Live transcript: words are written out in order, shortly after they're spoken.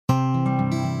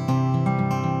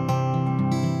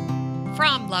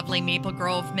lovely Maple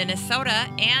Grove, Minnesota,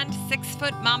 and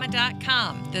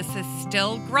 6footmama.com. This is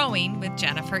Still Growing with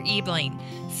Jennifer Ebling.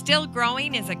 Still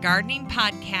Growing is a gardening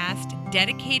podcast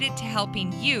dedicated to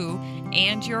helping you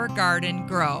and your garden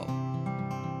grow.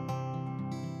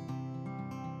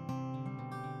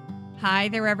 Hi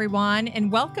there, everyone,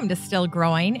 and welcome to Still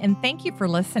Growing, and thank you for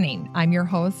listening. I'm your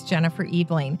host, Jennifer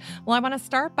Ebling. Well, I want to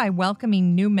start by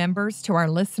welcoming new members to our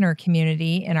listener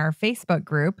community in our Facebook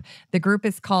group. The group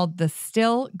is called the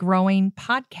Still Growing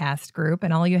Podcast Group,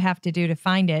 and all you have to do to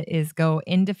find it is go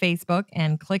into Facebook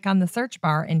and click on the search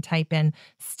bar and type in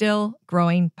Still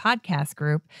Growing Podcast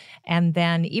Group. And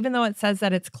then even though it says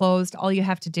that it's closed, all you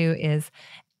have to do is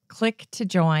click to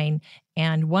join.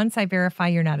 And once I verify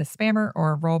you're not a spammer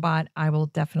or a robot, I will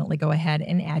definitely go ahead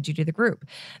and add you to the group.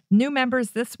 New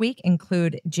members this week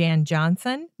include Jan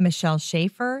Johnson, Michelle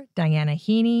Schaefer, Diana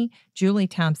Heaney, Julie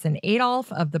Thompson-Adolf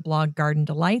of the blog Garden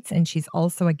Delights, and she's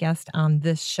also a guest on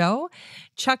this show.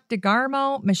 Chuck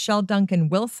DeGarmo, Michelle Duncan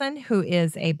Wilson, who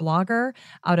is a blogger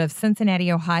out of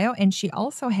Cincinnati, Ohio, and she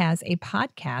also has a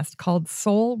podcast called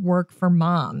Soul Work for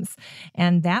Moms.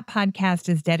 And that podcast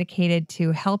is dedicated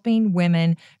to helping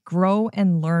women grow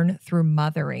and learn through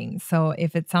mothering. So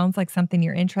if it sounds like something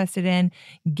you're interested in,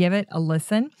 give it a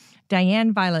listen.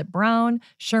 Diane Violet Brown,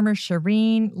 Shermer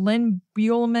Shireen, Lynn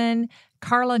Buellman,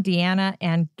 Carla Deanna,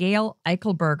 and Gail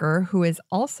Eichelberger, who is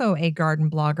also a garden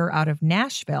blogger out of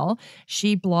Nashville.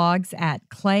 She blogs at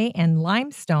Clay and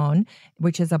Limestone,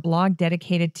 which is a blog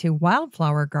dedicated to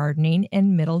wildflower gardening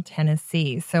in Middle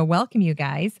Tennessee. So welcome, you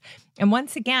guys. And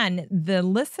once again, the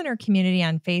listener community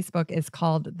on Facebook is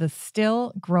called the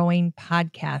Still Growing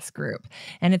Podcast Group.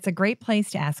 And it's a great place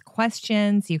to ask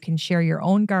questions. You can share your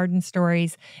own garden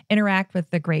stories, interact with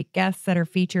the great guests that are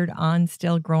featured on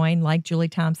Still Growing, like Julie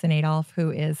Thompson-Adolf, who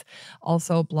is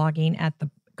also blogging at the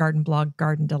garden blog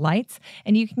Garden Delights.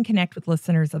 And you can connect with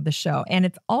listeners of the show. And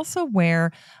it's also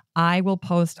where I will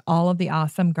post all of the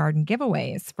awesome garden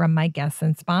giveaways from my guests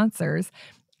and sponsors.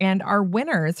 And our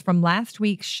winners from last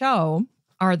week's show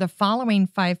are the following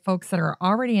 5 folks that are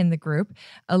already in the group: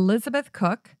 Elizabeth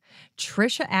Cook,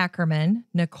 Trisha Ackerman,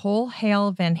 Nicole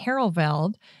Hale Van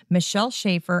Herelveld, Michelle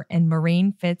Schaefer, and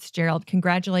Maureen Fitzgerald.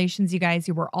 Congratulations, you guys.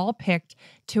 You were all picked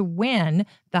to win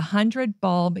the 100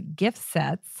 bulb gift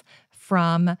sets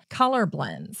from Color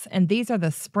Blends. And these are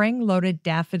the spring-loaded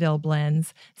daffodil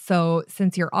blends. So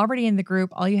since you're already in the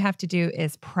group, all you have to do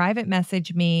is private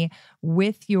message me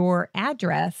with your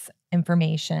address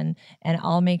information, and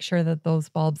I'll make sure that those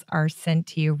bulbs are sent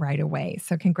to you right away.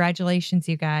 So congratulations,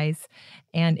 you guys,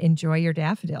 and enjoy your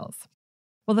daffodils.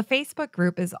 Well, the Facebook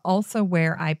group is also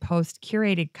where I post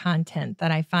curated content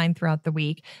that I find throughout the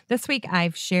week. This week,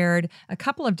 I've shared a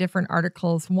couple of different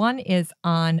articles. One is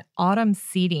on autumn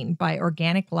seeding by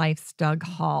Organic Life's Doug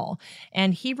Hall.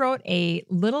 And he wrote a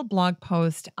little blog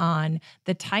post on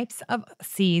the types of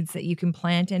seeds that you can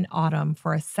plant in autumn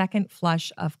for a second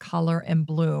flush of color and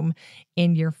bloom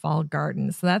in your fall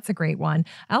garden. So that's a great one.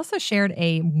 I also shared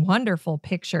a wonderful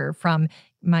picture from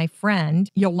my friend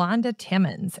Yolanda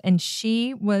Timmons, and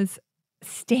she was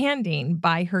standing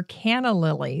by her canna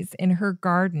lilies in her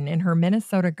garden, in her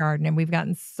Minnesota garden. And we've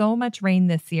gotten so much rain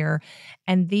this year,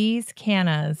 and these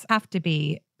cannas have to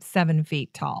be 7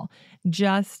 feet tall.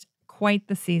 Just quite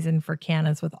the season for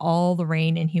cannas with all the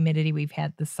rain and humidity we've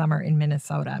had this summer in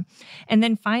Minnesota. And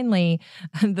then finally,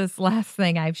 this last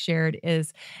thing I've shared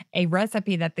is a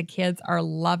recipe that the kids are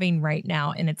loving right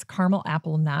now, and it's caramel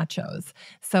apple nachos.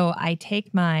 So I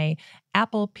take my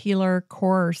apple peeler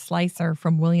core slicer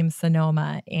from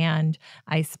Williams-Sonoma, and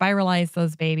I spiralize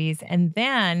those babies and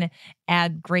then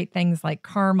add great things like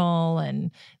caramel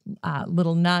and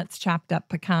little nuts, chopped up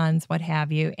pecans, what have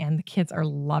you, and the kids are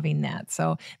loving that.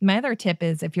 So my other tip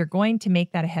is, if you're going to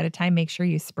make that ahead of time, make sure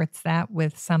you spritz that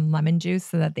with some lemon juice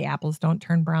so that the apples don't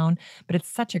turn brown. But it's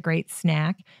such a great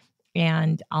snack.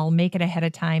 And I'll make it ahead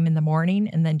of time in the morning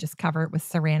and then just cover it with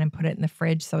saran and put it in the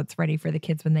fridge so it's ready for the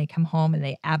kids when they come home, and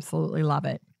they absolutely love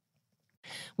it.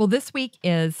 Well, this week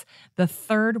is the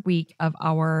 3rd week of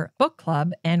our book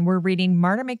club, and we're reading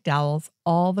Marta McDowell's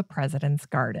All the President's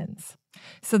Gardens.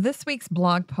 So this week's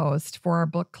blog post for our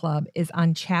book club is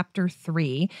on chapter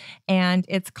 3, and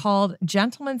it's called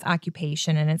Gentleman's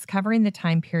Occupation, and it's covering the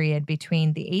time period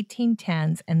between the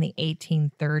 1810s and the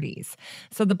 1830s.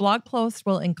 So the blog post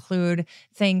will include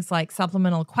things like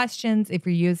supplemental questions if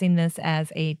you're using this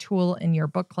as a tool in your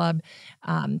book club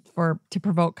to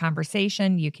provoke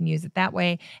conversation. You can use it that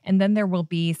way. And then there will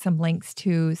be some links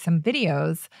to some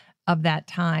videos of that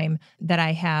time that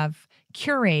I have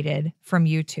curated from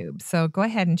YouTube. So go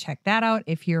ahead and check that out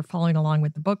if you're following along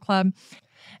with the book club.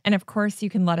 And of course, you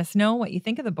can let us know what you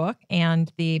think of the book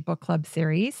and the book club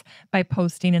series by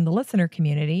posting in the listener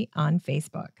community on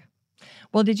Facebook.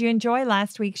 Well, did you enjoy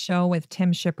last week's show with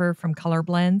Tim Schipper from Color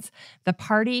Blends? The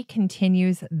party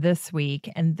continues this week,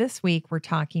 and this week we're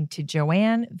talking to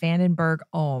Joanne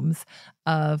Berg-Ohms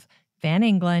of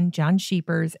Engelen, John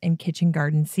Scheepers, and Kitchen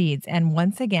Garden Seeds. And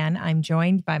once again, I'm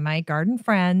joined by my garden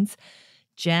friends,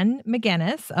 Jen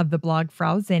McGuinness of the blog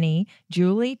Frau Zinnie,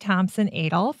 Julie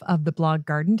Thompson-Adolf of the blog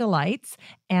Garden Delights,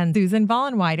 and Susan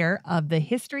Vollenweider of the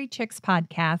History Chicks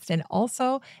podcast, and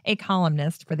also a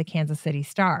columnist for the Kansas City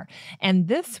Star. And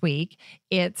this week,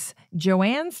 it's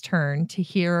Joanne's turn to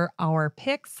hear our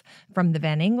picks from the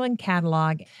Van Engelen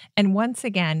catalog. And once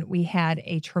again, we had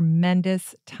a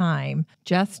tremendous time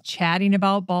just chatting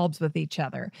about bulbs with each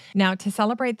other. Now, to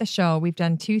celebrate the show, we've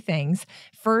done two things.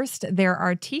 First, there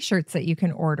are t-shirts that you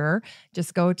can order.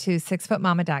 Just go to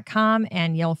 6footmama.com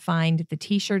and you'll find the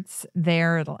t-shirts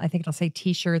there. I think it'll say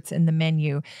t-shirts in the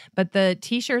menu. But the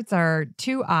t-shirts are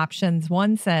two options.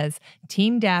 One says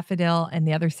Team Daffodil and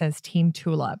the other says Team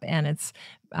Tulip. And it's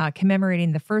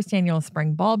commemorating the first annual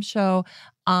Spring Bulb Show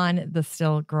on the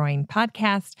Still Growing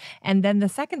podcast. And then the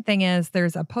second thing is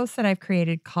there's a post that I've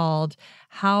created called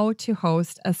How to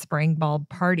Host a Spring Bulb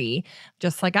Party,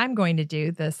 just like I'm going to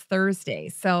do this Thursday.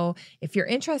 So if you're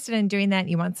interested in doing that and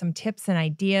you want some tips and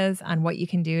ideas on what you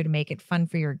can do to make it fun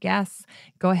for your guests,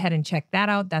 go ahead and check that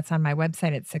out. That's on my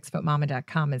website at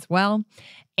 6footmama.com as well.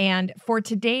 And for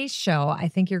today's show, I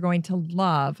think you're going to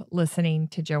love listening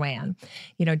to Joanne.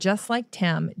 You know, just like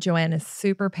Tim, Joanne is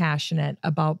super passionate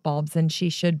about bulbs, and she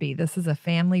should be. This is a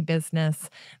family business.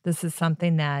 This is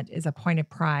something that is a point of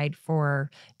pride for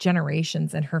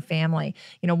generations in her family.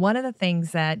 You know, one of the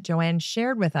things that Joanne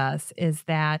shared with us is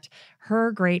that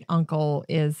her great uncle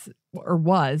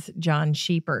was John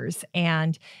Scheepers,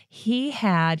 and he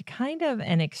had kind of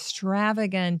an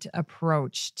extravagant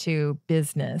approach to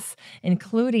business,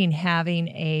 including having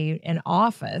an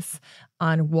office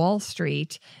on Wall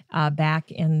Street back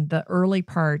in the early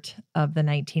part of the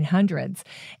 1900s.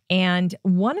 And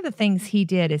one of the things he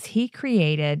did is he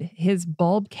created his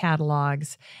bulb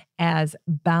catalogs as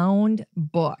bound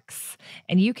books.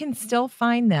 And you can still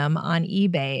find them on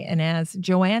eBay. And as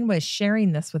Joanne was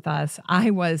sharing this with us,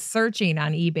 I was searching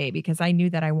on eBay because I knew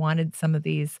that I wanted some of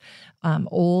these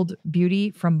old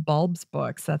Beauty from Bulbs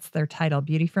books. That's their title,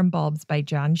 Beauty from Bulbs by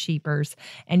John Scheepers.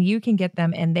 And you can get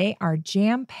them, and they are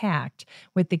jam-packed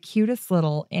with the cutest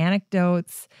little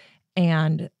anecdotes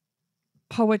and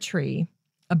poetry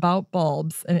about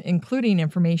bulbs, including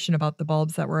information about the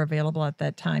bulbs that were available at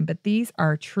that time. But these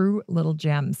are true little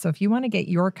gems. So if you want to get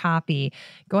your copy,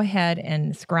 go ahead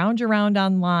and scrounge around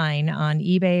online on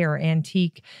eBay or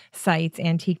antique sites,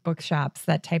 antique bookshops,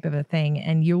 that type of a thing,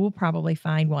 and you will probably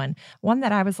find one. One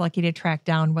that I was lucky to track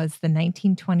down was the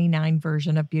 1929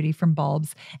 version of Beauty from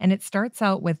Bulbs. And it starts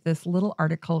out with this little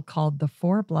article called The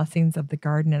Four Blessings of the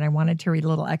Garden. And I wanted to read a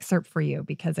little excerpt for you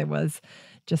because it was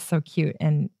just so cute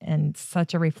and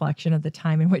such a reflection of the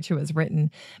time in which it was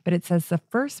written. But it says, the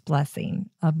first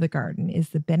blessing of the garden is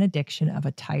the benediction of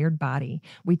a tired body.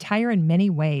 We tire in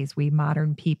many ways, we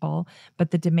modern people,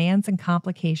 but the demands and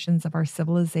complications of our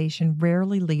civilization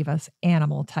rarely leave us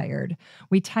animal tired.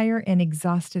 We tire in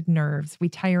exhausted nerves. We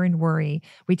tire in worry.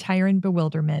 We tire in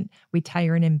bewilderment. We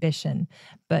tire in ambition.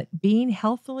 But being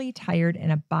healthily tired in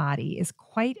a body is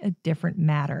quite a different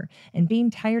matter. And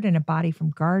being tired in a body from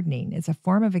gardening is a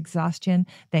form of exhaustion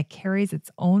that carries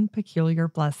its own peculiar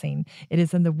blessing. It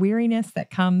is in the weariness that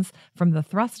comes from the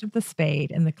thrust of the spade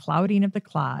and the clouding of the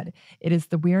clod. It is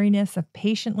the weariness of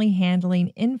patiently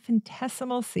handling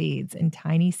infinitesimal seeds and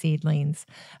tiny seedlings,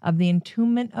 of the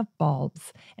entombment of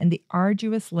bulbs, and the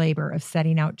arduous labor of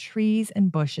setting out trees and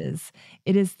bushes.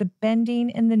 It is the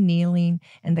bending and the kneeling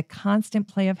and the constant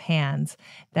play of hands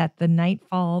that the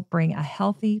nightfall bring a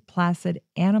healthy, placid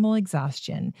animal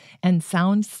exhaustion and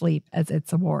sound sleep as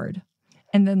its award.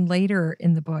 And then later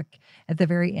in the book, at the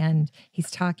very end, he's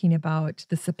talking about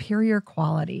the superior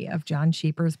quality of John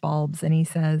Scheepers bulbs. And he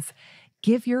says,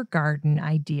 give your garden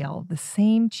ideal the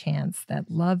same chance that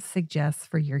love suggests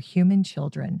for your human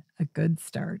children, a good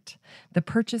start. The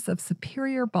purchase of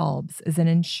superior bulbs is an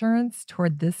insurance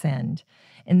toward this end.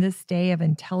 In this day of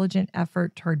intelligent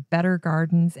effort toward better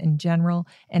gardens in general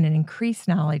and an increased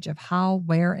knowledge of how,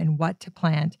 where, and what to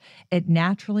plant, it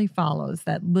naturally follows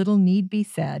that little need be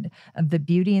said of the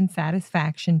beauty and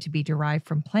satisfaction to be derived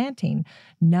from planting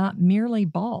not merely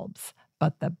bulbs,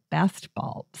 but the best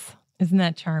bulbs. Isn't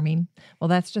that charming? Well,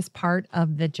 that's just part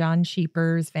of the John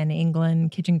Scheepers Van Engelen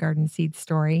Kitchen Garden Seed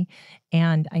story.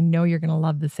 And I know you're going to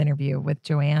love this interview with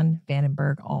Joanne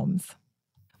Berg-Ohms.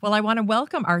 Well, I want to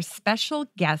welcome our special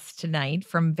guest tonight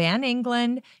from Van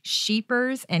Engelen,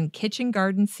 Scheepers, and Kitchen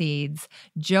Garden Seeds,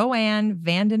 Joanne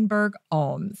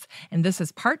Berg-Ohms. And this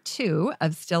is part 2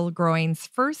 of Still Growing's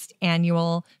first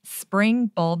annual Spring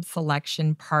Bulb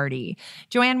Selection Party.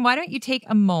 Joanne, why don't you take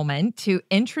a moment to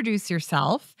introduce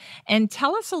yourself and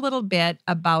tell us a little bit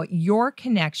about your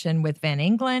connection with Van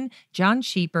Engelen, John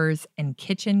Scheepers, and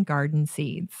Kitchen Garden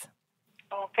Seeds.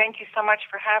 Well, thank you so much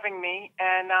for having me.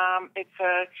 And it's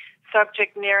a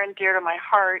subject near and dear to my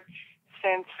heart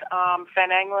since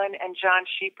Van Engelen and John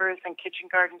Scheepers and Kitchen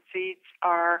Garden Seeds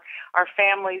are our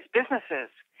family's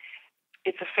businesses.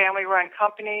 It's a family-run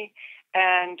company,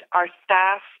 and our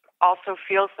staff also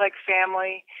feels like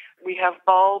family. We have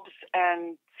bulbs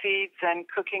and seeds and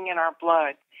cooking in our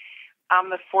blood. I'm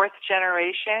the 4th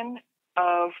generation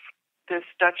of this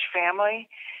Dutch family.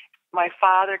 My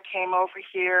father came over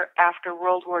here after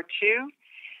World War II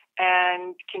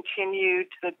and continued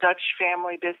the Dutch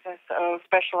family business of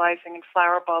specializing in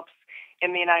flower bulbs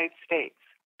in the United States.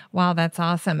 Wow, that's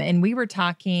awesome. And we were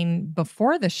talking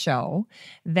before the show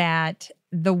that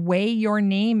the way your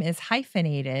name is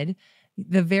hyphenated,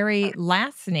 the very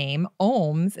last name,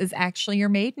 Ohms, is actually your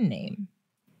maiden name.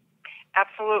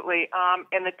 Absolutely.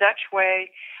 In the Dutch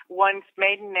way, one's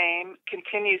maiden name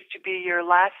continues to be your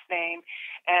last name,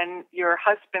 and your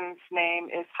husband's name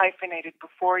is hyphenated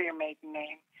before your maiden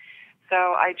name. So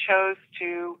I chose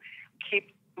to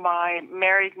keep my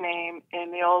married name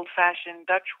in the old-fashioned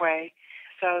Dutch way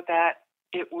so that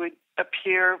it would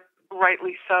appear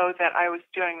rightly so that I was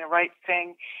doing the right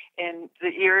thing in the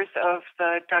ears of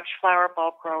the Dutch flower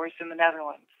bulb growers in the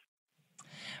Netherlands.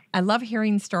 I love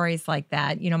hearing stories like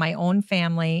that. You know, my own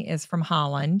family is from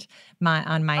Holland,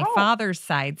 on my father's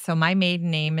side. So my maiden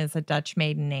name is a Dutch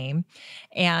maiden name.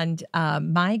 And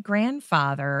my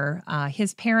grandfather,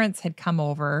 his parents had come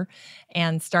over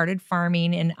and started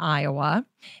farming in Iowa.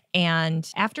 And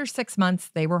after 6 months,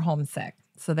 they were homesick.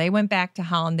 So they went back to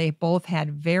Holland. They both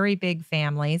had very big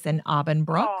families in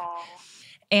Abenbroek.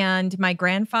 And my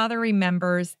grandfather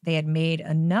remembers they had made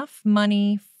enough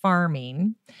money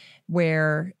farming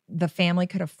where the family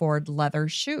could afford leather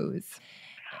shoes.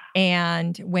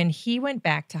 And when he went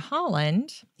back to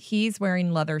Holland, he's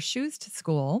wearing leather shoes to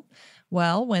school.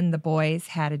 Well, when the boys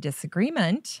had a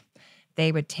disagreement,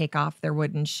 they would take off their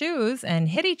wooden shoes and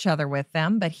hit each other with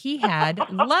them, but he had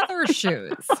leather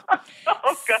shoes.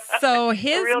 So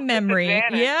his memory,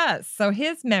 so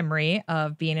his memory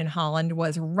of being in Holland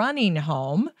was running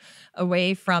home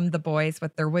away from the boys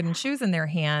with their wooden shoes in their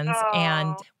hands.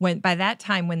 And by that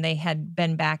time, when they had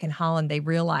been back in Holland, they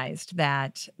realized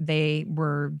that they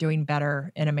were doing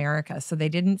better in America. So they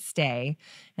didn't stay,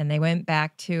 and they went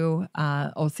back to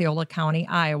Osceola County,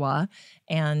 Iowa,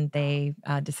 and they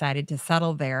decided to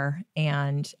settle there.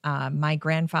 And my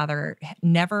grandfather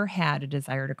never had a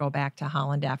desire to go back to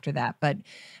Holland after that. But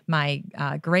my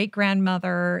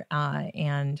great-grandmother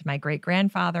and my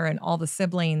great-grandfather and all the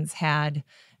siblings had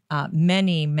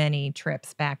many, many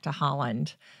trips back to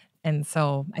Holland. And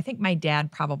so I think my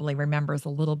dad probably remembers a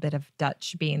little bit of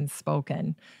Dutch being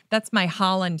spoken. That's my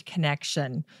Holland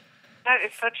connection. That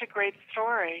is such a great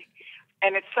story.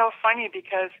 And it's so funny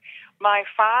because my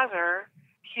father,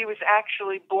 he was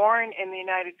actually born in the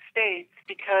United States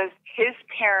because his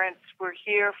parents were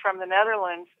here from the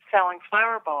Netherlands selling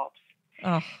flower bulbs.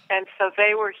 And so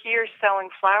they were here selling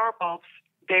flower bulbs.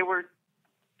 They were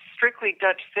strictly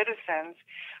Dutch citizens,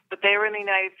 but they were in the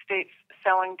United States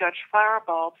selling Dutch flower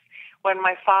bulbs when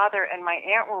my father and my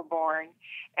aunt were born.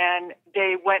 And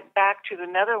they went back to the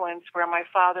Netherlands where my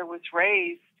father was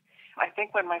raised, I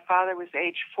think when my father was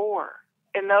age 4.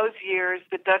 In those years,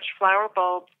 the Dutch flower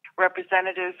bulb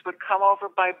representatives would come over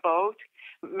by boat,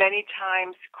 many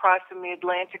times crossing the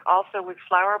Atlantic, also with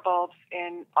flower bulbs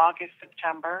in August,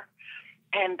 September.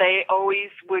 And they always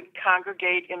would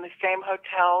congregate in the same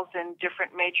hotels in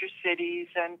different major cities.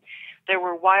 And there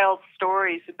were wild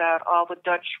stories about all the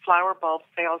Dutch flower bulb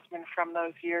salesmen from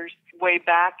those years, way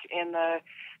back in the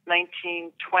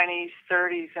 1920s,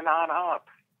 30s, and on up.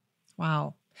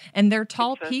 Wow. And they're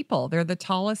tall people. They're the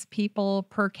tallest people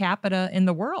per capita in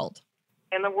the world.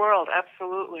 In the world,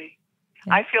 absolutely.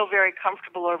 Yeah. I feel very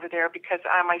comfortable over there because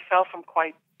I myself am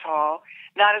quite tall.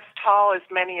 Not as tall as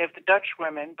many of the Dutch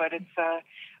women, but it's a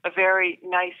very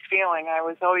nice feeling. I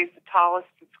was always the tallest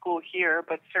in school here,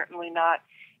 but certainly not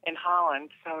in Holland.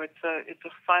 So it's a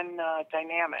fun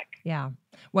dynamic. Yeah.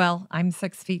 Well, I'm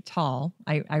 6 feet tall.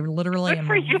 I literally am.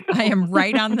 I am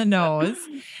right on the nose.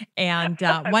 And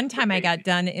one time I got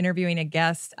done interviewing a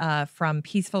guest from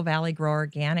Peaceful Valley Grow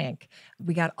Organic.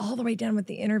 We got all the way done with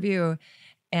the interview,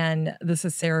 and this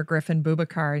is Sarah Griffin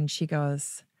Bubakar, and she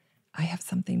goes, I have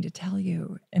something to tell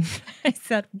you. And I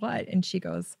said, what? And she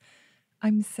goes,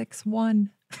 I'm 6'1".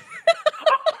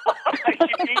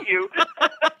 She beat you.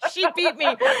 She beat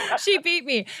me. She beat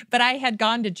me. But I had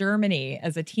gone to Germany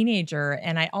as a teenager,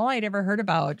 and all I'd ever heard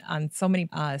about on so many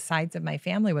sides of my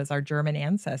family was our German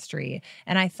ancestry.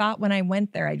 And I thought when I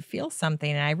went there, I'd feel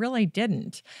something, and I really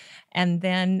didn't. And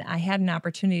then I had an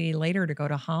opportunity later to go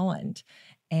to Holland,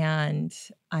 and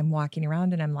I'm walking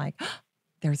around, and I'm like, oh,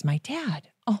 there's my dad.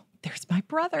 Oh, there's my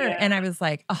brother. Yeah. And I was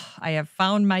like, oh, I have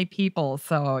found my people.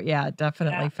 So yeah, it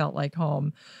definitely felt like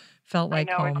home. Felt like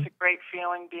I know, home. it's a great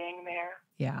feeling being there.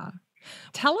 Yeah.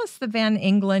 Tell us the Van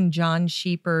Engelen, John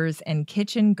Scheepers, and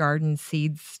Kitchen Garden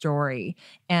Seeds story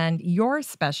and your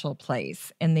special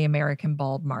place in the American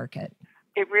bulb market.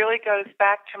 It really goes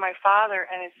back to my father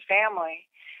and his family.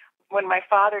 When my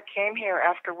father came here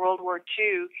after World War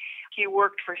II, he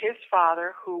worked for his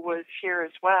father, who was here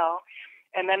as well.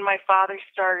 And then my father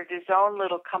started his own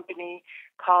little company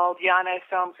called Jan S.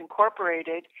 Ohms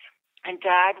Incorporated. And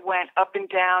Dad went up and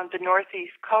down the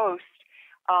Northeast coast,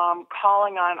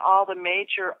 calling on all the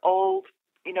major old,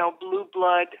 blue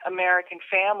blood American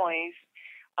families,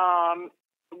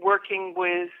 working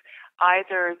with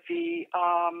either the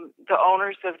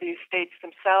owners of the estates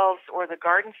themselves or the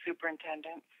garden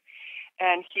superintendents.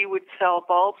 And he would sell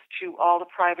bulbs to all the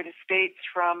private estates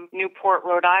from Newport,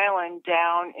 Rhode Island,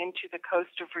 down into the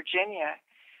coast of Virginia.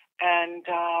 And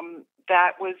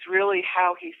that was really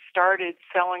how he started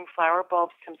selling flower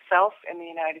bulbs himself in the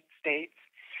United States.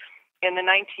 In the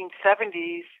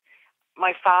 1970s,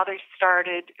 my father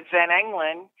started Van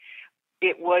Engelen.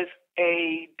 It was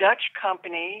a Dutch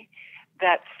company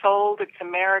that sold its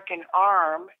American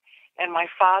arm, and my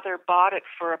father bought it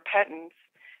for a pittance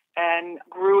and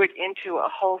grew it into a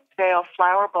wholesale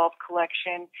flower bulb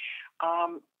collection,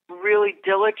 really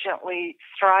diligently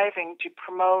striving to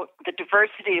promote the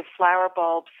diversity of flower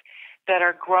bulbs that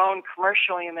are grown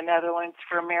commercially in the Netherlands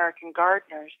for American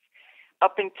gardeners.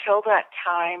 Up until that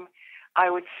time,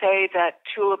 I would say that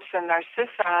tulips and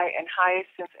narcissi and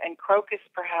hyacinths and crocus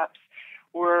perhaps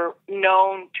were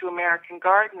known to American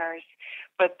gardeners,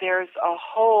 but there's a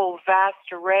whole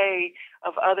vast array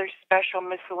of other special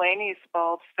miscellaneous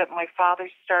bulbs that my father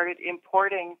started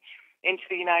importing into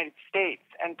the United States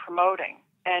and promoting.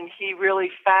 And he really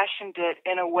fashioned it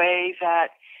in a way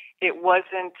that it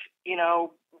wasn't,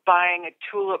 buying a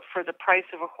tulip for the price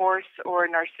of a horse or a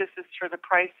narcissus for the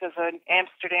price of an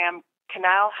Amsterdam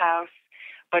canal house,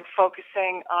 but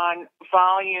focusing on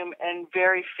volume and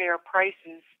very fair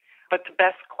prices, but the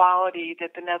best quality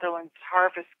that the Netherlands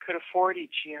harvest could afford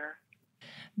each year.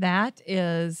 That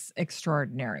is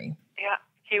extraordinary. Yeah,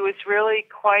 he was really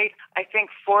quite, I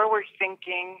think,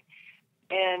 forward-thinking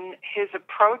in his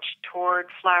approach toward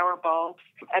flower bulbs.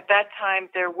 At that time,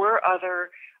 there were other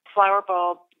flower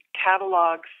bulb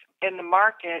catalogs in the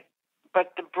market,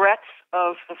 but the breadth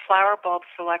of the flower bulb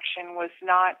selection was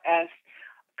not as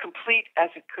complete as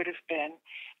it could have been.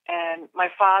 And my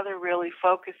father really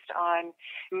focused on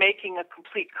making a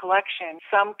complete collection.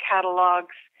 Some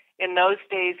catalogs in those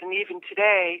days and even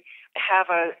today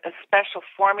have a special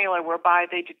formula whereby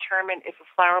they determine if a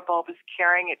flower bulb is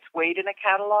carrying its weight in a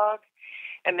catalog,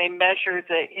 and they measure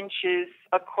the inches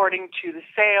according to the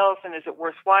sales and is it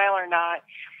worthwhile or not.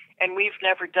 And we've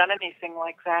never done anything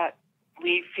like that.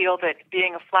 We feel that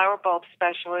being a flower bulb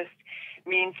specialist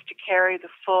means to carry the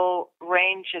full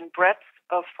range and breadth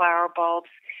of flower bulbs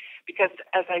because,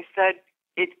 as I said,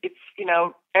 it's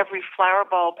every flower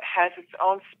bulb has its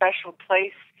own special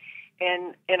place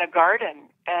in a garden,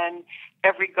 and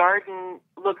every garden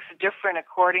looks different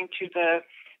according to the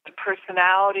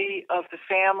personality of the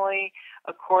family,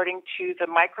 according to the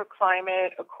microclimate,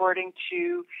 according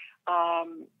to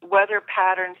weather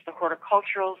patterns, the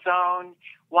horticultural zone,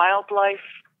 wildlife,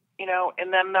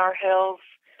 in them there are hills.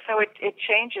 So it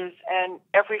changes, and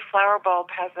every flower bulb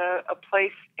has a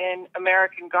place in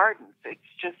American gardens. It's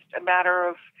just a matter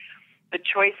of the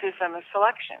choices and the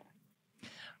selection.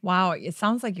 Wow, it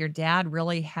sounds like your dad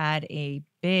really had a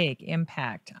big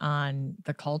impact on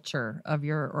the culture of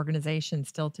your organization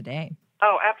still today.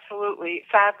 Oh, absolutely.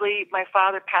 Sadly, my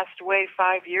father passed away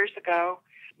 5 years ago,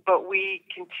 but we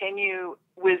continue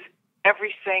with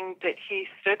everything that he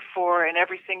stood for and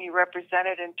everything he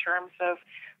represented in terms of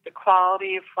the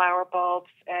quality of flower bulbs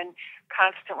and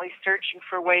constantly searching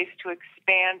for ways to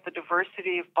expand the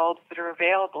diversity of bulbs that are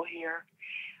available here.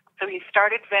 So he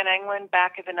started Van Engelen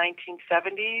back in the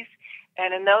 1970s,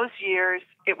 and in those years,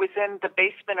 it was in the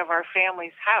basement of our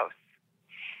family's house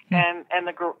and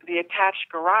the attached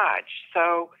garage.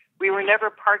 So We were never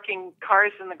parking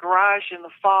cars in the garage in the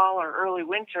fall or early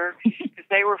winter because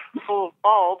they were full of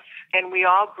bulbs. And we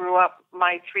all grew up,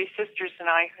 my three sisters and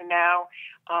I, who now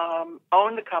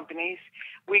own the companies,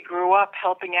 we grew up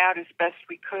helping out as best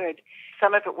we could.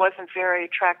 Some of it wasn't very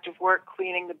attractive work,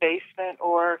 cleaning the basement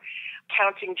or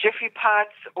counting Jiffy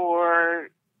pots or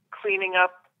cleaning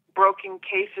up broken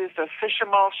cases of fish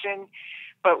emulsion.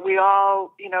 But we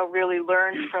all, really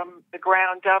learned from the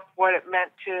ground up what it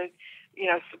meant to,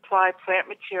 supply plant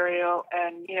material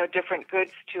and, different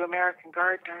goods to American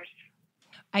gardeners.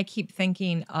 I keep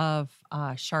thinking of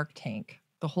Shark Tank.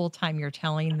 The whole time you're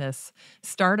telling this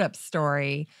startup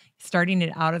story, starting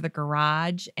it out of the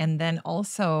garage, and then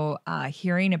also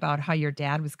hearing about how your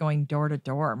dad was going door to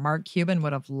door. Mark Cuban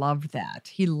would have loved that.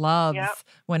 He loves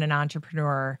when an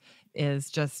entrepreneur is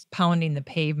just pounding the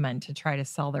pavement to try to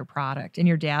sell their product. And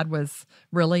your dad was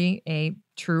really a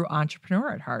true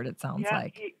entrepreneur at heart, it sounds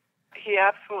like. He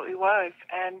absolutely was.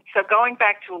 And so going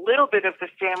back to a little bit of the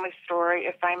family story,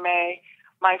 if I may,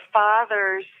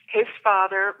 his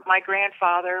father, my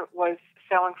grandfather, was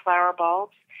selling flower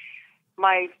bulbs.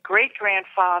 My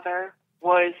great-grandfather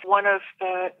was one of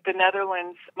the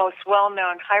Netherlands' most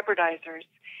well-known hybridizers.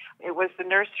 It was the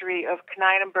nursery of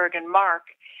Knijnenberg and Mark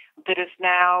that is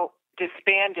now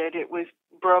disbanded. It was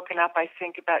broken up, I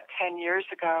think, about 10 years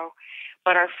ago.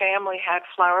 But our family had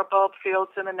flower bulb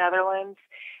fields in the Netherlands,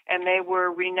 and they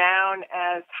were renowned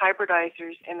as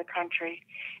hybridizers in the country.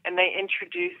 And they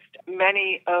introduced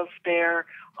many of their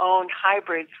own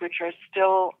hybrids, which are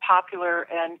still popular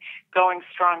and going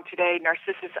strong today.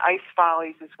 Narcissus Ice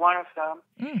Follies is one of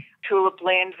them. Tulip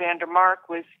Land van der Mark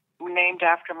was named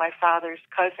after my father's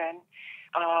cousin,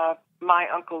 my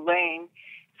Uncle Lane.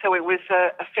 So it was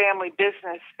a family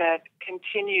business that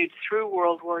continued through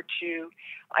World War II,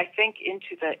 I think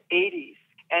into the 80s.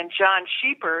 And John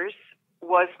Scheepers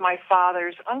was my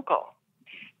father's uncle.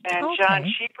 And John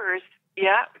Scheepers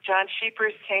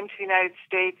came to the United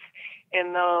States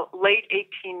in the late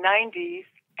 1890s,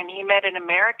 and he met an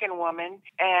American woman,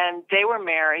 and they were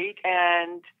married.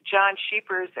 And John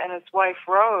Scheepers and his wife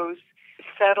Rose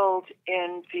settled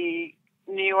in the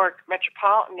New York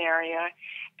metropolitan area,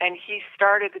 and he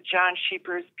started the John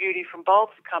Scheepers Beauty from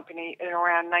Bulbs Company in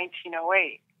around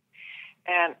 1908.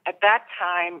 And at that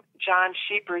time, John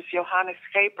Scheepers, Johannes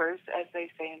Scheepers, as they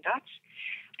say in Dutch,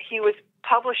 he was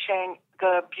publishing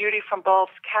the Beauty from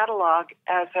Bulbs catalog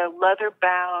as a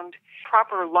leather-bound,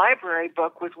 proper library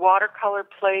book with watercolor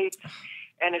plates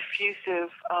and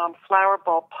effusive flower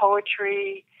bulb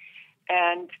poetry,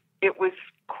 and it was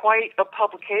quite a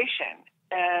publication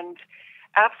and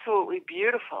absolutely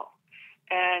beautiful.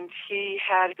 And he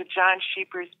had the John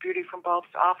Scheepers Beauty from Bulbs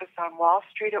office on Wall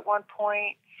Street at one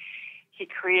point. He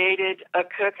created a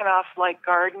Keukenhof-like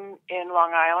garden in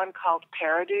Long Island called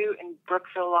Paradieu in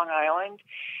Brookville, Long Island.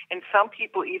 And some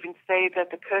people even say that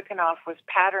the Keukenhof was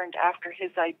patterned after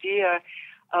his idea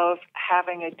of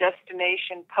having a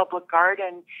destination public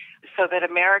garden so that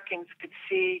Americans could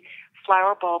see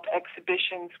flower bulb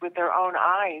exhibitions with their own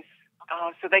eyes,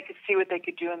 so they could see what they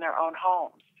could do in their own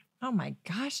homes. Oh my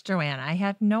gosh, Joanne, I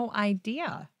had no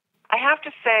idea. I have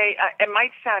to say, it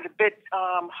might sound a bit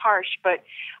harsh, but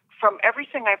from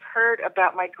everything I've heard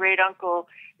about my great-uncle,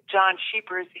 John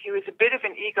Scheepers, he was a bit of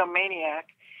an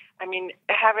egomaniac. I mean,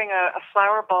 having a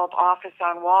flower bulb office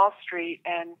on Wall Street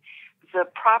and the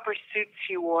proper suits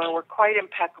he wore were quite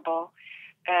impeccable,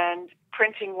 and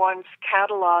printing one's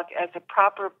catalog as a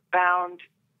proper bound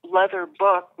leather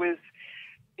book with,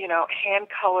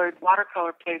 hand-colored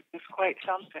watercolor plates was quite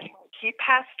something. He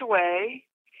passed away,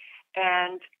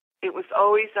 and it was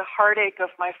always a heartache of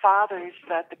my father's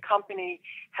that the company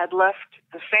had left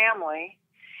the family.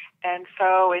 And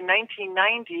so in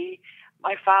 1990,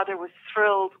 my father was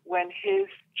thrilled when his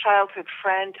childhood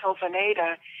friend,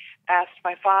 Hilvaneda, asked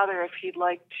my father if he'd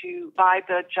like to buy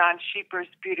the John Scheepers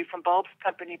Beauty from Bulbs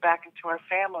Company back into our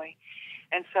family.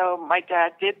 And so my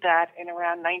dad did that in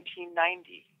around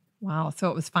 1990. Wow. So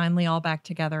it was finally all back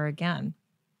together again.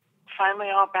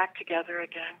 Finally all back together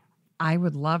again. I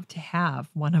would love to have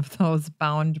one of those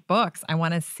bound books. I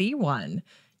want to see one.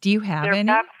 Do you have any?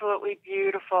 They're absolutely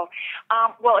beautiful.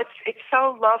 Well, it's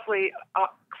so lovely.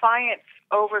 Clients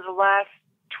over the last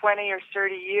 20 or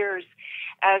 30 years,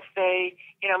 as they,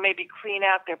 maybe clean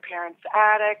out their parents'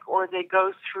 attic or they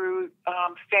go through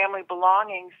family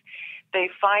belongings, they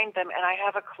find them. And I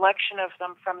have a collection of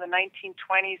them from the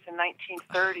 1920s and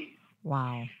 1930s.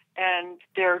 Wow. And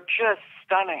they're just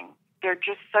stunning. They're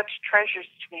just such treasures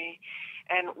to me.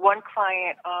 And one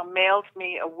client mailed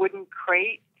me a wooden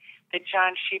crate that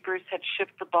John Scheepers had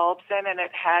shipped the bulbs in, and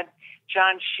it had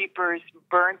John Scheepers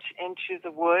burnt into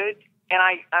the wood. And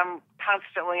I'm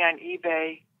constantly on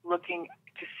eBay looking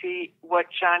to see what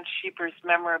John Scheepers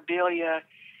memorabilia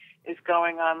is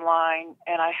going online.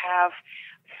 And I have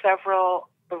several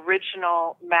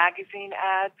original magazine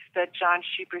ads that John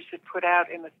Scheepers had put out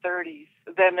in the 30s.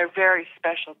 Then they're very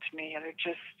special to me, and they're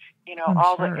just,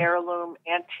 all the heirloom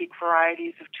antique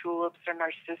varieties of tulips or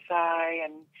narcissi,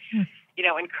 and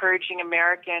encouraging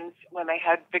Americans when they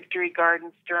had victory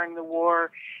gardens during the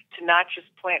war to not just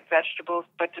plant vegetables,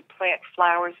 but to plant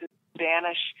flowers that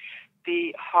banish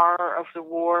the horror of the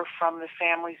war from the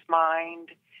family's mind,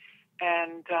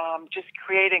 and just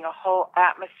creating a whole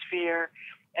atmosphere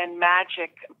and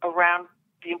magic around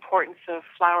the importance of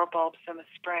flower bulbs in the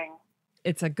spring.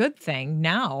 It's a good thing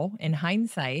now, in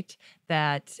hindsight,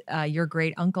 that your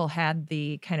great uncle had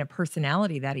the kind of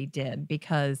personality that he did,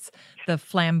 because the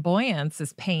flamboyance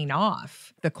is paying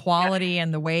off. The quality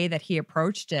and the way that he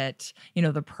approached it,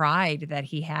 the pride that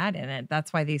he had in it.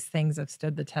 That's why these things have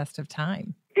stood the test of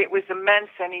time. It was immense,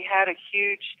 and he had a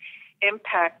huge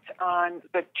impact on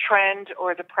the trend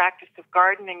or the practice of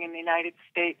gardening in the United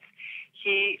States.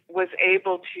 He was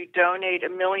able to donate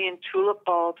 1 million tulip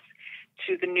bulbs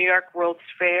to the New York World's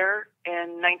Fair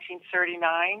in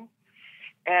 1939,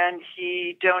 and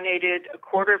he donated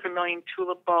 250,000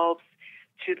 tulip bulbs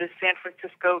to the San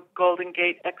Francisco Golden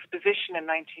Gate Exposition in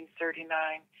 1939.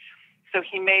 So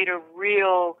he made a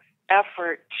real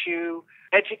effort to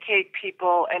educate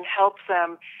people and help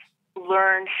them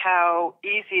learn how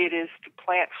easy it is to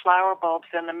plant flower bulbs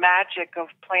and the magic of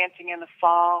planting in the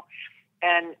fall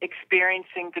and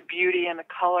experiencing the beauty and the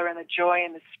color and the joy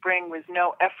in the spring was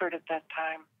no effort at that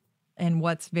time. And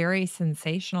what's very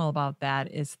sensational about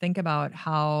that is think about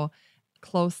how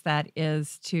close that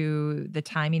is to the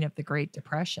timing of the Great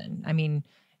Depression. I mean,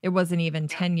 it wasn't even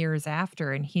 10 years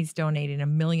after, and he's donating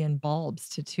 1 million bulbs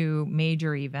to 2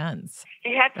 major events.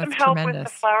 He had some help with the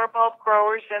flower bulb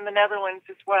growers in the Netherlands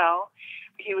as well.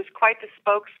 He was quite the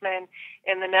spokesman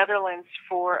in the Netherlands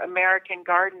for American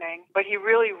gardening, but he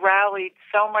really rallied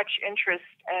so much interest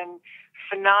and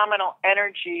phenomenal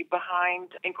energy behind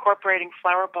incorporating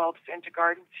flower bulbs into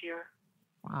gardens here.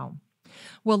 Wow.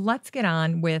 Well, let's get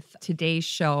on with today's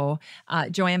show.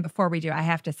 Joanne, before we do, I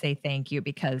have to say thank you,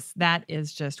 because that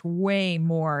is just way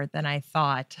more than I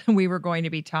thought we were going to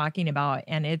be talking about.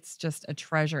 And it's just a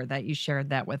treasure that you shared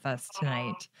that with us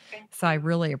tonight. So I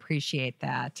really appreciate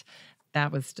that.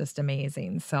 That was just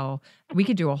amazing. So we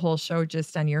could do a whole show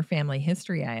just on your family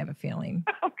history, I have a feeling.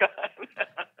 Oh, God.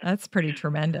 That's pretty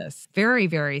tremendous. Very,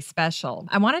 very special.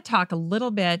 I want to talk a little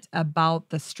bit about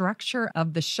the structure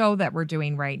of the show that we're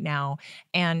doing right now.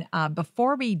 And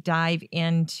before we dive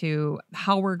into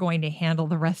how we're going to handle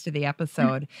the rest of the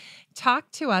episode, talk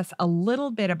to us a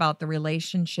little bit about the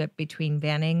relationship between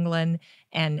Van Engelen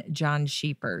and John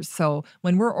Scheepers. So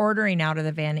when we're ordering out of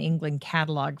the Van Engelen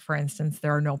catalog, for instance,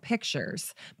 there are no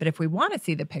pictures. But if we want to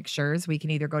see the pictures, we can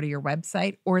either go to your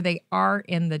website or they are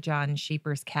in the John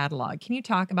Scheepers catalog. Can you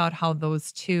talk about how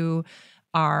those two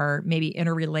are maybe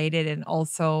interrelated, and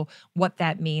also what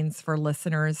that means for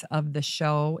listeners of the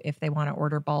show if they want to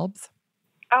order bulbs?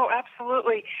 Oh,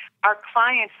 absolutely. Our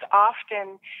clients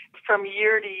often, from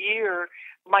year to year,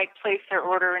 might place their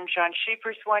order in John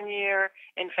Scheepers one year,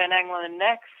 in Van Engelen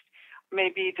next,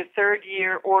 maybe the third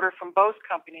year order from both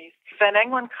companies. Van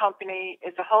Engelen Company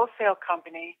is a wholesale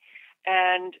company,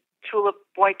 and Tulip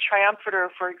White Triumphator,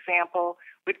 for example,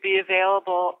 would be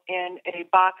available in a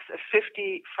box of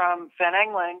 50 from Van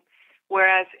Engelen,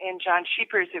 whereas in John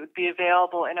Scheepers it would be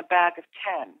available in a bag of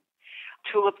 10.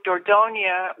 Tulip Dordogne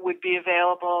would be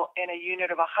available in a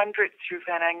unit of 100 through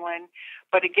Van Engelen,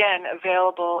 but again,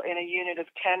 available in a unit of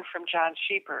 10 from John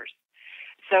Scheepers.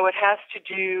 So it has to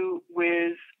do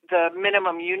with the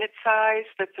minimum unit size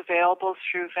that's available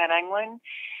through Van Engelen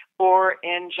or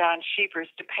in John Scheepers,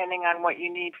 depending on what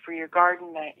you need for your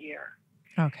garden that year.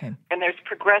 Okay. And there's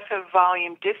progressive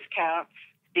volume discounts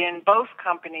in both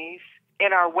companies.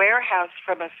 In our warehouse,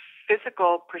 from a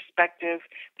physical perspective,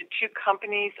 the two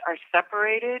companies are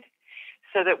separated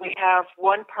so that we have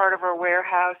one part of our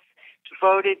warehouse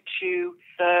devoted to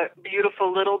the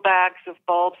beautiful little bags of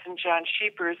bulbs in John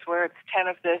Scheepers, where it's 10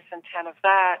 of this and 10 of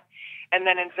that. And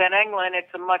then in Van Engelen,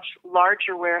 it's a much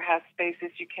larger warehouse space,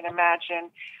 as you can imagine,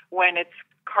 when it's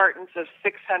cartons of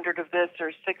 600 of this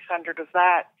or 600 of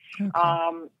that,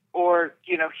 or,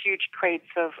 huge crates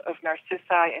of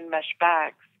narcissi in mesh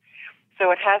bags. So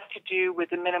it has to do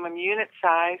with the minimum unit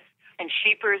size. In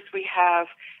Scheepers, we have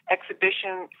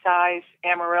exhibition size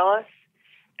amaryllis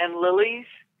and lilies.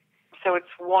 So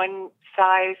it's one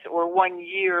size or 1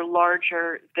 year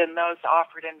larger than those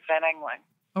offered in Van Engelen.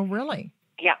 Oh, really?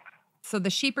 Yeah. So the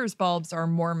Scheepers bulbs are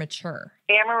more mature.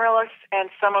 Amaryllis and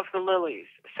some of the lilies.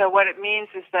 So what it means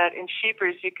is that in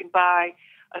Scheepers you can buy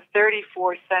a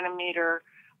 34-centimeter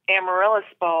amaryllis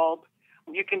bulb.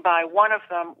 You can buy one of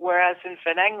them, whereas in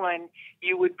Van Engelen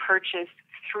you would purchase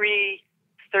 3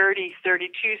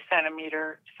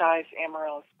 32-centimeter size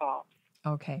amaryllis bulbs.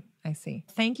 Okay, I see.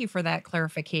 Thank you for that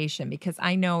clarification, because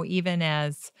I know even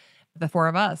as the four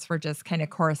of us were just kind of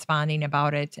corresponding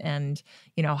about it and,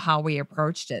 how we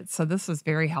approached it. So this was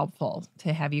very helpful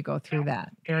to have you go through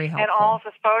that. Very helpful. And all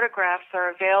the photographs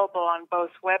are available on both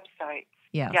websites.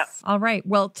 Yes. Yep. All right.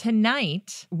 Well,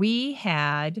 tonight we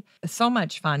had so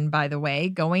much fun, by the way,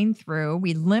 going through.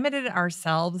 We limited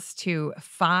ourselves to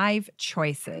 5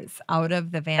 choices out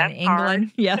of the Van Engelen.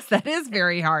 Hard. Yes, that is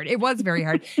very hard. It was very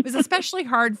hard. It was especially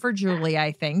hard for Julie,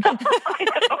 I think.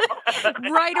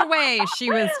 Right away, she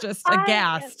was just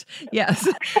aghast. Yes.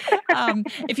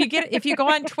 If you go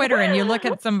on Twitter and you look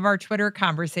at some of our Twitter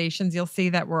conversations, you'll see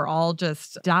that we're all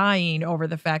just dying over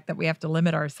the fact that we have to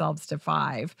limit ourselves to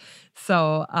 5. So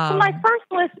my first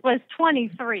list was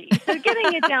 23. So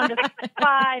getting it down to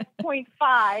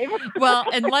 5.5. Well,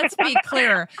 and let's be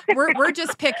clear, we're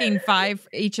just picking 5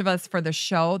 each of us for the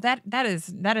show. That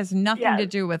is nothing to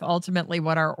do with ultimately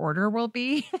what our order will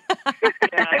be.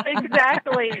 Yeah.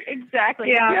 Exactly.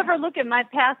 Yeah. If you ever look at my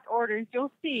past orders,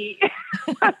 you'll see.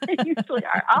 Usually,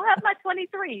 I'll have my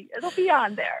 23. It'll be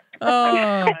on there.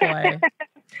 Oh boy.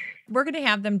 We're going to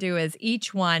have them do is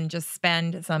each one just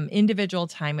spend some individual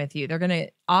time with you. They're going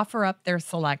to offer up their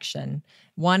selection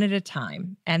one at a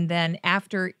time. And then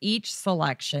after each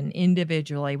selection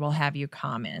individually, we'll have you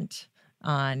comment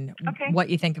on what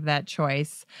you think of that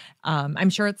choice.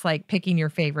 I'm sure it's like picking your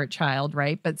favorite child,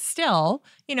 right? But still,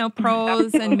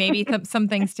 pros and maybe some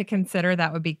things to consider.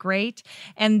 That would be great.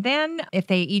 And then if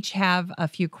they each have a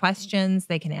few questions,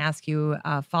 they can ask you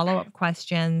follow-up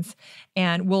questions.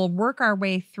 And we'll work our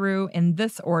way through in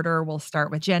this order. We'll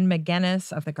start with Jen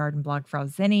McGuinness of the garden blog Frau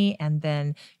Zinnie, and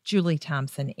then Julie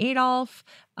Thompson-Adolf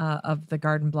of the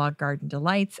garden blog Garden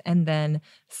Delights, and then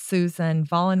Susan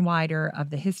Vollenweider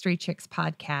of the History Chicks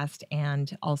podcast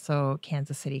and also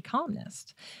Kansas City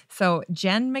Columnist. So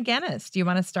Jen McGuinness, do you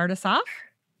want to start us off?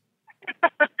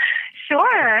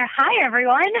 Sure. Hi,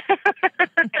 everyone.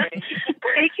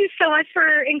 Thank you so much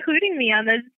for including me on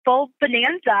this bulb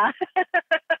bonanza.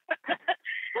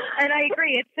 And I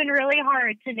agree, it's been really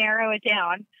hard to narrow it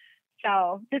down.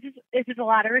 So this is a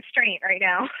lot of restraint right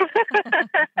now.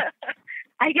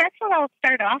 I guess what I'll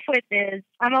start off with is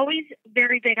I'm always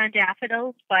very big on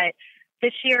daffodils, but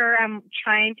this year I'm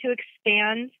trying to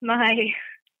expand my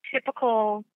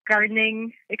typical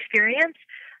gardening experience.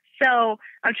 So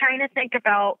I'm trying to think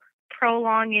about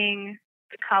prolonging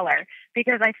the color,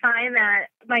 because I find that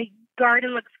my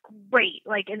garden looks great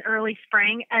like in early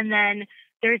spring, and then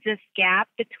there's this gap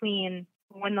between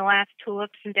when the last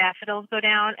tulips and daffodils go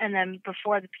down and then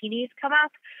before the peonies come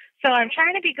up. So I'm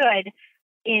trying to be good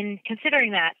in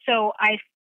considering that. So I've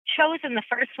chosen, the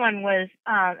first one was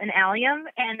an allium,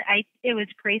 and it was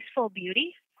Graceful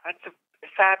Beauty. That's a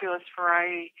fabulous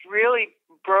variety. Really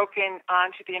broken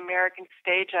onto the American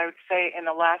stage, I would say, in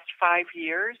the last 5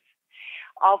 years.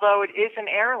 Although it is an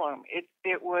heirloom.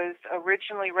 It was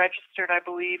originally registered, I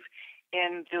believe,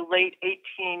 in the late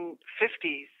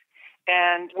 1850s.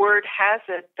 And word has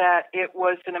it that it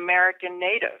was an American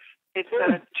native. It's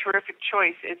a terrific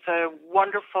choice. It's a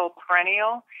wonderful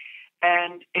perennial,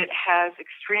 and it has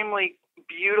extremely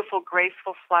beautiful,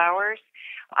 graceful flowers.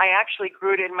 I actually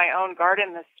grew it in my own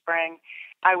garden this spring.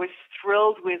 I was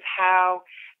thrilled with how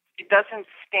it doesn't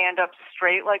stand up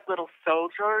straight like little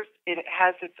soldiers. It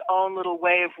has its own little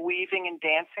way of weaving and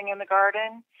dancing in the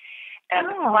garden. And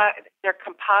they're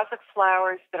composite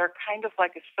flowers that are kind of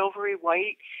like a silvery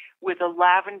white with a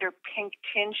lavender pink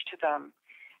tinge to them.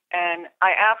 And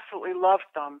I absolutely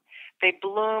loved them. They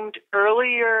bloomed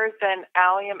earlier than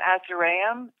Allium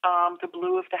azuraeum, the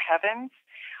blue of the heavens.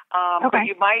 But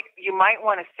you might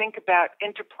want to think about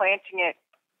interplanting it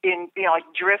in, like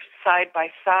drifts side by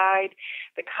side.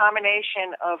 The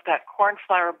combination of that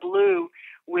cornflower blue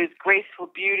with Graceful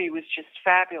Beauty was just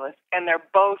fabulous. And they're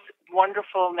both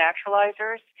wonderful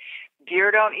naturalizers.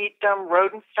 Deer don't eat them.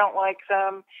 Rodents don't like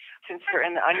them since they're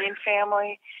in the onion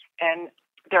family. And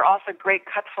they're also great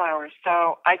cut flowers.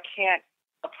 So I can't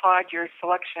applaud your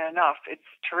selection enough. It's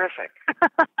terrific.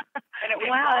 And it was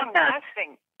long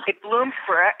lasting. It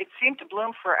seemed to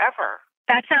bloom forever.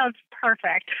 That sounds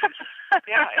perfect.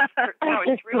 Yeah,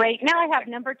 it's really great. Now I have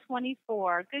number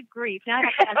 24. Good grief. Now I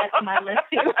have to add that to my list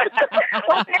too.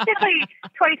 Well, technically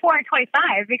 24 and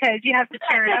 25 because you have to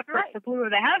pair it up with the blue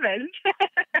of the heavens.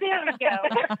 There we go.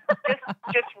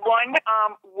 just one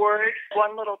word,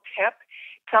 one little tip.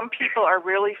 Some people are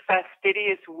really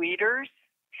fastidious weeders.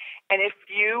 And if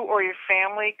you or your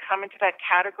family come into that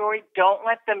category, don't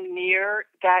let them near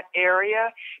that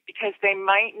area because they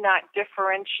might not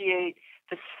differentiate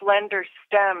the slender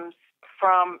stems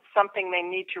from something they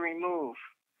need to remove.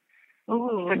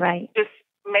 Ooh, so right. Just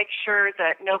make sure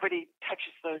that nobody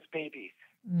touches those babies.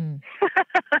 Mm.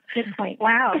 Good point.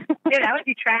 Wow. Yeah, that would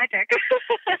be tragic.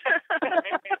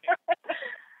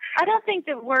 I don't think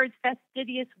the words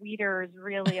fastidious weeders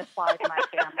really apply to my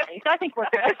family, so I think we're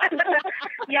good.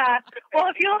 Yeah. Well,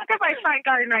 if you look at my front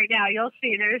garden right now, you'll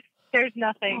see there's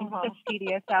nothing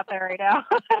fastidious out there right now.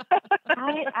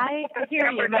 I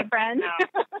hear you, my friend.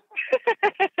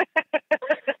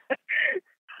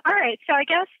 All right. So I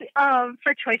guess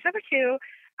for choice number 2,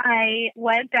 I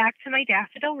went back to my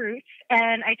daffodil roots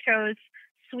and I chose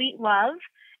Sweet Love.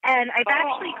 And I've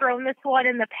actually grown this one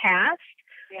in the past,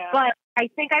 but I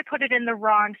think I put it in the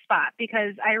wrong spot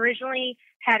because I originally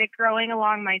had it growing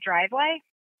along my driveway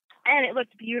and it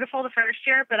looked beautiful the first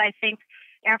year, but I think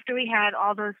after we had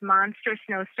all those monster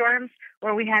snowstorms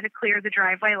where we had to clear the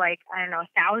driveway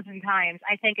 1,000 times,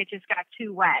 I think it just got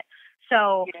too wet.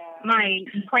 So my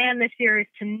plan this year is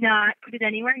to not put it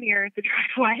anywhere near the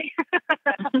driveway.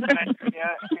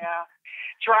 Yeah.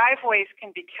 Driveways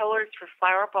can be killers for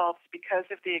flower bulbs because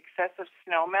of the excessive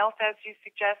snow melt, as you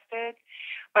suggested.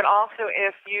 But also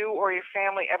if you or your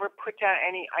family ever put down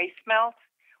any ice melt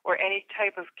or any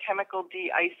type of chemical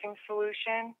de-icing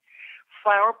solution,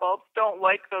 flower bulbs don't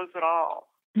like those at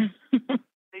all.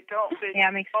 They don't. They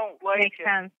don't like makes it.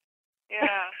 Sense.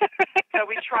 Yeah. So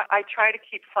I try to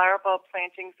keep flower bulb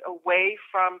plantings away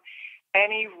from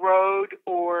any road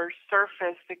or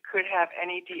surface that could have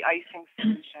any de-icing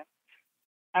solution.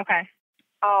 Okay.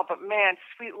 Oh, but man,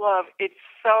 Sweet Love, it's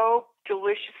so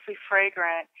deliciously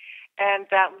fragrant. And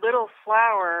that little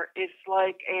flower is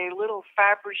like a little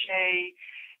Fabergé,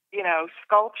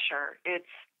 sculpture. It's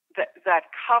that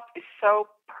cup is so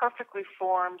perfectly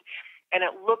formed and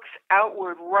it looks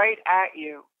outward right at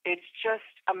you. It's just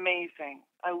amazing.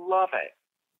 I love it.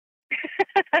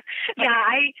 Yeah,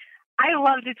 I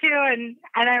loved it too, and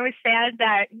I was sad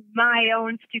that my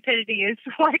own stupidity is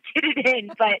what did it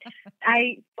in. But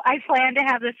I plan to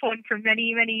have this one for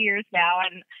many, many years now,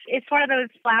 and it's one of those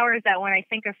flowers that when I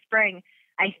think of spring,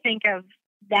 I think of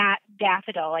that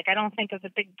daffodil. Like I don't think of the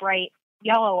big bright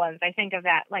yellow ones. I think of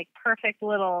that perfect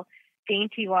little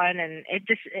dainty one, and it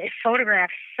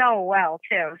photographs so well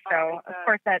too. So of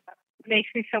course that makes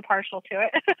me so partial to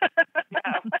it.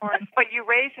 Yeah, of course. But you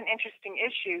raise an interesting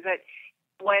issue that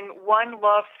when one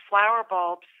loves flower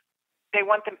bulbs, they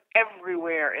want them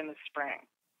everywhere in the spring.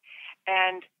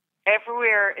 And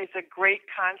everywhere is a great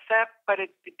concept, but it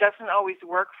doesn't always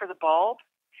work for the bulb.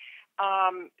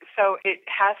 So it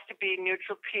has to be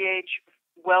neutral pH,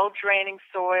 well-draining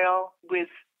soil with,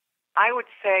 I would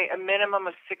say, a minimum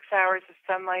of 6 hours of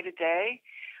sunlight a day.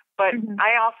 But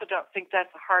I also don't think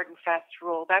that's a hard and fast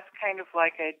rule. That's kind of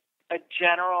like a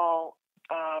general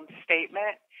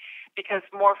statement, because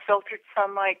more filtered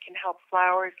sunlight can help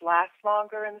flowers last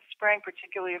longer in the spring,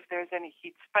 particularly if there's any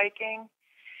heat spiking.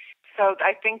 So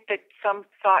I think that some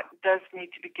thought does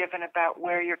need to be given about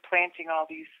where you're planting all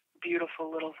these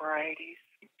beautiful little varieties.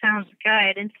 Sounds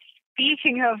good. And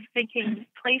speaking of thinking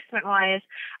placement-wise,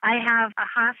 I have a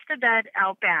hosta bed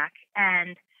out back,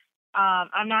 and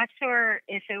I'm not sure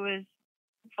if it was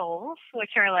voles,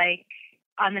 which are like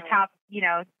on the top,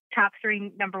 top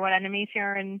 3 number 1 enemies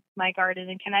here in my garden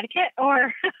in Connecticut,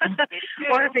 or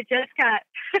or if it just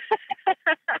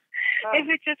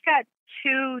got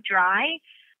too dry.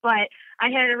 But I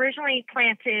had originally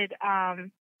planted,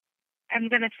 I'm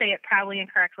going to say it probably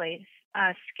incorrectly,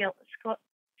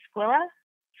 Scylla?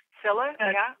 Scylla,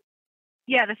 yeah.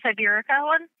 Yeah, the Siberica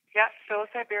one. Yeah, Scylla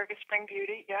Siberica Spring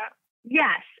Beauty, yeah.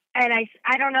 Yes, and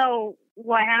I don't know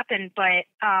what happened, but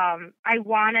I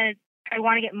want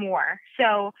to get more.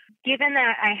 So given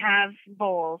that I have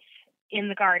voles in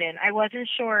the garden, I wasn't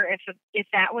sure if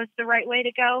that was the right way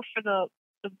to go for the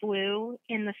blue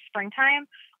in the springtime,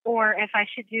 or if I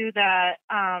should do the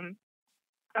I'm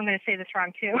going to say this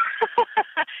wrong too.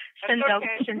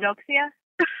 Syndoxia.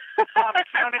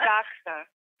 Chionodoxa.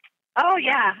 Oh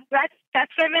yeah, that's what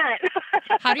I meant.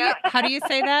 How do you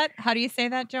say that? How do you say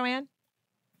that, Joanne?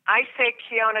 I say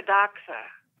Chionodoxa.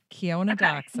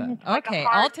 Chionodoxa. Like okay,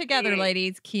 all together,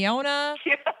 ladies. Chionodoxa.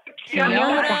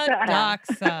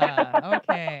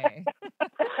 Okay.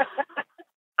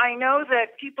 I know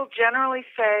that people generally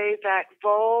say that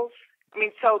moles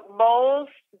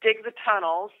dig the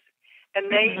tunnels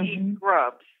and they eat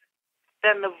grubs.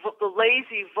 Then the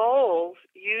lazy voles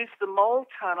use the mole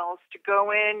tunnels to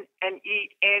go in and eat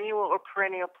annual or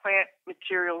perennial plant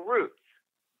material roots.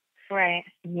 Right.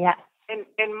 Yeah.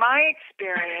 In my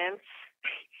experience,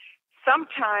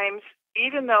 sometimes,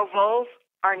 even though voles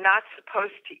are not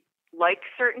supposed to like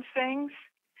certain things,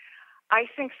 I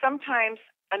think sometimes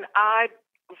an odd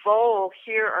vole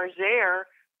here or there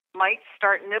might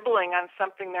start nibbling on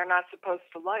something they're not supposed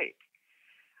to like.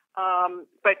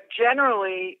 But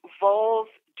generally, voles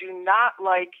do not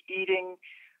like eating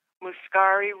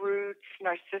muscari roots,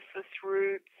 narcissus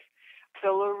roots,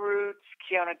 psylla roots,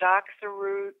 Chionodoxa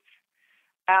roots,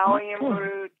 allium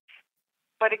roots.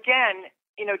 But again,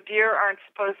 deer aren't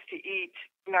supposed to eat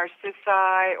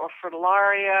narcissi or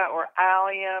fritillaria or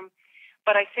allium.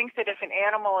 But I think that if an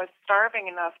animal is starving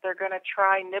enough, they're going to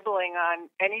try nibbling on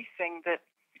anything that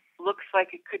looks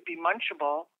like it could be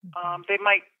munchable. They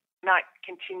might not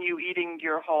continue eating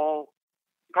your whole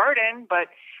garden, but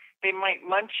they might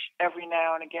munch every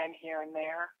now and again here and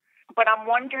there. But I'm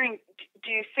wondering,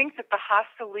 do you think that the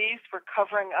hosta leaves were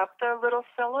covering up the little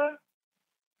psylla?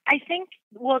 I think,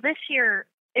 this year,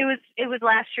 it was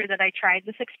last year that I tried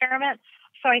this experiment.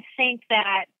 So I think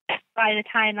that by the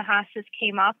time the hostas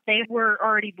came up, they were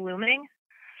already blooming.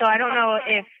 So I don't know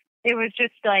if it was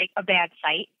just like a bad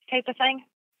site type of thing.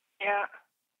 Yeah.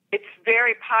 It's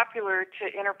very popular to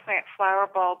interplant flower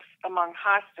bulbs among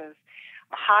hostas.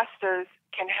 Hostas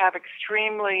can have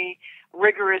extremely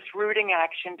rigorous rooting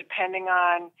action depending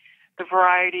on the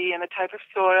variety and the type of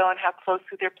soil and how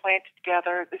closely they're planted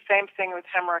together. The same thing with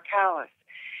Hemerocalis.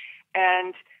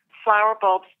 And flower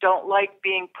bulbs don't like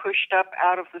being pushed up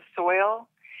out of the soil,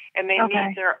 and they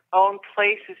need their own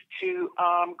places to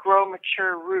grow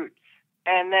mature roots.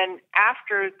 And then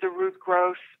after the root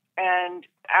growth and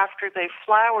after they've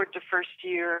flowered the first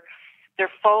year, their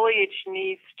foliage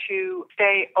needs to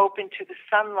stay open to the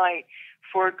sunlight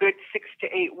for a good 6 to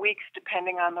 8 weeks,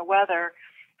 depending on the weather,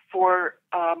 for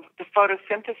the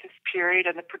photosynthesis period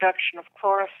and the production of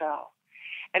chlorophyll.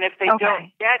 And if they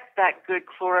don't get that good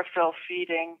chlorophyll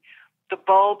feeding, the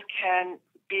bulb can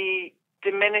be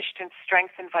diminished in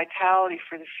strength and vitality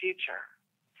for the future.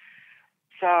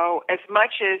 So as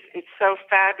much as it's so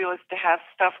fabulous to have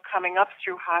stuff coming up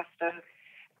through hosta,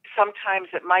 sometimes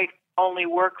it might only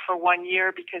work for 1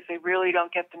 year because they really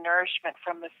don't get the nourishment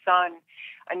from the sun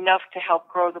enough to help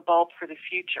grow the bulb for the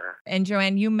future. And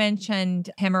Joanne, you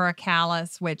mentioned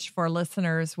Hemerocalis, which for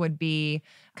listeners would be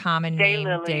common name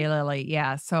daylily.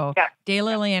 Yeah. So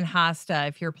daylily and hosta,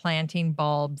 if you're planting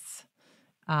bulbs,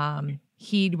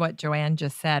 heed what Joanne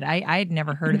just said. I had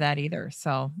never heard of that either.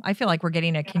 So I feel like we're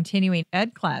getting a continuing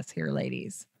ed class here,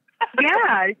 ladies.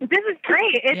 Yeah, this is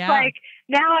great. It's like,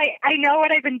 now I know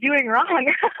what I've been doing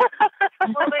wrong.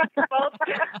 Well,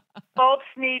 bulbs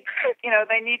need,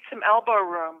 they need some elbow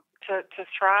room to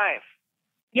thrive.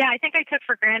 Yeah, I think I took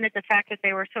for granted the fact that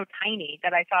they were so tiny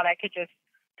that I thought I could just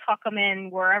tuck them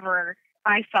in wherever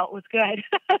I felt was good.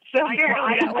 So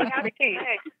apparently that wasn't the case.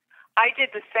 I did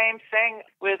the same thing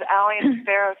with Allium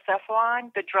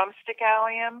sphaerocephalon, the drumstick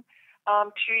allium,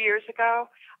 2 years ago.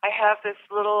 I have this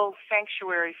little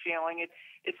sanctuary feeling.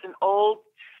 It's an old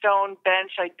stone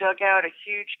bench. I dug out a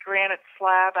huge granite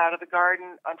slab out of the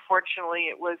garden. Unfortunately,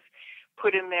 it was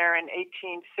put in there in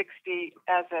 1860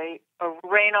 as a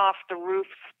rain-off-the-roof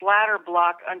splatter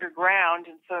block underground.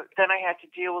 And so then I had to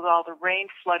deal with all the rain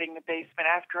flooding the basement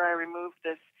after I removed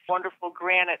this wonderful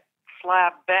granite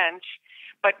slab bench.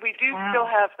 But we do still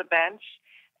have the bench,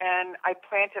 and I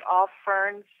planted all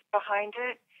ferns behind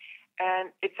it,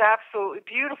 and it's absolutely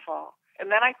beautiful.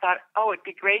 And then I thought, it'd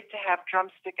be great to have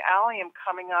drumstick allium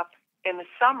coming up in the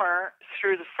summer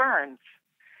through the ferns.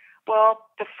 Well,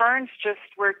 the ferns just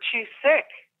were too thick,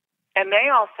 and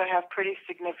they also have pretty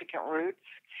significant roots.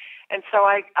 And so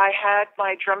I had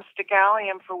my drumstick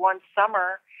allium for one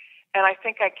summer, and I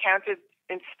think I counted,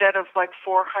 instead of like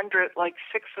 400, like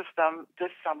 6 of them this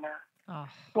summer. Oh.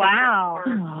 Wow.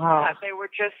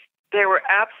 They were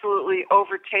absolutely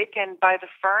overtaken by the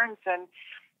ferns, and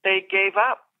they gave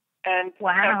up. And so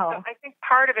I think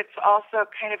part of it's also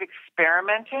kind of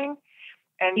experimenting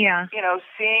and,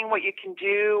 seeing what you can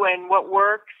do and what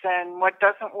works and what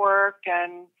doesn't work.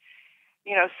 And,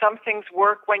 some things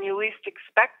work when you least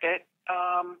expect it.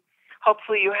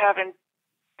 Hopefully you haven't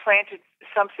planted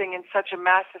something in such a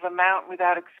massive amount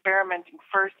without experimenting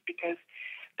first, because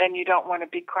then you don't want to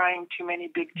be crying too many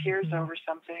big tears over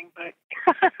something. But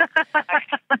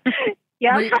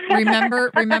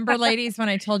remember, ladies, when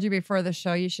I told you before the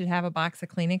show you should have a box of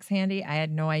Kleenex handy? I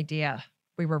had no idea.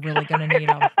 We were really going to need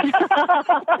them.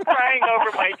 Crying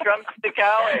over my drumstick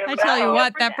alley. I tell you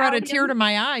what, that brought a tear to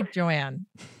my eye, Joanne.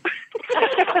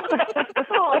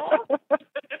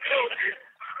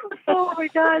 Oh my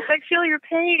gosh, I feel your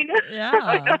pain.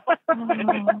 Yeah.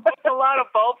 That's a lot of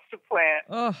bulbs to plant.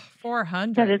 Oh,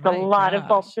 400. That is a lot of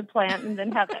bulbs to plant and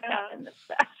then have that happen.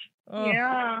 Oh.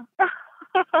 Yeah.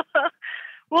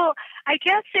 Well, I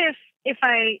guess if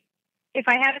I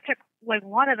had to pick like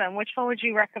one of them, which one would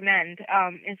you recommend?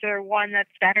 Is there one that's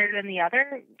better than the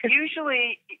other?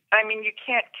 Usually, I mean, you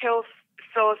can't kill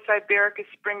Scilla siberica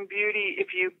Spring Beauty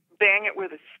if you bang it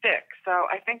with a stick. So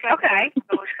I think I like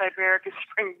Scilla siberica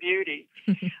Spring Beauty.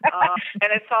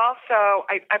 And it's also,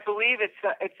 I believe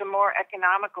it's a more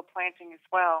economical planting as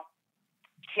well.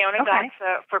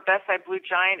 Cheonodoxa for Beside Blue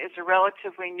Giant is a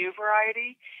relatively new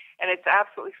variety, and it's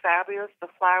absolutely fabulous. The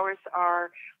flowers are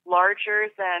larger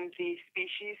than the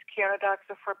species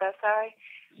Cheonodoxa for Beside,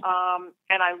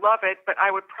 and I love it, but I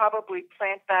would probably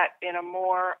plant that in a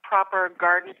more proper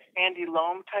garden sandy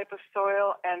loam type of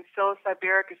soil. And Scilla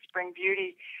siberica Spring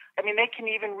Beauty, I mean, they can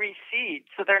even reseed,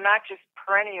 so they're not just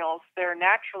perennials, they're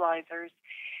naturalizers,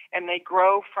 and they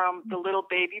grow from the little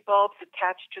baby bulbs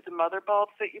attached to the mother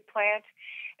bulbs that you plant.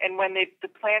 And when the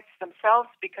plants themselves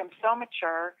become so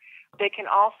mature, they can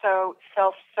also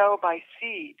self-sow by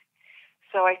seed.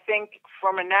 So I think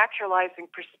from a naturalizing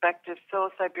perspective, Scilla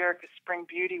siberica Spring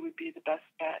Beauty would be the best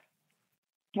bet.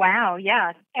 Wow,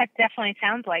 yeah, that definitely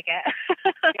sounds like it.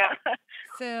 Yeah.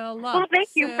 Well, thank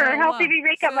you for helping me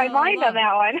make up my mind on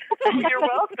that one. You're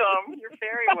welcome. You're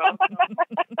very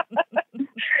welcome.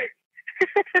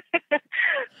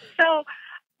 So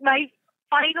my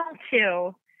final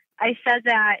two, I said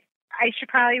that I should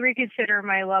probably reconsider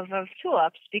my love of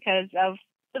tulips because of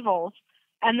the voles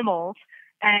and the moles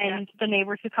and the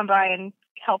neighbors who come by and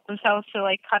help themselves to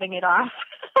like cutting it off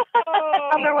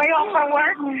on their way home from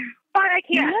work. But I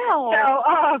can't.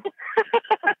 No.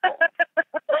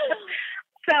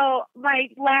 So my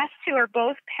last two are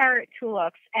both parrot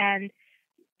tulips, and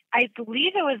I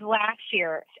believe it was last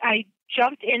year I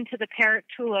jumped into the parrot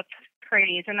tulip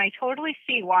craze, and I totally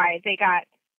see why they got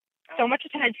so much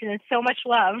attention and so much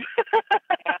love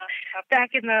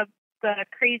back in the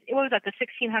crazy. What was that, the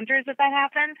 1600s that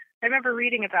happened? I remember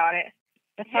reading about it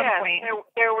at some point.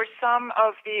 There were some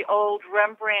of the old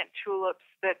Rembrandt tulips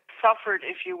that suffered,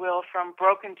 if you will, from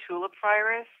broken tulip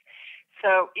virus.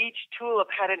 So each tulip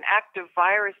had an active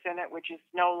virus in it, which is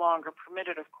no longer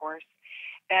permitted, of course.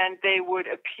 And they would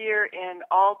appear in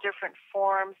all different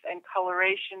forms and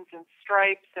colorations and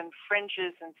stripes and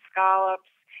fringes and scallops,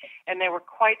 and they were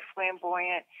quite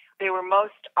flamboyant. They were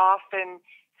most often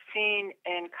seen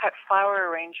in cut flower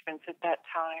arrangements at that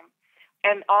time,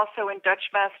 and also in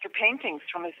Dutch master paintings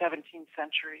from the 17th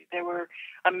century. They were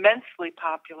immensely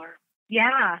popular.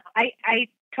 Yeah, I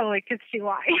totally could see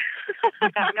why.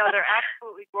 No, they're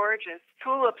absolutely gorgeous.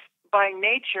 Tulips by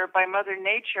nature, by Mother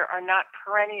Nature, are not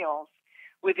perennials,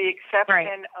 with the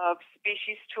exception of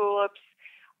species tulips.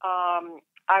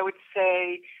 I would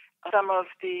say some of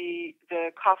the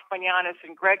Kaufmannianas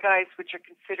and Greggis, which are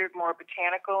considered more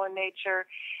botanical in nature,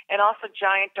 and also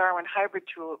giant Darwin hybrid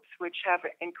tulips, which have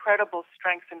incredible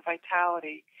strength and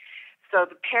vitality. So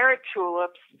the parrot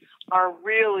tulips are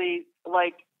really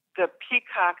like the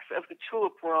peacocks of the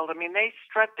tulip world. I mean, they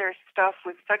strut their stuff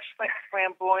with such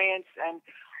flamboyance and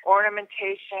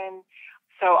ornamentation.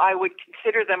 So I would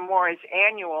consider them more as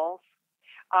annuals,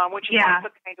 which is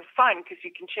also kind of fun because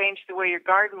you can change the way your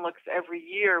garden looks every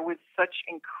year with such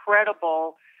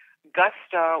incredible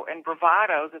gusto and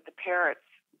bravado that the parrots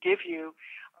give you.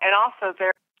 And also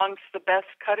they're amongst the best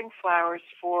cutting flowers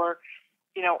for,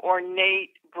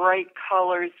 ornate, bright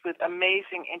colors with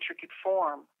amazing, intricate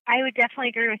form. I would definitely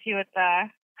agree with you with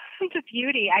the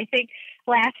beauty. I think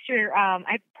last year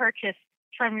I purchased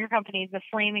from your company the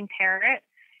flaming parrot,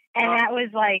 and that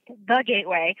was like the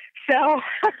gateway. So,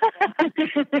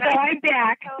 so I'm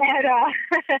back. And,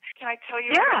 can I tell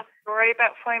you a story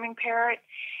about flaming parrot?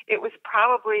 It was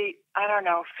probably,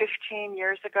 15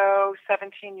 years ago,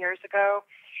 17 years ago.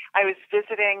 I was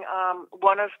visiting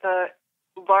one of the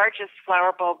largest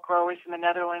flower bulb growers in the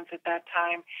Netherlands at that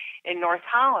time in North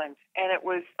Holland. And it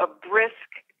was a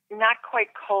brisk, not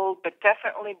quite cold, but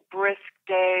definitely brisk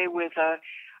day with a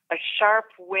sharp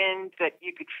wind that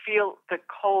you could feel the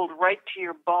cold right to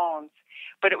your bones.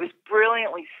 But it was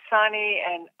brilliantly sunny,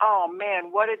 and oh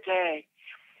man, what a day.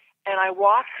 And I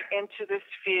walked into this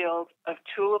field of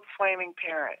tulip flaming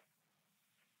parrot.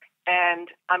 And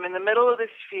I'm in the middle of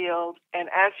this field, and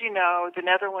as you know, the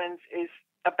Netherlands is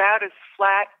about as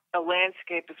flat a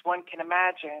landscape as one can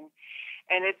imagine.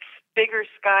 and it's bigger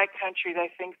sky country, I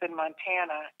think, than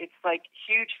Montana. It's like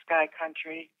huge sky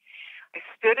country. I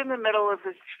stood in the middle of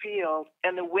this field,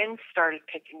 and the wind started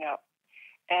picking up.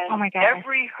 And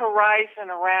every horizon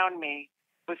around me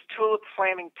was tulip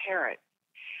flaming parrot.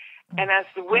 And as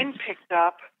the wind picked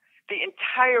up, the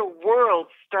entire world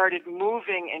started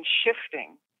moving and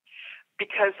shifting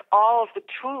because all of the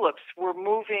tulips were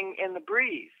moving in the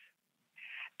breeze.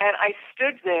 And I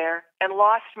stood there and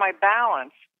lost my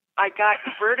balance. I got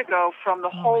vertigo from the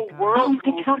whole world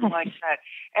moving like that.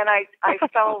 And I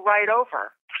fell right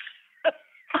over.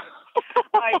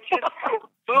 I just,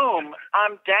 boom,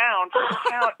 I'm down for the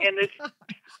count. And this,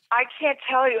 I can't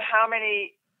tell you how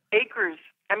many acres.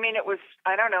 I mean, it was,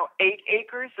 I don't know, 8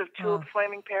 acres of tulip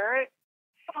flaming parrot.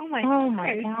 Oh my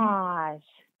gosh.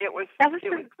 It was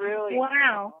really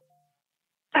wow.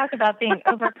 Talk about being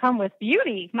overcome with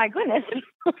beauty. My goodness.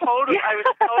 Totally, I was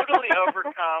totally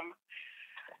overcome.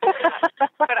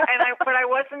 But I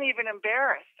wasn't even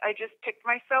embarrassed. I just picked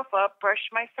myself up,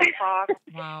 brushed myself off,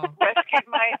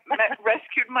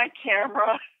 rescued my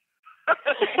camera.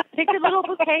 Take a little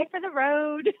bouquet for the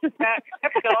road.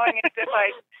 Kept going as if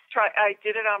I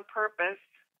did it on purpose.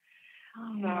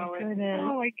 Oh my goodness!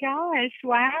 Oh my gosh!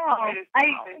 Wow!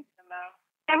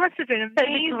 That must have been amazing. That's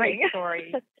a great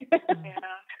story. Yeah,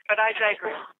 but I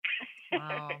digress.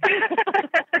 Wow.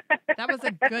 That was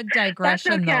a good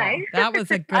digression, though. That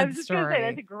was a good story.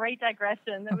 That's a great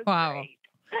digression. That was great.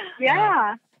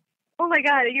 Yeah. Oh my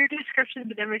God! Your description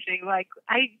and imagery, like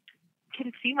I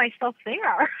can see myself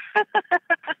there.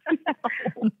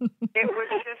 It was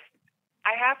just.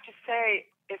 I have to say,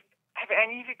 have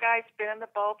any of you guys been in the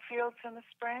bulb fields in the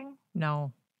spring?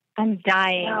 No. I'm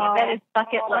dying. No. That is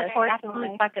bucket list.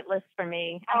 Absolutely Bucket list for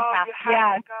me. You have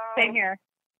to go. Same here.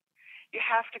 You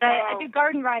have to go. I do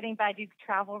garden riding, but I do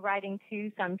travel riding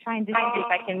too. So I'm trying to see if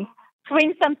I can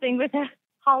swing something with a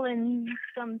Holland,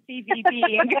 some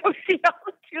CBD, and go see all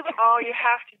the tulips. Oh, you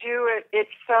have to do it.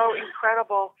 It's so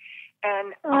incredible.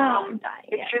 And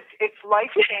it's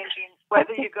life-changing,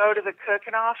 whether you go to the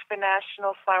Keukenhof, the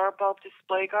National Flower Bulb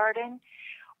Display Garden,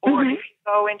 or if you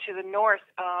go into the north.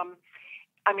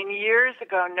 I mean, years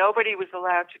ago, nobody was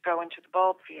allowed to go into the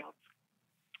bulb fields.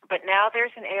 But now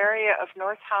there's an area of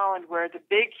North Holland where the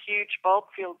big, huge bulb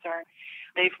fields are.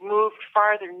 They've moved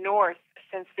farther north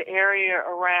since the area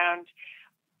around,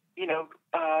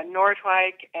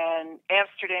 Noordwijk and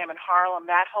Amsterdam and Haarlem.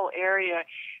 That whole area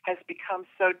has become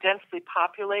so densely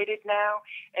populated now,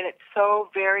 and it's so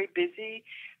very busy.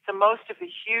 So most of the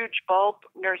huge bulb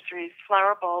nurseries,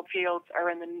 flower bulb fields, are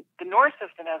in the north of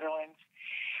the Netherlands.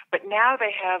 But now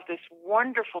they have this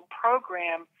wonderful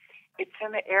program. It's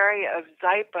in the area of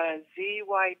Zype,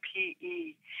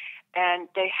 Z-Y-P-E, and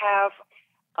they have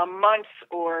a month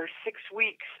or 6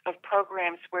 weeks of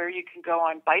programs where you can go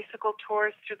on bicycle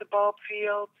tours through the bulb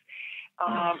fields.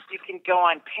 You can go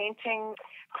on painting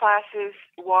classes,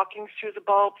 walking through the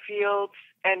bulb fields,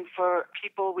 and for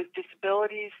people with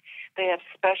disabilities, they have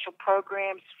special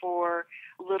programs for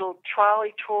little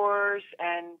trolley tours,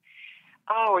 and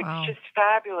it's just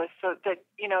fabulous, so that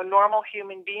normal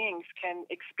human beings can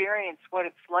experience what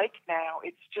it's like now.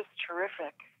 It's just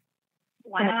terrific.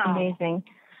 Wow. That's amazing.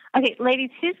 Okay, ladies,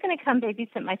 who's going to come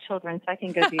babysit my children so I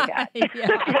can go do that?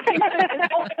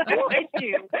 No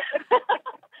issue.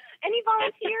 Any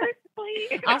volunteers,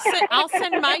 please? I'll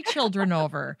send my children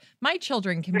over. My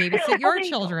children can babysit your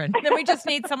children. Then we just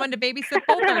need someone to babysit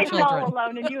both our children. All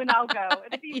alone, and you and I'll go.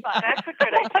 It'll be fun. That's a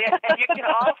good idea. And you can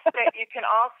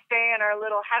all stay in our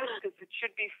little house because it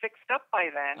should be fixed up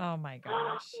by then. Oh my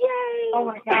gosh! Yay! Oh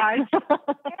my gosh!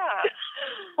 Yeah,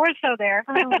 we're so there.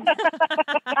 I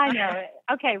know it.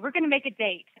 Okay, we're going to make a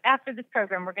date after this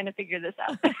program. We're going to figure this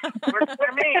out. Works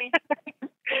for me.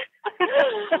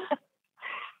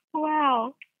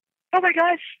 Wow. Oh my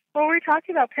gosh. What were we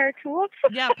talking about? Parrot tulips?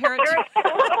 Yeah, parrot tulips.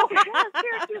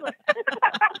 Parrot tulips.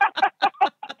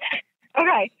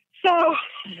 Okay. So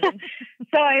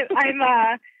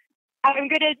I'm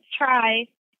gonna try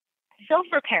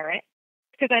silver parrot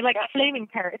because I like flaming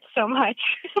parrots so much.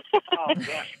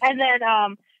 Yeah. And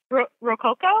then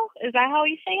rococo, is that how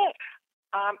you say it?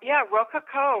 Yeah,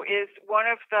 rococo is one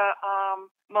of the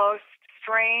most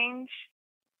strange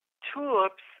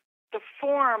tulips. The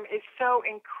form is so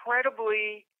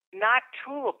incredibly not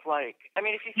tulip-like. I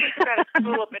mean, if you think about a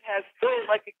tulip, it has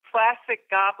like a classic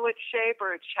goblet shape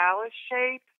or a chalice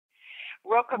shape.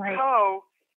 Rococo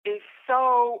is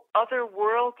so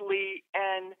otherworldly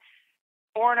and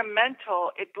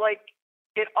ornamental. It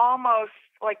almost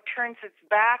turns its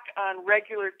back on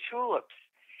regular tulips.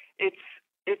 It's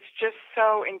just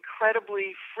so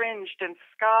incredibly fringed and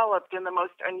scalloped in the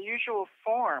most unusual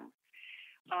form.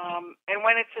 And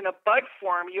when it's in a bud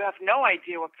form, you have no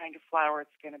idea what kind of flower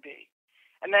it's going to be.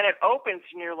 And then it opens,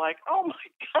 and you're like, "Oh my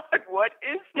God, what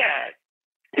is that?"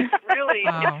 It's really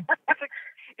Wow.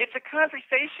 it's a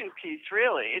conversation piece.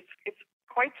 Really, it's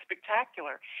quite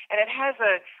spectacular, and it has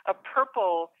a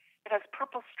purple. It has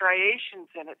purple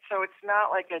striations in it, so it's not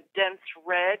like a dense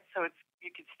red. So you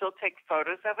can still take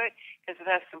photos of it because it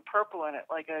has some purple in it.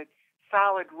 Like a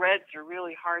solid reds are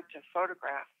really hard to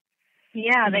photograph.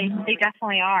 Yeah, they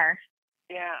definitely are.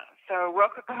 Yeah, so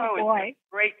Rococo is a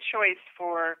great choice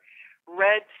for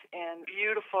reds and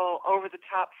beautiful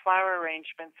over-the-top flower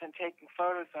arrangements and taking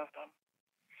photos of them.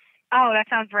 Oh, that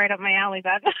sounds right up my alley,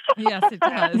 then. Yes, it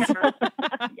does.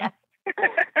 Yes.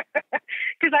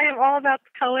 Because I am all about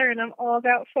the color, and I'm all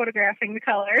about photographing the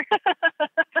color.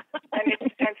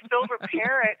 and silver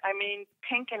parrot, I mean,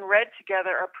 pink and red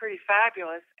together are pretty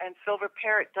fabulous, and silver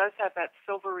parrot does have that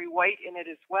silvery white in it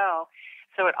as well,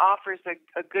 so it offers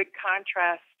a good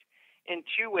contrast in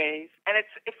two ways. And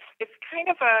it's kind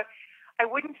of I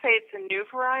wouldn't say it's a new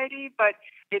variety, but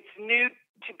it's new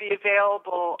to be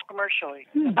available commercially.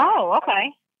 Oh,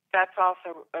 okay. That's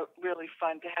also really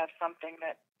fun to have something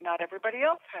that not everybody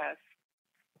else has.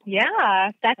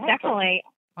 Yeah, that's definitely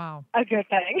a good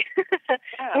thing.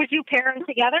 Yeah. Would you pair them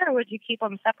together, or would you keep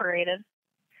them separated?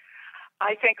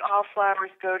 I think all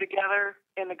flowers go together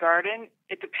in the garden.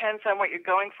 It depends on what you're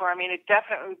going for. I mean, it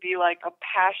definitely would be like a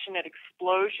passionate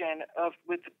explosion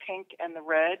with the pink and the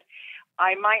red.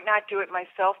 I might not do it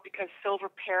myself because silver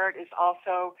parrot is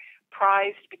also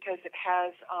prized because it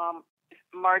has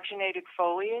marginated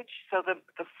foliage. So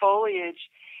the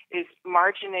foliage is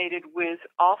marginated with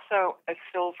also a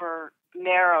silver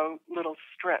narrow little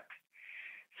strip.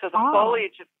 So the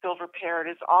foliage of silver parrot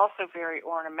is also very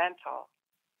ornamental.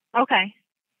 Okay.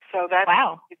 So that's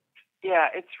wow.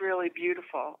 It's really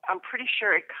beautiful. I'm pretty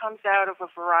sure it comes out of a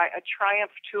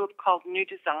Triumph tulip called New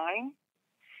Design.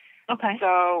 Okay.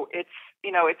 So it's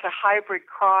a hybrid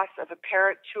cross of a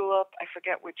parrot tulip. I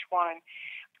forget which one.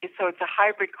 So it's a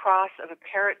hybrid cross of a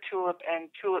parrot tulip and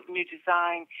tulip New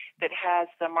Design that has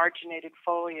the marginated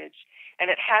foliage,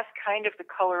 and it has kind of the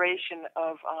coloration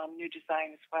of New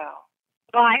Design as well.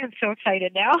 Well, I am so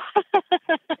excited now.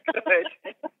 Good.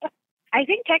 I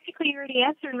think technically you already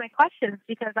answered my questions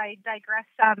because I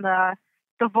digressed on the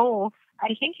voles.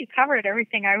 I think you covered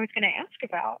everything I was going to ask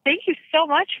about. Thank you so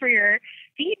much for your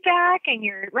feedback and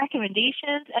your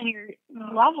recommendations and your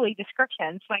lovely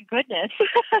descriptions. My goodness.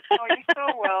 Oh, you're so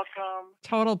welcome.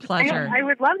 Total pleasure. I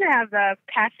would love to have the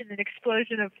passionate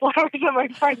explosion of flowers in my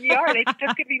front yard. It's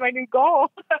just going to be my new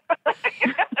goal.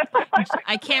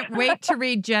 I can't wait to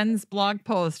read Jen's blog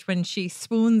post when she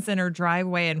swoons in her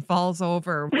driveway and falls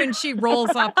over, when she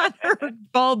rolls up and her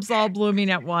bulbs all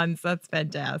blooming at once. That's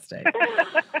fantastic.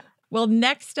 Well,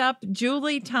 next up,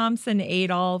 Julie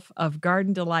Thompson-Adolf of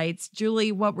Garden Delights.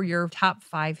 Julie, what were your top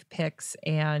 5 picks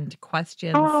and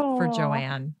questions for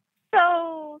Joanne?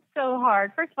 So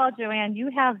hard. First of all, Joanne, you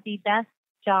have the best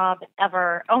job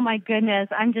ever. Oh my goodness.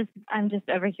 I'm just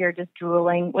over here just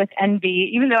drooling with envy,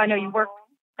 even though I know you work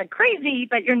like crazy,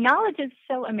 but your knowledge is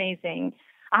so amazing.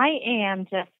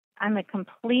 I'm a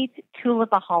complete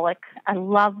tulipaholic. I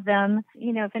love them.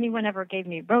 You know, if anyone ever gave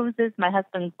me roses, my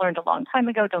husband learned a long time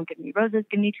ago, don't give me roses,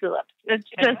 give me tulips. It's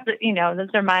just,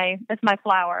 that's my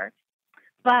flower.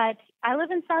 But I live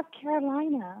in South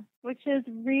Carolina, which is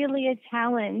really a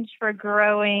challenge for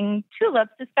growing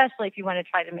tulips, especially if you want to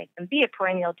try to make them be a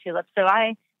perennial tulip. So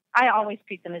I always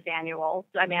treat them as annuals.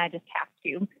 I mean, I just have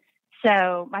to.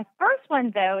 So my first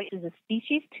one, though, is a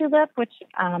species tulip, which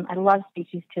I love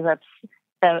species tulips.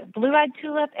 The blue-eyed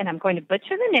tulip, and I'm going to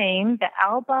butcher the name, the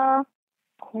Alba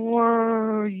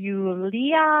Corulia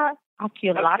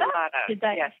Oculata.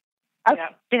 Yes. Okay. Yeah.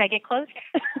 Did I get close?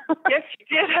 Yes, you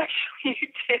did, actually. You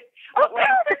did.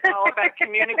 It's all about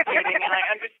communicating, and I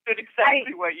understood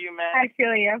exactly what you meant. I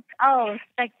feel you. Oh,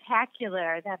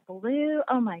 spectacular. That blue,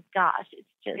 oh my gosh.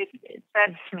 It's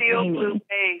that steel blue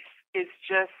base is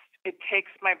just, it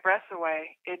takes my breath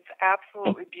away. It's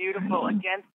absolutely beautiful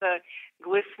against the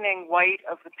glistening white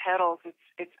of the petals.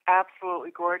 It's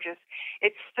absolutely gorgeous.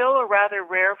 It's still a rather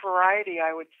rare variety,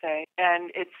 I would say,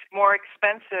 and it's more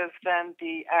expensive than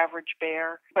the average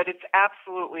bear, but it's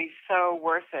absolutely so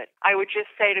worth it. I would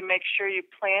just say to make sure you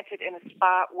plant it in a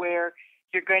spot where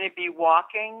you're going to be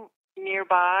walking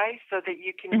nearby so that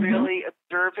you can really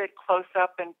observe it close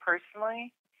up and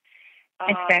personally.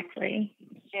 Exactly.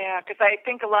 Yeah, because I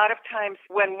think a lot of times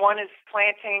when one is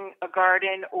planting a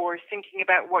garden or thinking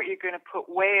about what you're going to put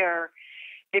where,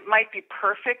 it might be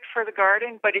perfect for the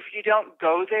garden, but if you don't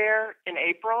go there in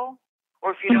April,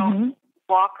 or if you don't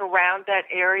walk around that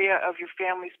area of your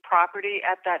family's property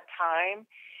at that time,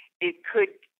 it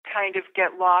could kind of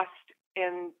get lost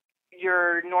in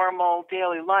your normal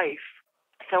daily life.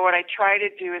 So what I try to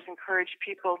do is encourage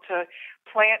people to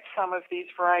plant some of these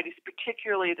varieties,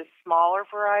 particularly the smaller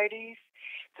varieties,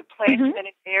 to plant them in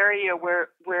an area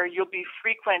where you'll be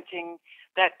frequenting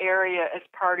that area as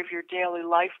part of your daily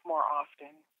life more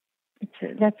often.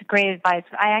 That's great advice.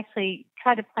 I actually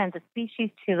try to plant the species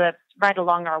tulips right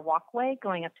along our walkway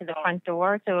going up to the front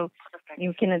door, so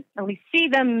you can at least see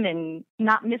them and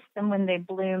not miss them when they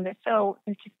bloom. They're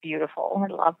just beautiful.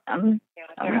 I love them. Yeah,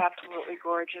 they're absolutely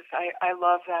gorgeous. I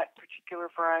love that particular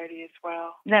variety as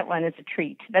well. That one is a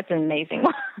treat. That's an amazing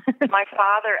one. My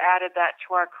father added that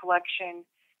to our collection.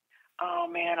 Oh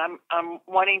man, I'm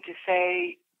wanting to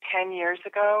say 10 years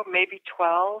ago, maybe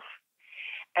 12.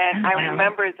 And I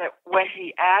remember that when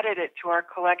he added it to our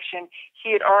collection,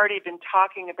 he had already been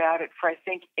talking about it for, I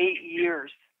think, 8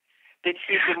 years, that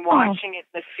he'd been watching it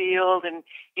in the field. And,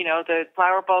 you know, the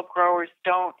flower bulb growers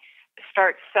don't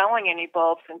start selling any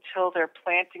bulbs until their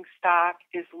planting stock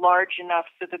is large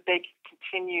enough so that they can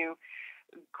continue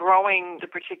growing the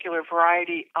particular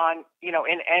variety on, you know,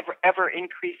 in ever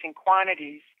increasing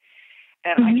quantities.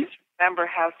 And I just remember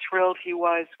how thrilled he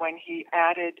was when he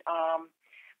added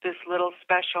this little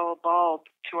special bulb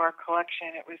to our collection.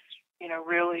 It was, you know,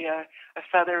 really a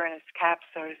feather in his cap,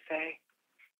 so to say.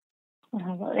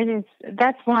 Well, it is.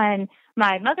 That's one.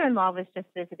 My mother-in-law was just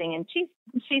visiting, and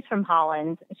she's from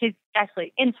Holland. She's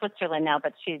actually in Switzerland now,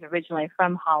 but she's originally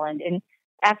from Holland. And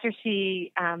after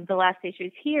she, the last day she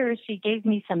was here, she gave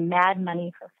me some mad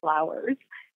money for flowers.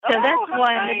 So that's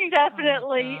one that's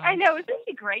definitely, I know, isn't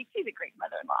she great? She's a great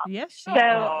mother-in-law. Yes, she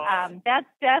is. That's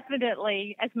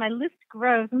definitely, as my list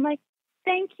grows, I'm like,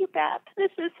 thank you, Beth. This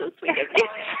is so sweet of you.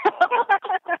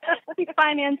 She's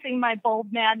financing my bulb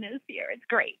madness here. It's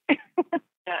great.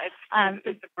 Yeah,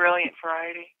 it's a brilliant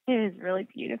variety. It is really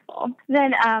beautiful.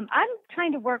 Then I'm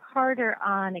trying to work harder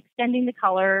on extending the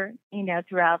color, you know,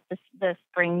 throughout the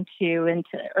spring too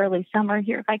into early summer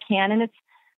here if I can. And it's,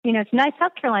 you know, it's nice.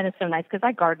 South Carolina's so nice because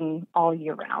I garden all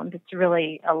year round. It's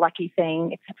really a lucky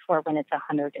thing, except for when it's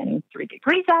 103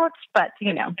 degrees out. But,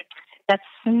 you know, that's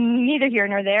neither here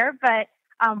nor there. But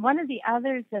one of the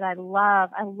others that I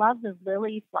love the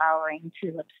lily flowering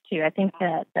tulips, too. I think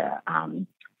that the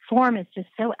form is just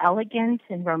so elegant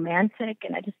and romantic,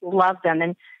 and I just love them.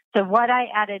 And so what I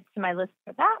added to my list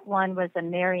for that one was a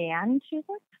Marianne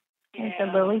tulip. Yeah. It's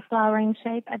a lily flowering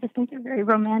shape. I just think they're very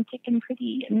romantic and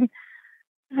pretty, and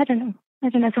I don't know.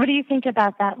 So what do you think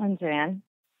about that one, Joanne?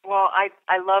 Well, I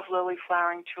love lily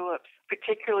flowering tulips,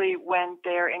 particularly when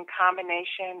they're in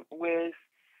combination with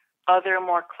other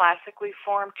more classically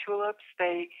formed tulips.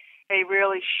 They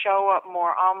really show up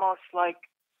more almost like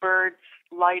birds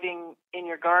lighting in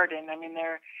your garden. I mean,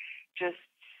 they're just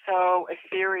so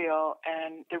ethereal,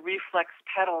 and the reflex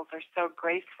petals are so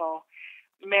graceful.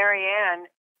 Marianne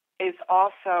is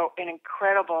also an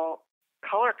incredible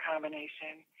color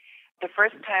combination. The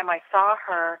first time I saw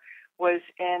her was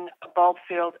in a bulb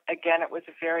field. Again, it was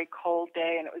a very cold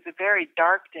day, and it was a very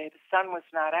dark day. The sun was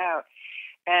not out.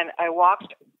 And I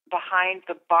walked behind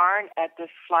the barn at this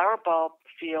flower bulb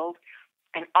field,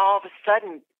 and all of a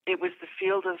sudden, it was the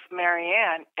field of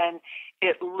Marianne, and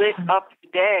it lit up the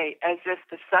day as if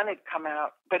the sun had come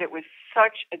out. But it was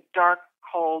such a dark,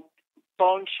 cold,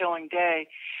 bone-chilling day,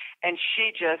 and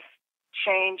she just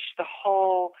changed the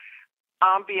whole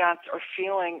ambiance or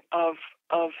feeling of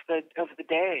the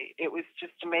day. It was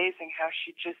just amazing how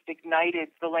she just ignited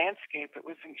the landscape.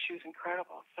 She was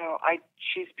incredible. So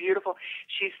she's beautiful.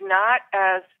 She's not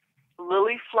as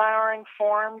lily flowering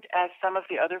formed as some of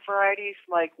the other varieties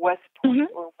like West Point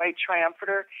or White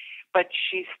Triumphator, but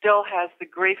she still has the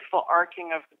graceful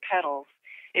arcing of the petals.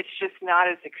 It's just not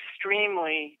as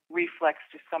extremely reflex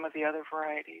to some of the other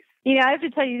varieties. You know, I have to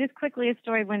tell you just quickly a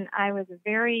story. When I was a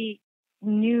very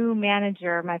new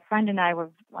manager, my friend and I were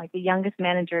like the youngest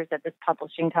managers at this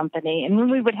publishing company, and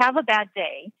when we would have a bad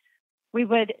day, we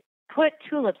would put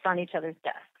tulips on each other's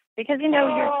desks because, you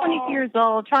know, you're 20 years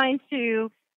old trying to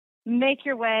make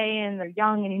your way, and they're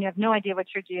young, and you have no idea what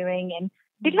you're doing, and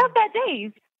you'd have bad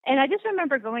days. And I just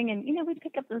remember going and, you know, we'd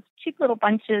pick up those cheap little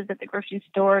bunches at the grocery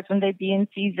stores when they'd be in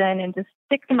season and just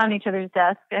stick them on each other's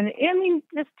desks. And I mean,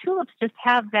 these tulips just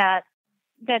have that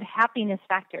happiness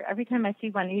factor. Every time I see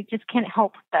one, you just can't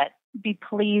help but be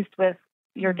pleased with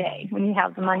your day when you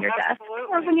have them on your desk,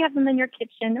 or when you have them in your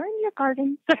kitchen or in your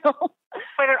garden. So,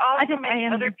 but it also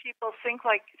makes other people think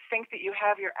that you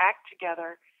have your act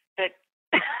together, that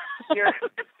you're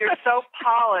so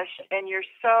polished and you're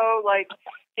so like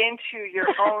into your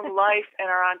own life and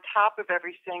are on top of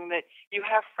everything that you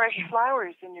have fresh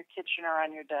flowers in your kitchen or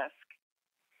on your desk?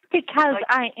 Because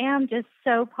I am just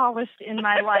so polished in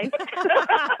my life.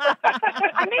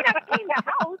 I may not clean the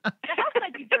house. The house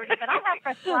might be dirty, but I'll have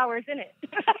fresh flowers in it.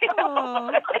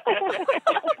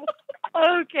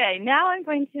 Okay, now I'm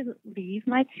going to leave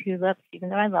my tulips, even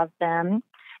though I love them.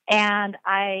 And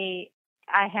I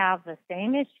have the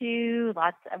same issue.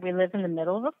 We live in the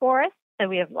middle of a forest, so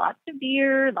we have lots of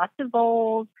deer, lots of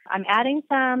voles. I'm adding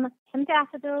some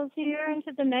daffodils here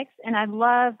into the mix, and I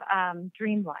love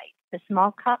Dreamlight, the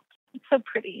small cup. It's so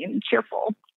pretty and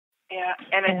cheerful. Yeah,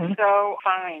 and it's so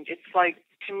fine. It's like,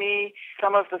 to me,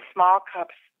 some of the small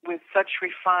cups with such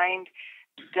refined,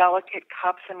 delicate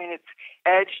cups. I mean, it's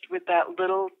edged with that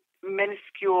little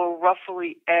minuscule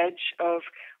ruffly edge of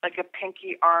like a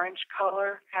pinky orange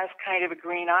color, has kind of a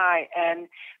green eye, and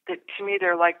to me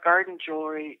they're like garden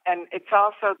jewelry. And it's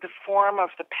also the form of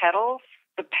the petals.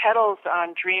 The petals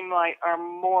on Dreamlight are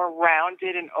more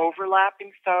rounded and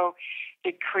overlapping, so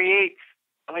it creates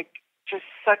like just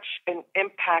such an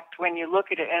impact when you look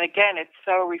at it. And again, it's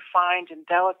so refined and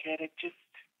delicate.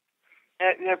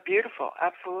 They're beautiful,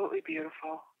 absolutely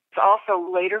beautiful. It's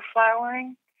also later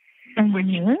flowering,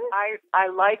 which I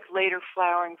like later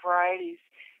flowering varieties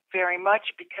very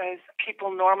much because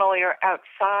people normally are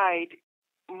outside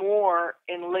more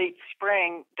in late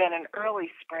spring than in early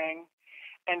spring.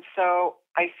 And so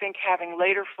I think having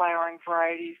later flowering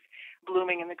varieties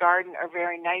blooming in the garden are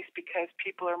very nice because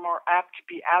people are more apt to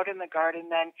be out in the garden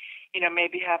than,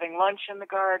 maybe having lunch in the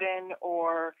garden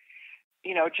or,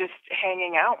 just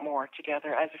hanging out more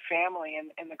together as a family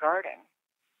in the garden.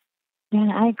 Yeah,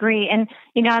 I agree. And,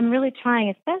 I'm really trying,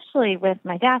 especially with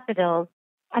my daffodils.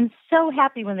 I'm so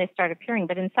happy when they start appearing.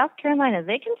 But in South Carolina,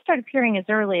 they can start appearing as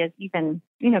early as even,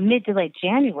 mid to late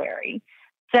January.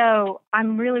 So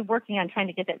I'm really working on trying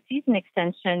to get that season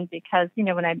extension because,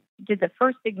 when I did the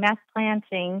first big mass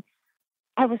planting,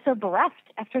 I was so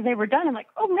bereft after they were done. I'm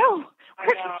like, oh, no,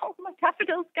 where did all my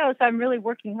daffodils go? So I'm really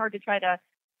working hard to try to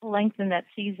lengthen that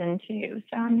season, too.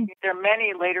 So there are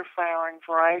many later flowering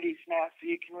varieties now, so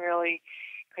you can really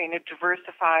kind of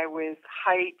diversify with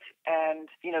height and,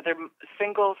 they're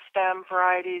single stem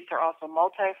varieties. They're also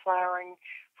multi-flowering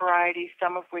varieties,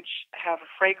 some of which have a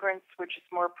fragrance which is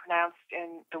more pronounced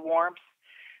in the warmth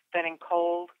than in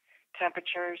cold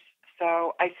temperatures.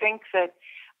 So I think that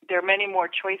there are many more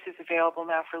choices available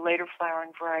now for later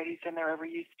flowering varieties than there ever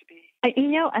used to be.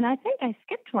 And I think I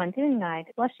skipped one, didn't I?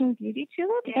 Blushing Beauty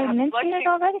Tulip? Did I mention it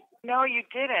already? No, you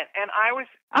didn't. And I was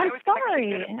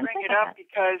sorry. going to bring it up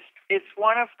because it's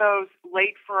one of those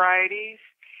late varieties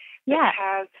that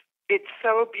it's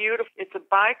so beautiful. It's a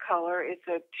bicolor. It's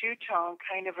a two-tone,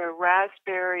 kind of a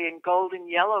raspberry and golden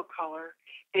yellow color.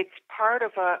 It's part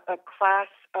of a class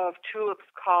of tulips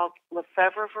called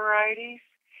Lefebvre varieties,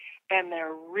 and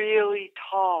they're really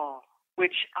tall,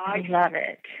 which I love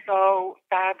it. So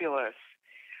fabulous.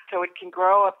 So it can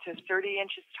grow up to 30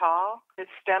 inches tall. The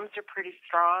stems are pretty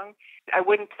strong. I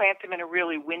wouldn't plant them in a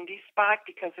really windy spot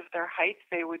because of their height.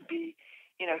 They would be,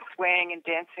 swaying and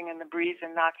dancing in the breeze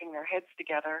and knocking their heads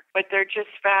together. But they're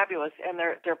just fabulous, and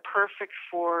they're perfect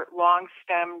for long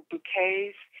stem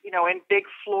bouquets. In big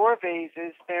floor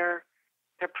vases, they're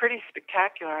pretty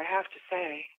spectacular, I have to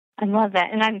say. I love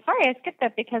that. And I'm sorry I skipped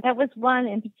that because that was one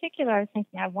in particular. I was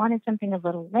thinking I wanted something a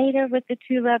little later with the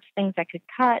tulips, things I could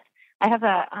cut. I have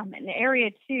an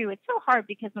area, too. It's so hard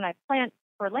because when I plant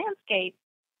for landscape,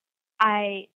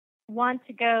 I want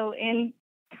to go and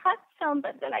cut some,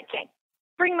 but then I can't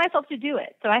bring myself to do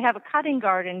it. So I have a cutting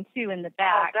garden, too, in the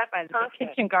back by the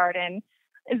kitchen garden.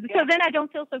 So then I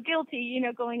don't feel so guilty,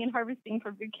 going and harvesting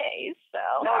for bouquets. So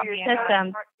you're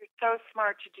so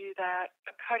smart to do that.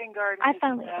 A cutting garden. I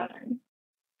found it fun.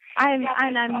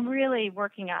 I'm really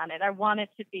working on it. I want it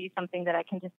to be something that I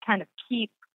can just kind of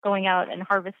keep going out and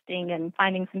harvesting and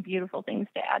finding some beautiful things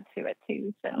to add to it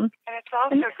too. So, and it's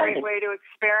also a great way to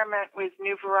experiment with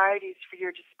new varieties for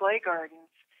your display gardens.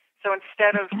 So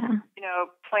instead of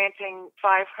planting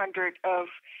 500 of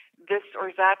this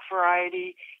or that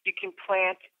variety, you can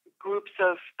plant groups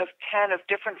of 10 of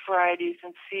different varieties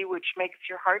and see which makes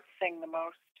your heart sing the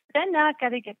most. Then now I've got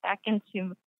to get back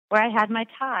into where I had my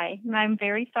tie. And I'm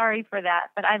very sorry for that.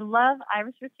 But I love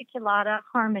Iris reticulata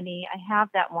Harmony. I have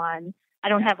that one. I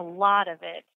don't have a lot of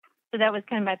it. So that was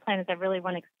kind of my plan is I really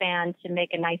want to expand to make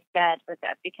a nice bed with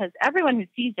that because everyone who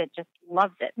sees it just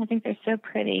loves it. I think they're so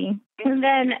pretty. And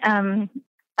then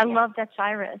I love Dutch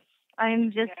iris.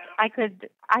 I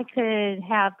could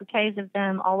have bouquets of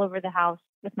them all over the house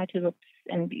with my tulips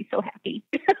and be so happy.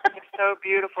 It's so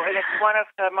beautiful. And it's one of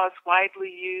the most widely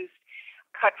used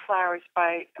cut flowers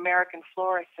by American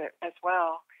florists as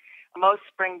well. Most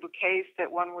spring bouquets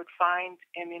that one would find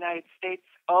in the United States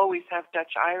always have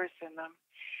Dutch iris in them.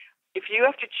 If you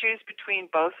have to choose between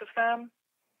both of them,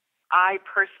 I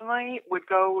personally would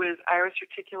go with Iris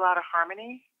reticulata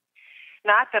Harmony.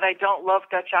 Not that I don't love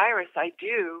Dutch iris, I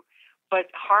do, but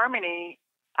Harmony,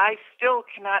 I still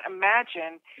cannot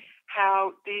imagine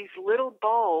how these little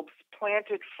bulbs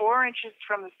planted 4 inches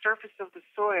from the surface of the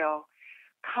soil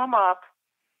come up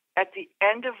at the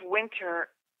end of winter,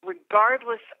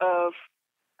 regardless of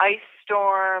ice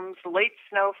storms, late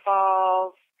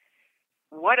snowfalls,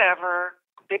 whatever.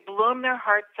 They bloom their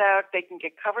hearts out. They can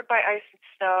get covered by ice and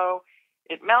snow.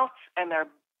 It melts, and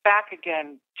they're back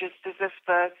again, just as if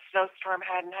the snowstorm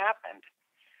hadn't happened.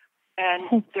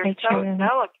 And they're so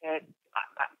delicate.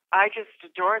 I just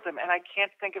adore them, and I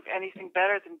can't think of anything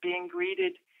better than being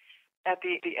greeted at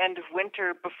the end of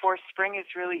winter before spring is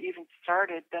really even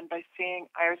started than by seeing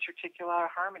Iris reticulata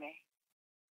Harmony.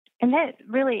 And that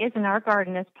really is in our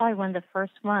garden. It's probably one of the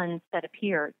first ones that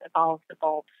appears of all of the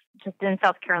bulbs, just in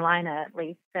South Carolina at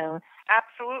least. So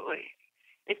absolutely,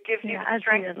 it gives you the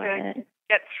strength to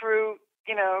get through,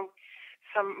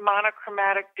 some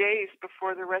monochromatic days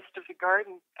before the rest of the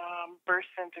garden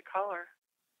bursts into color.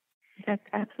 That's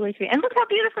absolutely true. And look how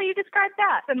beautifully you described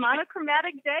that, the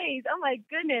monochromatic days. Oh, my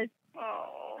goodness.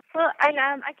 Oh. Well, and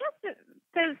I guess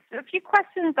there's a few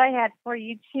questions I had for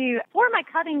you, too. For my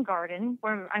cutting garden,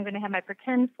 where I'm going to have my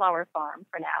pretend flower farm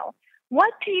for now,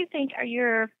 what do you think are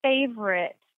your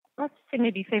favorite, let's say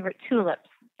maybe favorite tulips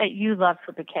that you love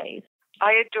for bouquets?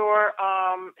 I adore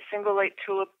single late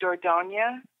tulip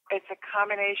Dordogne. It's a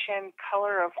combination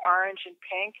color of orange and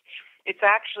pink. It's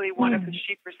actually one of the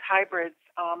Scheepers hybrids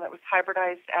that was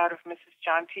hybridized out of Mrs.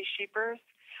 John T. Scheepers.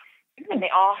 And they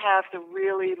all have the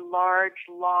really large,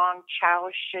 long,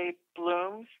 chalice-shaped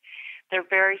blooms. They're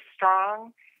very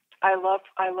strong. I love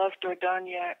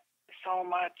Dordogne so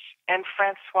much. And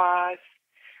Francoise,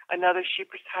 another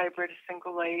Scheepers hybrid, a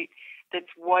single late,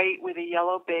 that's white with a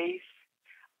yellow base.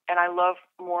 And I love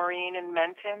Maureen and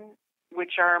Menton,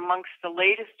 which are amongst the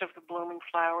latest of the blooming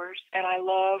flowers. And I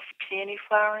love peony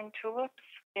flowering tulips.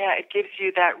 Yeah, it gives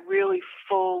you that really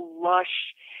full,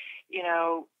 lush,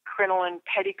 crinoline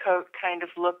petticoat kind of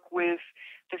look with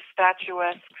the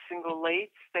statuesque single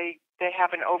lates. They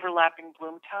have an overlapping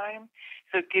bloom time,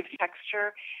 so it gives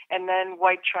texture. And then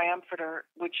white triumphator,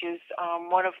 which is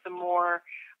one of the more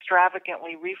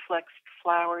extravagantly reflexed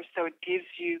flowers, so it gives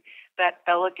you that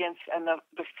elegance and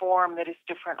the form that is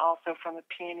different also from the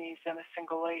peonies and the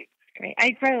single late. Great.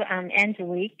 I grow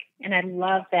Angelique, and I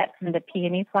love that from the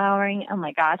peony flowering. Oh,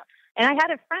 my gosh. And I had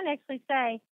a friend actually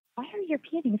say, why are your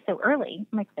peonies so early?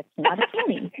 I'm like, that's not a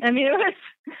peony. I mean, it was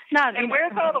not. And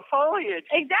where's all the foliage?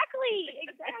 Exactly.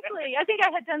 I think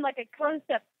I had done like a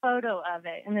close-up photo of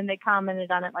it, and then they commented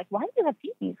on it like, why do you have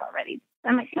peonies already?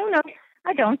 I'm like, no,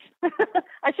 I don't.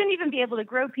 I shouldn't even be able to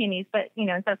grow peonies, but in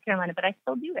South Carolina, but I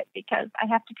still do it because I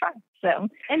have to try. So,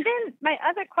 and then my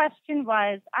other question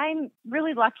was, I'm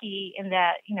really lucky in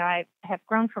that, I have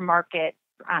grown for market.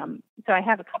 So I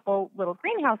have a couple little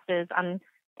greenhouses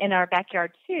in our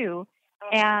backyard too.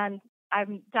 And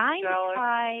I'm dying to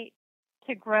try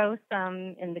to grow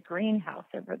some in the greenhouse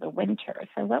over the winter.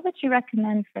 So what would you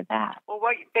recommend for that? Well,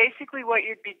 what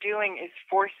you'd be doing is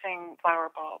forcing flower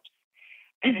bulbs.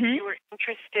 And if you were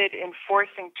interested in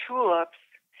forcing tulips,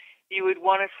 you would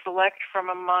want to select from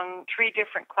among 3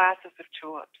 different classes of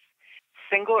tulips: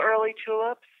 single early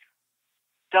tulips,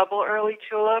 double early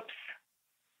tulips,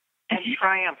 and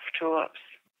triumph tulips.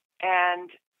 And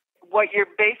what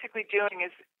you're basically doing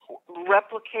is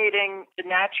replicating the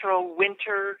natural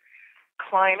winter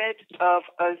climate of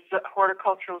a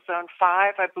horticultural zone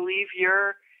 5. I believe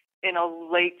you're in a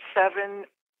late 7,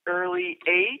 early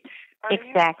 8.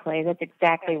 Exactly. That's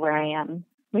exactly where I am.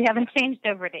 We haven't changed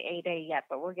over to 8A yet,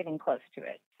 but we're getting close to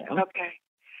it. So. Okay.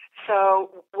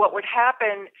 So what would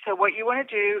happen, what you want to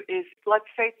do is, let's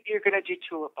say you're going to do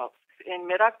tulip bulbs. In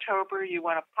mid-October, you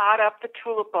want to pot up the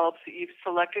tulip bulbs that you've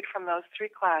selected from those 3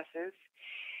 classes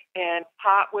and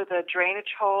pot with a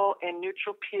drainage hole in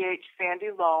neutral pH sandy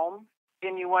loam.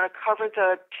 And you want to cover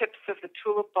the tips of the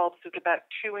tulip bulbs with about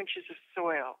 2 inches of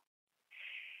soil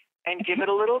and give it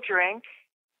a little drink.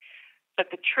 But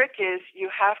the trick is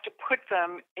you have to put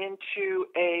them into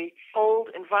a cold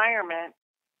environment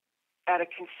at a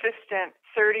consistent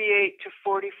 38 to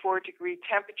 44 degree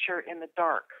temperature in the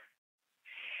dark.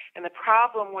 And the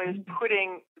problem with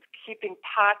keeping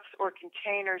pots or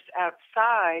containers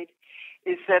outside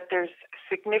is that there's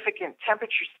significant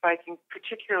temperature spiking,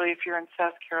 particularly if you're in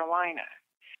South Carolina.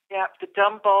 Yeah, the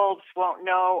dumb bulbs won't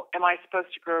know, am I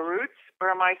supposed to grow roots or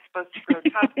am I supposed to grow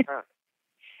top growth?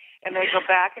 and they go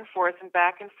back and forth,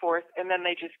 and then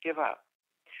they just give up.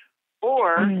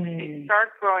 Or they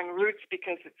start growing roots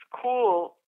because it's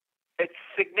cool, it's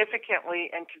significantly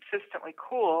and consistently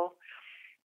cool.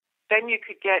 Then you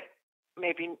could get,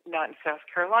 maybe not in South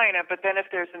Carolina, but then if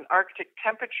there's an Arctic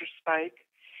temperature spike,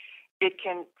 it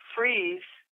can freeze,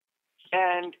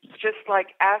 and just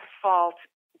like asphalt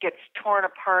gets torn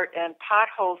apart and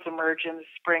potholes emerge in the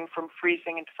spring from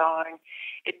freezing and thawing,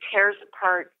 it tears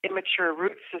apart immature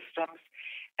root systems,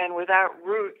 and without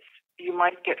roots, you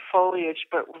might get foliage,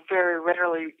 but very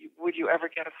rarely would you ever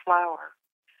get a flower.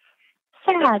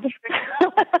 Sad.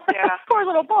 Yeah. Poor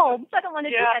little bulbs. I don't want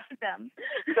to do that to them.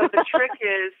 So the trick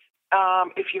is,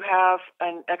 if you have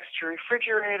an extra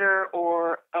refrigerator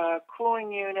or a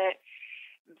cooling unit,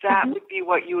 that would be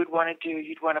what you would want to do.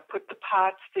 You'd want to put the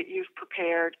pots that you've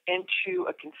prepared into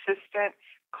a consistent,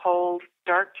 cold,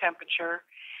 dark temperature.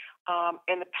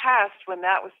 In the past, when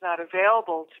that was not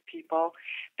available to people,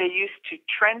 they used to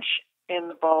trench in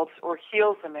the bulbs or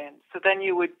heel them in. So then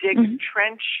you would dig a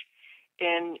trench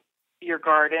in your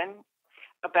garden,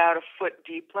 about a foot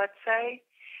deep, let's say,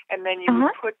 and then you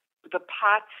would put the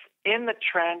pots in the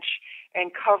trench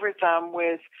and cover them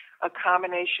with a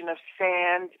combination of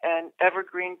sand and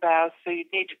evergreen boughs. So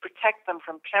you'd need to protect them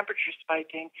from temperature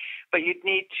spiking, but you'd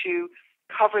need to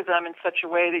cover them in such a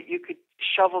way that you could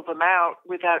shovel them out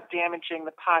without damaging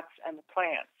the pots and the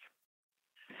plants.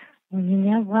 You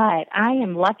know what? I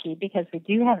am lucky because we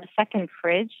do have a second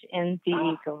fridge in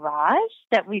the garage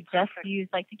that we just use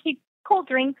like to keep cold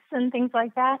drinks and things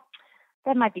like that.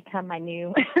 That might become my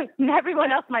new.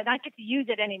 Everyone else might not get to use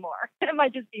it anymore. It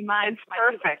might just be mine. It's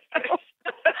perfect. Perfect.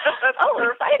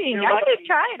 Exciting. I'm going to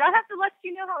try it. I'll have to let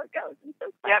you know how it goes. I'm so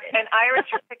excited. Yep, and Iris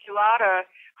reticulata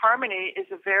Harmony is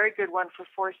a very good one for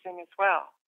forcing as well.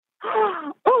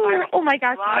 Oh my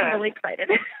gosh, I'm really excited.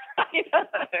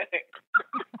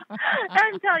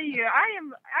 I'm telling you, I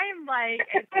am like,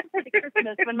 it's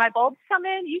Christmas. When my bulbs come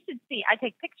in, you should see. I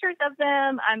take pictures of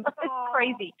them. It's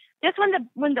crazy. Just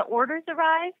when the orders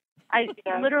arrive, I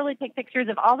literally take pictures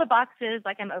of all the boxes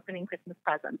like I'm opening Christmas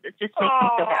presents. It just makes me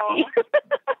so happy.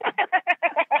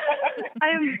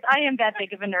 I am that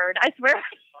big of a nerd, I swear.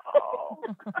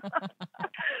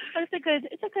 But it's a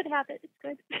good habit. It's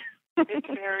good. It's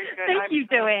very good. Thank you,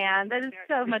 Joanne. That is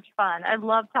so much fun. I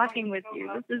love talking with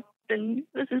you.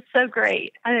 This is so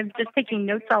great. I'm just taking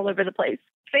notes all over the place.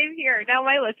 Same here. Now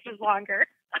my list is longer.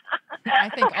 I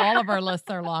think all of our lists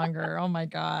are longer. Oh my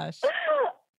gosh.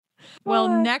 Well,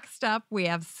 next up we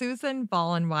have Susan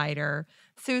Vollenweider.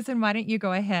 Susan, why don't you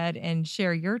go ahead and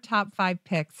share your top 5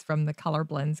 picks from the Color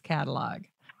Blends catalog?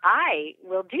 I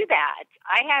will do that.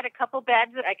 I had a couple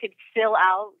beds that I could fill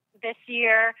out this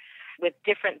year with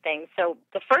different things. So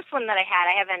the first one that I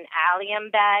have an allium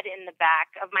bed in the back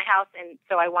of my house, and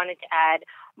so I wanted to add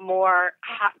more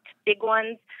hot, big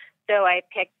ones. So I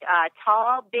picked a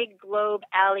tall, big globe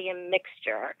allium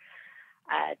mixture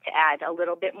to add a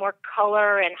little bit more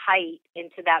color and height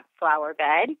into that flower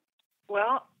bed.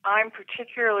 Well, I'm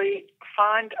particularly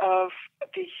fond of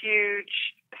the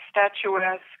huge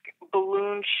statuesque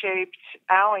balloon-shaped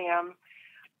allium.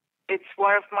 It's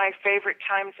one of my favorite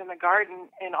times in the garden,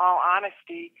 in all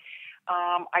honesty.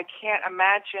 I can't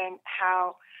imagine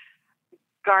how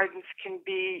gardens can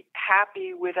be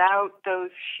happy without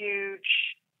those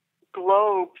huge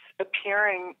globes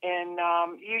appearing in,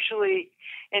 usually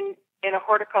in a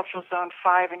horticultural zone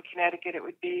 5 in Connecticut. It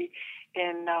would be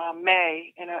in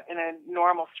May, in a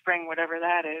normal spring, whatever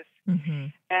that is. Mm-hmm.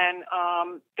 And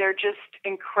they're just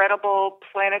incredible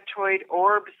planetoid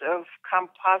orbs of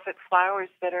composite flowers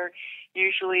that are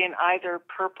usually in either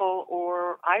purple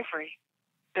or ivory.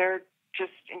 They're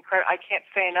just incredible. I can't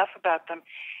say enough about them.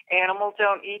 Animals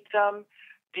don't eat them.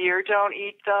 Deer don't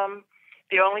eat them.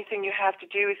 The only thing you have to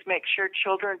do is make sure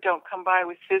children don't come by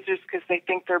with scissors because they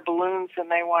think they're balloons and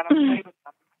they want to play with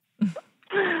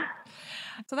them.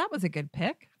 So that was a good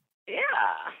pick. Yeah.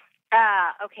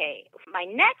 Okay. My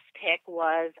next pick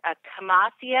was a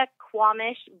Camassia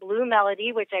Quamish Blue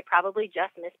Melody, which I probably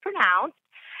just mispronounced.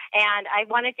 And I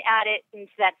wanted to add it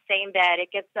into that same bed.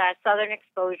 It gets southern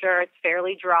exposure. It's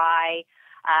fairly dry.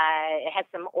 It has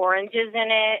some oranges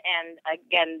in it. And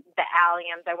again, the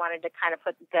alliums, I wanted to kind of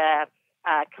put the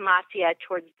Camassia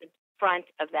towards the front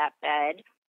of that bed.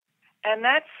 And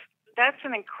that's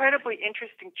an incredibly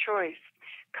interesting choice.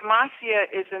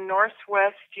 Camassia is a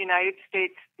Northwest United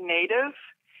States native.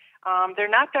 There are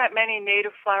not that many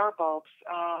native flower bulbs.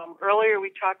 Earlier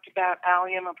we talked about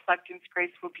Allium and Plectron's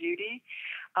Graceful Beauty.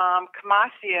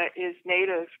 Camassia is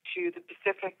native to the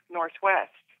Pacific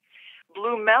Northwest.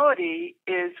 Blue Melody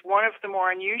is one of the more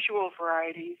unusual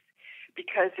varieties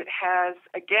because it has,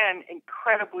 again,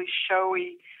 incredibly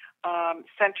showy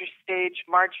center stage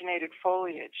marginated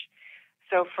foliage.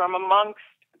 So from amongst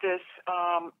this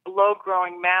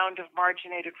low-growing mound of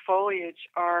marginated foliage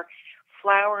are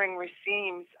flowering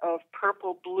racemes of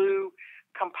purple-blue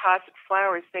composite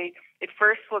flowers. It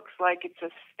first looks like it's a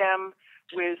stem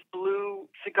with blue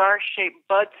cigar-shaped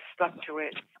buds stuck to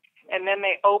it, and then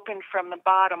they open from the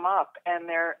bottom up, and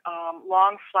they're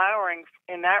long flowering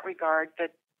in that regard,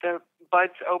 that the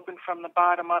buds open from the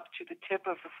bottom up to the tip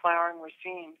of the flowering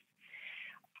racemes.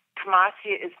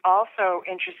 Camassia is also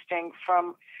interesting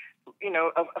from,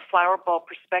 a flower bulb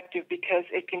perspective because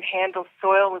it can handle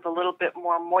soil with a little bit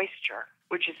more moisture,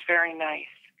 which is very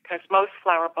nice because most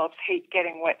flower bulbs hate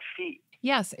getting wet feet.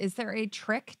 Yes. Is there a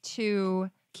trick to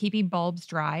keeping bulbs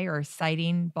dry or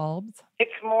sighting bulbs?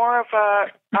 It's more of a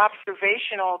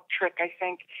observational trick, I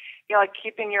think. Like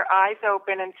keeping your eyes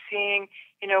open and seeing,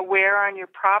 where on your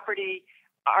property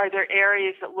are there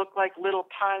areas that look like little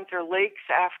ponds or lakes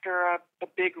after a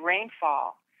big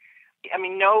rainfall. I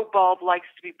mean, no bulb likes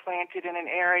to be planted in an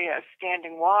area of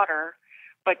standing water,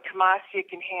 but Camassia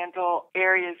can handle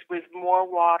areas with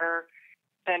more water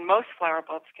than most flower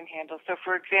bulbs can handle. So,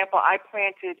 for example, I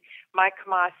planted my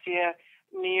Camassia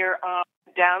near a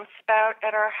downspout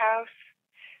at our house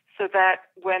so that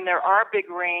when there are big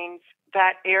rains,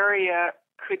 that area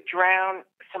could drown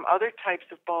some other types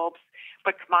of bulbs,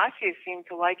 but Camassia seemed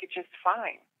to like it just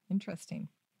fine. Interesting.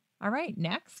 All right,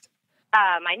 next.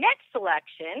 My next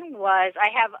selection was I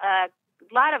have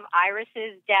a lot of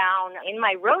irises down in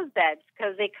my rose beds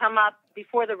because they come up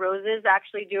before the roses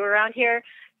actually do around here.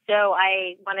 So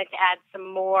I wanted to add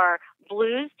some more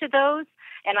blues to those.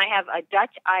 And I have a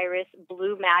Dutch iris,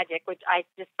 Blue Magic, which I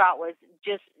just thought was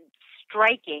just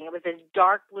striking. It was this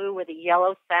dark blue with a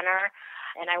yellow center.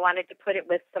 And I wanted to put it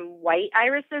with some white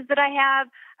irises that I have.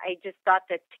 I just thought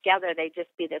that together they'd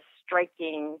just be this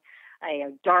striking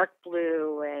dark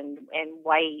blue and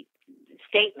white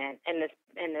statement in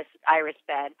this iris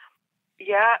bed.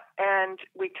 Yeah, and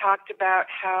we talked about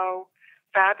how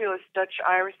fabulous Dutch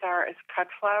iris are as cut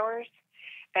flowers,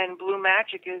 and Blue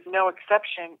Magic is no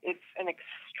exception. It's an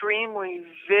extremely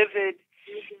vivid,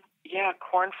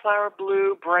 cornflower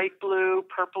blue, bright blue,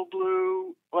 purple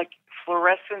blue, like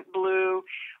fluorescent blue,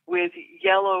 with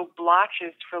yellow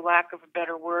blotches, for lack of a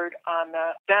better word, on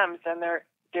the stems, and they're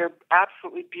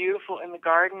absolutely beautiful in the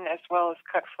garden as well as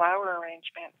cut flower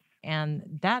arrangements.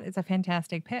 And that is a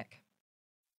fantastic pick.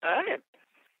 Good.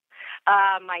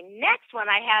 My next one,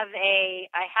 I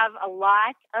have a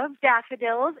lot of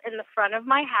daffodils in the front of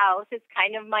my house. It's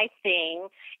kind of my thing.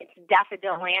 It's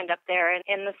daffodil land up there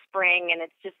in the spring, and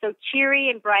it's just so cheery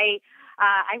and bright.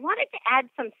 I wanted to add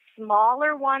some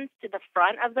smaller ones to the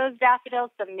front of those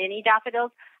daffodils, some mini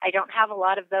daffodils. I don't have a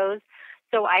lot of those.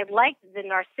 So I liked the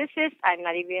narcissus, I'm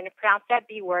not even going to pronounce that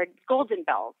B word, golden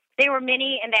bells. They were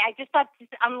mini, and I just thought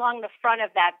along the front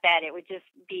of that bed it would just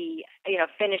be,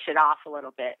 finish it off a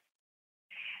little bit.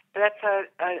 That's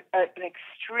an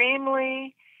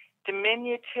extremely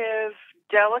diminutive,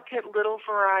 delicate little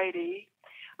variety.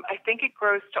 I think it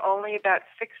grows to only about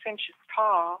 6 inches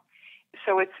tall,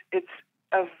 so it's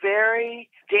a very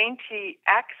dainty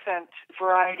accent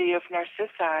variety of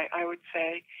narcissi, I would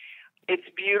say. It's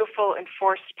beautiful in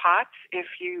forced pots if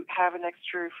you have an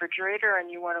extra refrigerator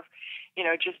and you want to,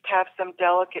 just have some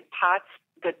delicate pots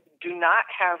that do not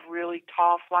have really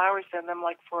tall flowers in them,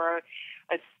 like for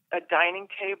a dining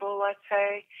table, let's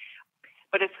say.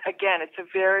 But it's a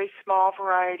very small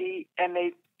variety, and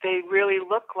they really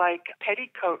look like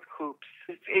petticoat hoops.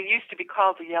 It used to be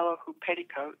called the yellow hoop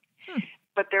petticoat.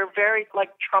 But they're very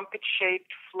like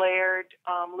trumpet-shaped, flared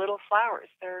little flowers.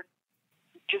 They're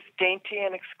just dainty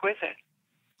and exquisite.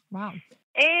 Wow.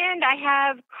 And I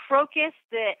have crocus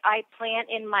that I plant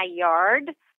in my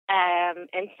yard,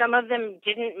 and some of them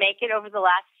didn't make it over the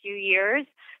last few years,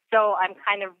 so I'm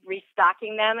kind of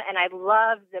restocking them. And I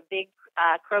love the big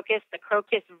crocus, the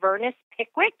Crocus vernus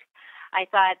pickwick. I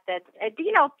thought that,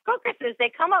 crocuses, they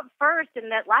come up first,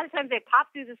 and that a lot of times they pop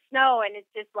through the snow, and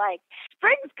it's just like,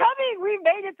 spring's coming, we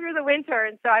made it through the winter.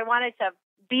 And so I wanted to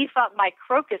beef up my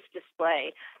crocus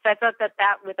display. So I thought that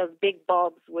with those big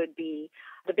bulbs would be,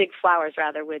 the big flowers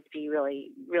rather, would be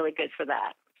really, really good for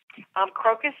that.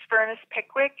 Crocus vernus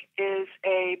pickwick is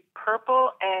a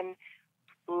purple and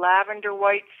lavender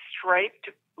white striped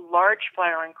large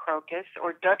flowering crocus,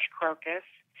 or Dutch crocus,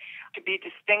 to be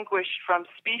distinguished from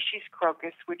species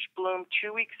crocus, which bloomed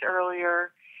 2 weeks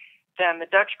earlier than the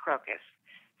Dutch crocus.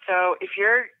 So if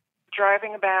you're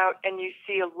driving about and you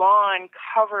see a lawn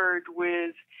covered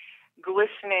with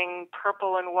glistening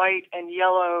purple and white and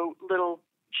yellow little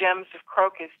gems of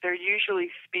crocus, they're usually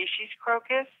species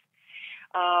crocus.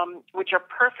 which are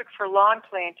perfect for lawn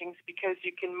plantings because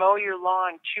you can mow your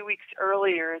lawn 2 weeks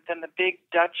earlier than the big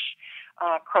Dutch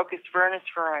Crocus vernus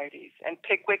varieties. And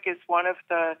Pickwick is one of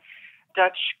the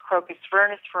Dutch Crocus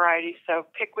vernus varieties, so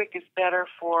Pickwick is better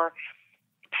for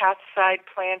pathside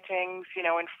plantings,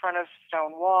 in front of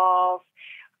stone walls,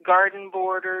 garden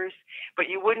borders, but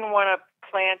you wouldn't want to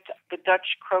plant the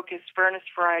Dutch Crocus vernus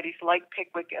varieties like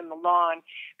Pickwick in the lawn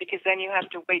because then you have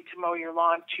to wait to mow your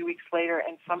lawn 2 weeks later,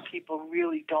 and some people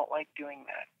really don't like doing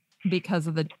that. Because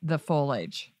of the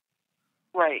foliage.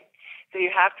 Right. So you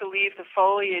have to leave the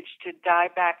foliage to die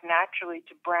back naturally,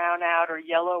 to brown out or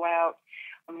yellow out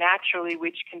naturally,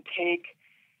 which can take,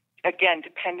 again,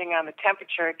 depending on the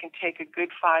temperature, it can take a good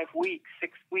 5 weeks,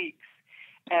 6 weeks.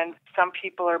 And some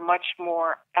people are much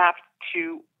more apt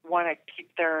to want to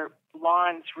keep their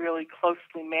lawns really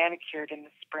closely manicured in the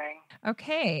spring.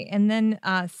 Okay. And then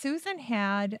Susan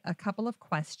had a couple of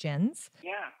questions.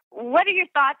 Yeah. What are your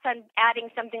thoughts on adding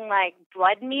something like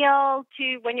blood meal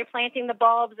to when you're planting the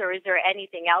bulbs, or is there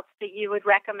anything else that you would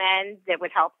recommend that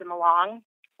would help them along?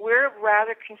 We're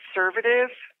rather conservative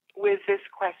with this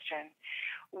question.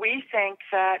 We think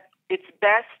that it's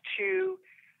best to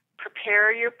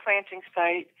prepare your planting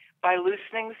site by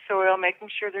loosening the soil, making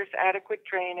sure there's adequate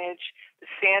drainage. The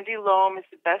sandy loam is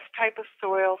the best type of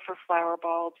soil for flower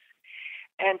bulbs,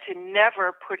 and to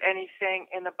never put anything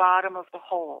in the bottom of the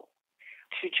hole.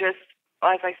 To just,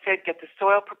 as I said, get the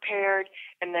soil prepared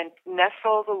and then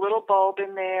nestle the little bulb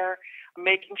in there,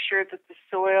 making sure that the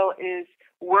soil is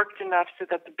worked enough so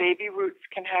that the baby roots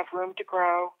can have room to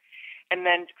grow, and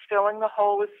then filling the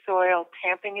hole with soil,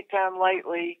 tamping it down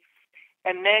lightly,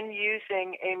 and then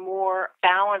using a more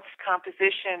balanced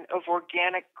composition of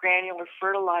organic granular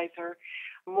fertilizer,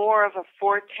 more of a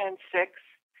 4-10-6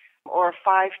 or a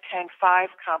 5-10-5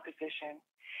 composition.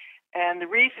 And the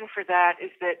reason for that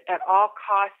is that at all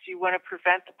costs you want to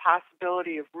prevent the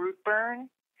possibility of root burn.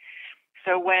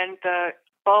 So when the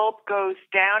bulb goes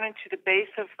down into the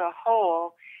base of the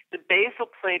hole, the basal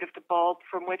plate of the bulb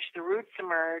from which the roots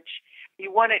emerge,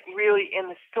 you want it really in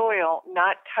the soil,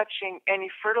 not touching any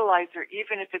fertilizer,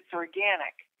 even if it's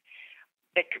organic,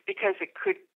 because it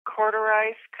could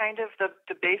cauterize kind of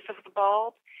the base of the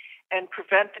bulb and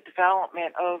prevent the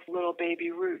development of little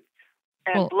baby roots.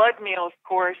 And blood meal, of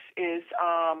course, is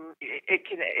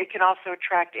it can also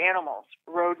attract animals,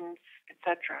 rodents,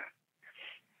 etc.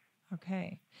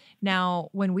 Okay. Now,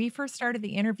 when we first started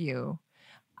the interview,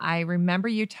 I remember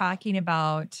you talking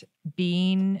about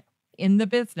being in the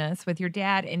business with your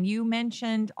dad, and you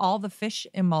mentioned all the fish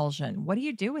emulsion. What do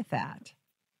you do with that?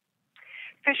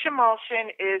 Fish emulsion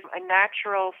is a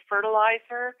natural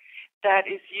fertilizer that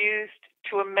is used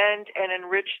to amend and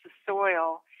enrich the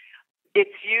soil.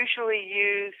 It's usually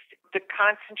used, the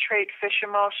concentrate fish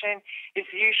emulsion is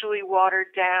usually watered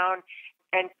down,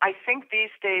 and I think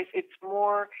these days it's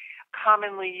more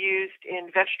commonly used in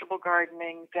vegetable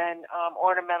gardening than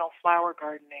ornamental flower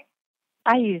gardening.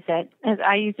 I use it.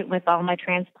 I use it with all my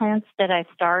transplants that I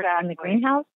start in the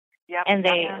greenhouse. Yep. And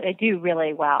they do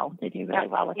really well. They do really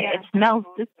well with it. It smells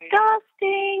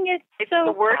disgusting. It's so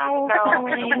the worst smell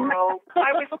in the world.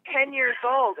 I was 10 years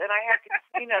old, and I had to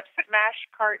clean up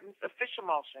smashed cartons of fish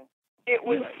emulsion. It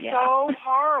was so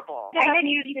horrible. I can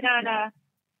use it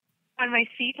on my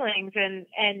seedlings,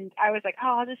 and I was like,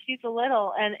 I'll just use a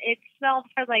little. And it smelled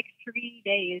for like 3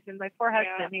 days. And my poor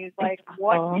husband, he was like,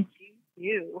 what did you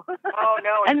do? Oh,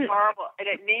 no, it's horrible. And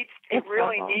it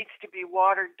really needs to be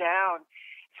watered down.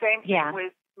 Same thing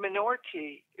with manure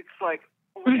tea. It's like,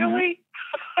 really?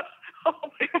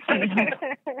 Oh my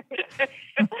God.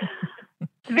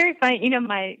 It's very funny. You know,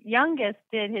 my youngest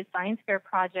did his science fair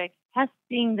project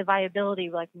testing the viability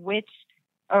of like which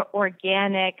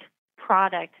organic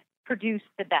product produced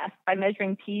the best by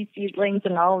measuring pea seedlings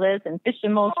and all this and fish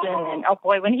emulsion. And oh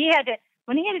boy, when he had to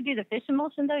do the fish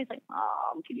emulsion though, he's like,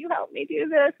 Mom, can you help me do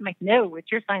this? I'm like, no,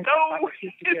 it's your science project.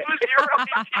 No, it was your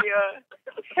idea.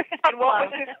 And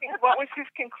what was his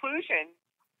conclusion?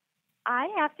 I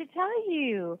have to tell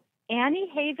you, Annie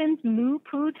Haven's Moo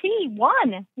Poo Tea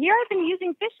won. Here I've been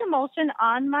using fish emulsion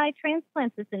on my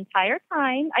transplants this entire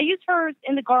time. I use hers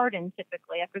in the garden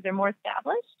typically after they're more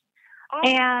established.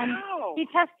 He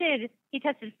tested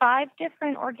 5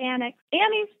 different organics.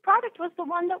 Annie's product was the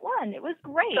one that won. It was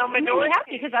great. So I'm really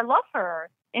happy because I love her.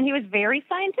 And he was very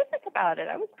scientific about it.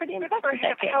 I was pretty impressed with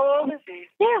that kid. How old is he?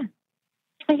 Yeah.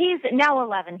 He's now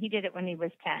 11. He did it when he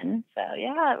was 10. So,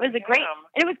 yeah, it was and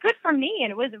it was good for me.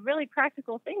 And it was a really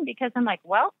practical thing because I'm like,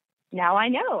 well, now I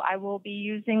know I will be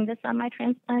using this on my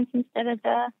transplants instead of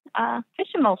the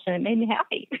fish emulsion. It made me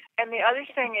happy. And the other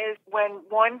thing is when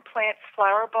one plants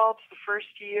flower bulbs the first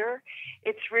year,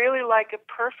 it's really like a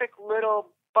perfect little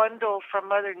bundle from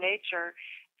Mother Nature.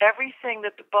 Everything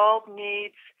that the bulb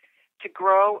needs to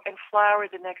grow and flower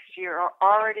the next year are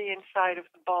already inside of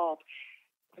the bulb,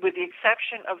 with the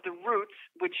exception of the roots,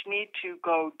 which need to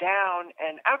go down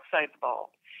and outside the bulb.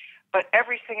 But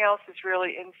everything else is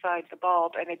really inside the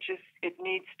bulb, and it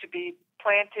needs to be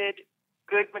planted,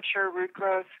 good mature root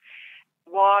growth,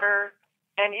 water,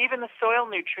 and even the soil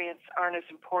nutrients aren't as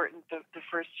important the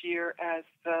first year as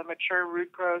the mature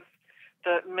root growth,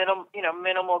 the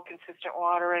minimal consistent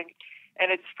watering. And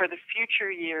it's for the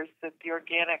future years that the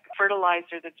organic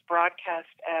fertilizer that's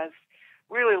broadcast as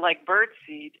really like bird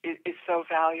seed is so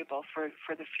valuable for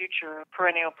the future of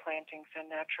perennial plantings and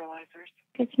naturalizers.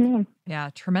 Good to know. Yeah,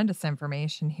 tremendous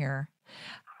information here.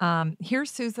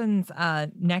 Here's Susan's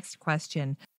next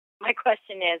question. My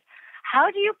question is,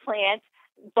 how do you plant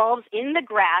bulbs in the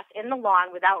grass, in the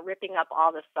lawn, without ripping up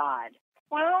all the sod?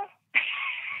 Well,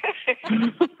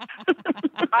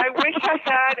 I wish I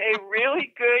had a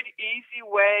really good, easy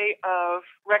way of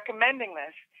recommending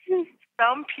this.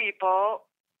 Some people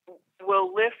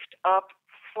will lift up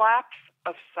flaps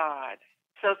of sod.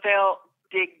 So they'll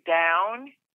dig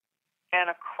down and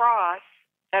across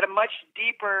at a much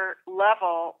deeper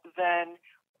level than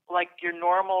like your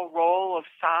normal roll of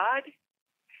sod,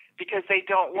 because they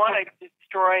don't want to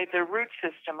destroy the root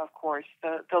system, of course,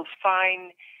 those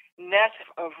fine net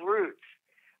of roots.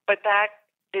 But that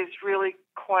is really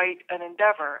quite an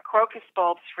endeavor. Crocus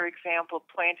bulbs, for example,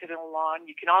 planted in a lawn.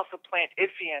 You can also plant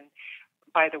Iphian,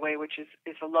 by the way, which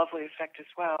is a lovely effect as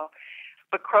well.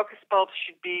 But crocus bulbs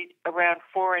should be around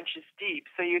 4 inches deep.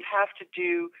 So you'd have to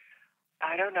do,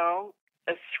 I don't know,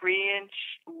 a 3-inch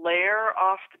layer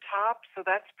off the top. So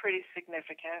that's pretty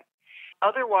significant.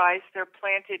 Otherwise, they're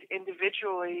planted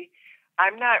individually.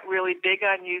 I'm not really big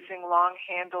on using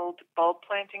long-handled bulb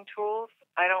planting tools.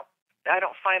 I don't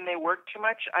find they work too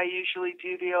much. I usually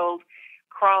do the old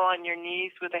crawl on your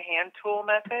knees with a hand tool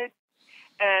method.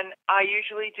 And I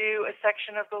usually do a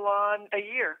section of the lawn a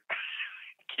year.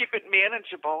 Keep it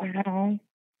manageable. Mm-hmm.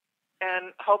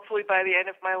 And hopefully by the end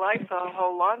of my life, the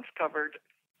whole lawn's covered.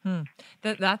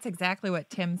 That's exactly what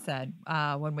Tim said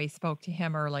when we spoke to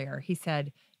him earlier. He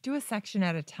said, do a section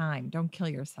at a time. Don't kill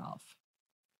yourself.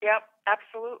 Yep,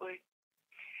 absolutely.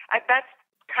 That's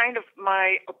kind of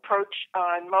my approach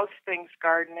on most things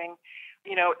gardening.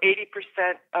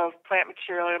 80% of plant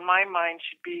material in my mind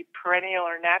should be perennial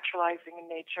or naturalizing in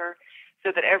nature, so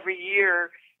that every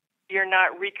year you're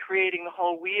not recreating the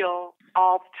whole wheel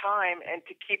all the time, and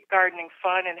to keep gardening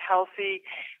fun and healthy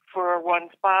for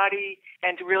one's body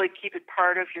and to really keep it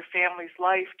part of your family's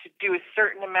life, to do a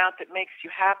certain amount that makes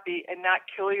you happy and not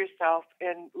kill yourself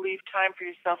and leave time for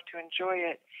yourself to enjoy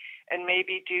it. And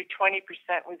maybe do 20%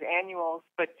 with annuals,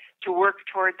 but to work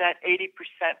toward that 80%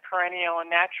 perennial and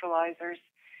naturalizers,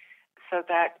 so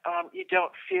that you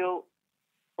don't feel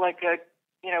like a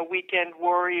weekend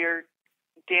warrior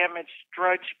damaged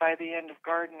drudge by the end of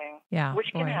gardening. Yeah,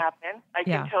 which can happen. I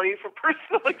can tell you from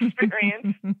personal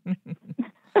experience.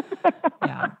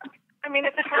 Yeah. I mean,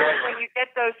 it's hard when you get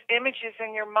those images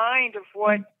in your mind of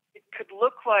what it could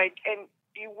look like, and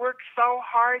you work so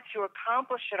hard to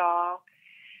accomplish it all.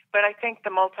 But I think the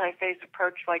multi-phase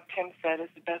approach, like Tim said, is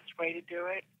the best way to do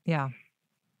it. Yeah.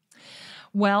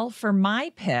 Well, for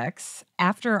my picks,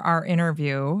 after our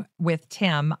interview with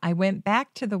Tim, I went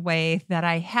back to the way that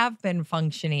I have been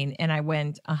functioning, and I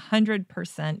went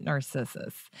 100%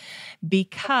 narcissus,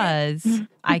 because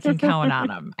I can count on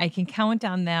them. I can count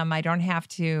on them. I don't have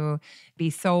to be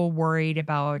so worried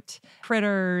about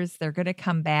critters. They're going to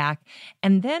come back.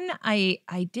 And then I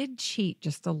did cheat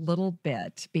just a little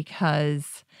bit,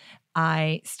 because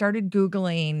I started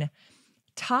Googling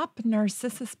top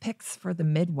narcissus picks for the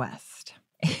Midwest.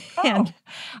 And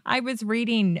I was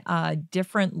reading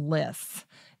different lists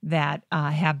that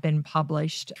have been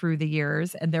published through the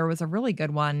years. And there was a really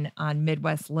good one on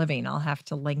Midwest Living. I'll have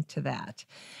to link to that.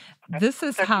 This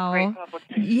is how,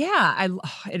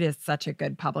 it is such a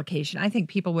good publication. I think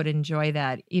people would enjoy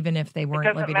that even if they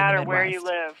weren't living in the Midwest. It doesn't matter where you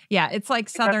live. Yeah, it's like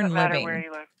Southern living. It doesn't matter where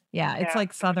you live. Yeah, it's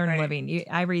like Southern living.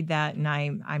 I read that, and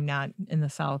I'm not in the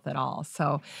South at all.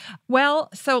 So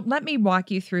let me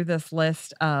walk you through this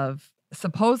list of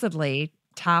supposedly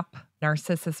top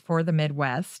narcissus for the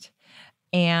Midwest.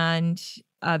 And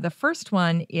the first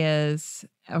one is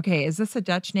this a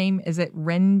Dutch name? Is it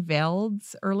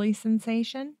Rijnveld's early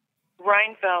sensation?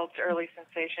 Rijnveld's early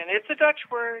sensation. It's a Dutch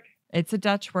word. It's a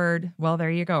Dutch word. Well, there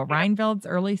you go. Yeah. Rijnveld's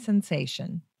early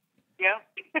sensation. Yeah.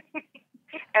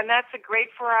 And that's a great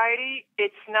variety.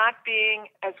 It's not being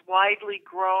as widely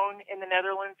grown in the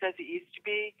Netherlands as it used to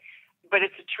be, but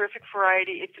it's a terrific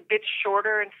variety. It's a bit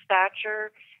shorter in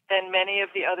stature than many of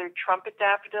the other trumpet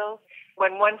daffodils.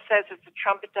 When one says it's a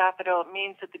trumpet daffodil, it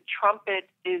means that the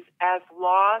trumpet is as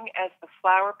long as the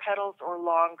flower petals or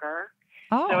longer.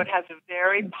 Oh. So it has a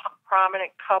very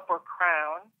prominent cup or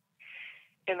crown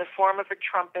in the form of a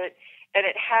trumpet, and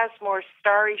it has more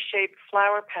starry-shaped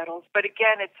flower petals. But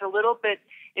again, it's a little bit,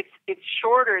 it's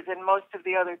shorter than most of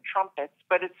the other trumpets,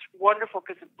 but it's wonderful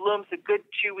because it blooms a good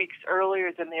 2 weeks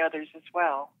earlier than the others as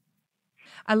well.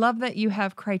 I love that you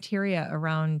have criteria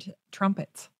around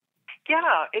trumpets.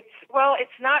 Yeah,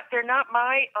 they're not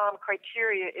my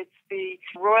criteria. It's the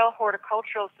Royal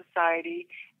Horticultural Society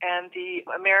and the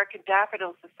American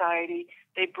Daffodil Society.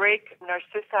 They break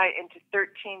narcissi into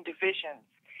 13 divisions.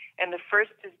 And the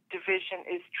first division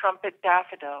is trumpet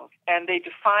daffodils. And they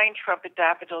define trumpet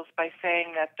daffodils by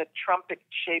saying that the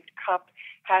trumpet-shaped cup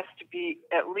has to be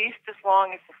at least as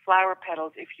long as the flower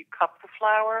petals if you cup the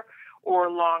flower, or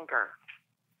longer.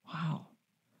 Wow.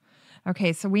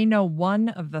 Okay, so we know one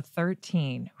of the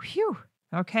 13. Whew.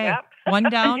 Okay. Yep. One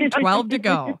down, 12 to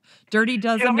go. Dirty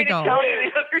dozen to go. Do you want me to tell you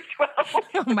the other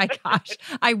 12? Oh my gosh.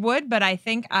 I would, but I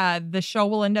think the show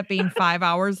will end up being 5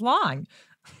 hours long.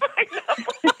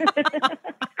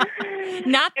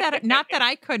 Not that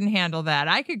I couldn't handle that.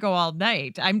 I could go all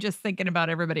night. I'm just thinking about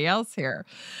everybody else here.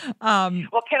 Well,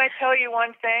 can I tell you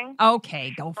one thing?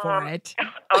 Okay, go for it.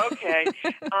 Okay.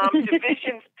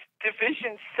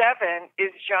 Division 7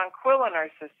 is jonquilla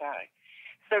narcissi.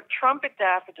 So trumpet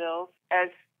daffodils,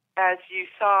 as you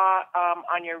saw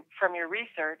from your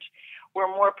research, were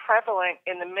more prevalent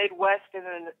in the Midwest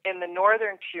and in the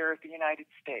northern tier of the United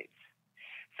States.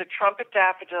 So trumpet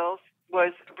daffodils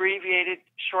was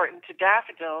shortened to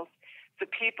daffodils. The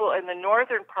people in the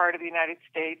northern part of the United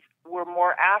States were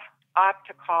more apt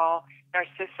to call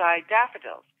narcissi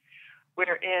daffodils,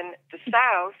 where in the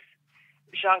South,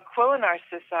 jonquilla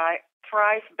narcissi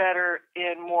thrive better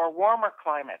in more warmer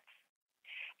climates.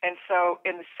 And so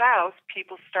in the South,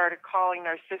 people started calling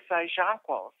narcissi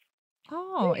jonquils.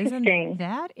 Oh, isn't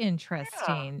that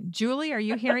interesting? Yeah. Julie, are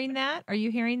you hearing that? Are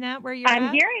you hearing that where you're at?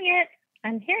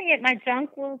 I'm hearing it. My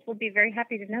jonquils will be very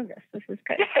happy to know this. This is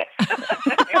good.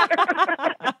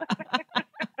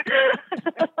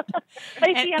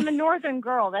 See, I'm a northern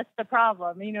girl. That's the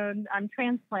problem. You know, I'm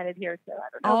transplanted here, so I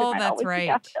don't know. Oh, that's right.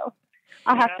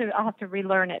 I'll have to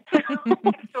relearn it.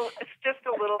 It's just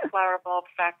a little flower bulb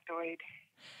factoid.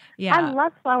 Yeah, I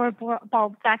love flower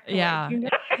bulb factoids. Yeah. You know?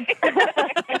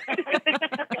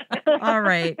 All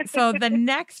right. So the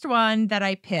next one that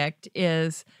I picked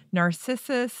is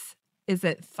Narcissus. Is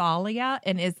it Thalia?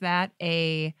 And is that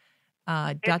a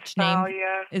Dutch name?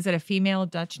 Thalia. Is it a female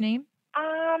Dutch name?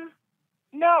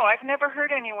 No, I've never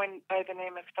heard anyone by the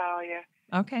name of Thalia.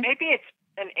 Okay. Maybe it's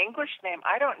an English name.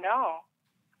 I don't know.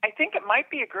 I think it might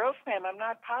be a girl's name. I'm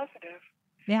not positive.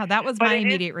 Yeah, that was my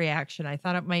immediate reaction. I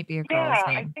thought it might be a girl's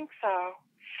name. Yeah, I think so.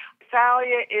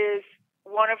 Thalia is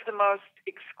one of the most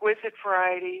exquisite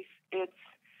varieties.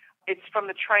 It's from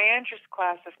the Triandrous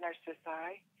class of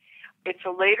narcissi. It's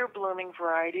a later blooming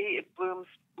variety. It blooms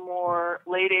more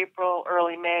late April,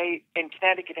 early May, in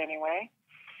Connecticut anyway.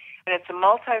 And it's a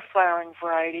multi-flowering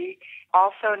variety,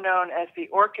 also known as the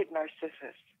orchid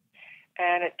narcissus.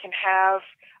 And it can have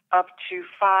up to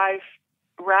 5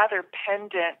 rather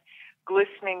pendant,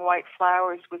 glistening white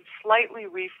flowers with slightly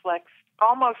reflexed,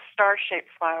 almost star-shaped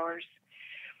flowers.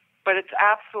 But it's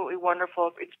absolutely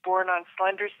wonderful. It's borne on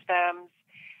slender stems,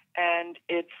 and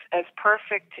it's as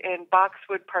perfect in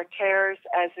boxwood parterres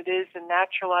as it is in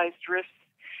naturalized drifts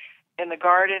in the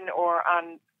garden or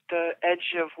on the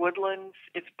edge of woodlands.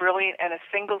 It's brilliant, and a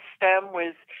single stem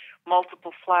with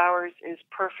multiple flowers is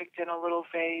perfect in a little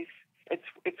vase.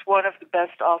 It's one of the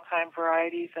best all-time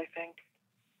varieties, I think.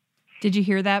 Did you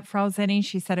hear that, Frau Zinnie?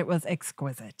 She said it was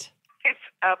exquisite. It's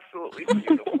absolutely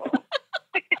beautiful.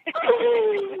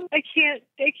 I can't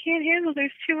handle.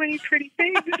 There's too many pretty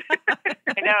things.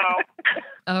 I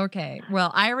know. Okay.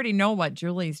 Well, I already know what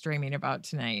Julie's dreaming about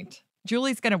tonight.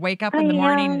 Julie's going to wake up in the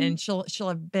morning and she'll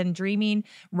have been dreaming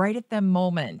right at the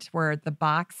moment where the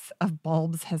box of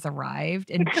bulbs has arrived.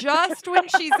 And just when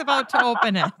she's about to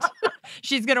open it,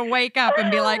 she's going to wake up and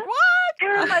be like, what?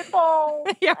 Where are my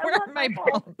bulbs? Yeah, where are my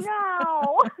bulbs?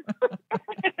 No.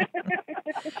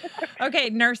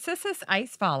 Okay, Narcissus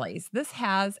Ice Follies. This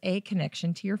has a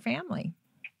connection to your family.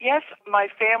 Yes, my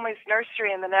family's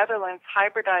nursery in the Netherlands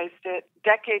hybridized it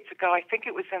decades ago. I think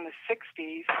it was in the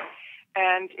 60s.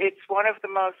 And it's one of the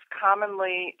most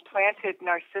commonly planted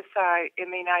narcissi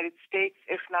in the United States,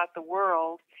 if not the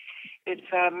world.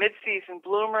 It's a mid-season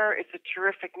bloomer. It's a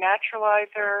terrific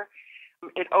naturalizer.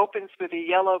 It opens with a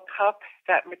yellow cup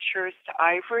that matures to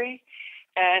ivory,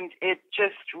 and it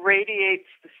just radiates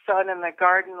the sun in the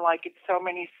garden like it's so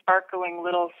many sparkling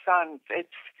little suns.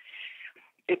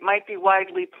 It might be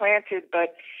widely planted,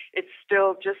 but it's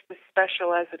still just as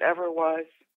special as it ever was.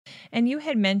 And you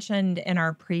had mentioned in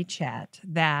our pre-chat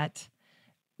that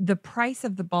the price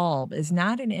of the bulb is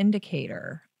not an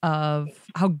indicator of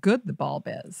how good the bulb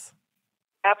is.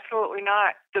 Absolutely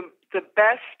not. The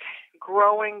best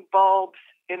growing bulbs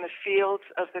in the fields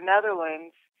of the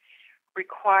Netherlands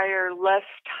require less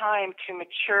time to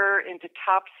mature into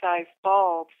top-sized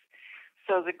bulbs,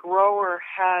 so the grower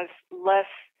has less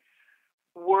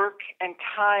work and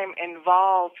time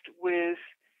involved with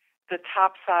the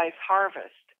top-size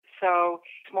harvest. So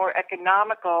it's more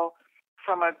economical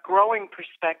from a growing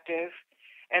perspective,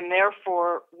 and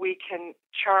therefore we can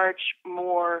charge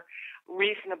more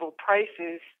reasonable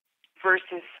prices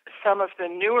versus some of the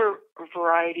newer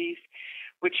varieties,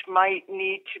 which might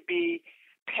need to be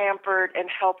pampered and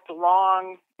helped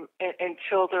along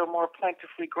until they're more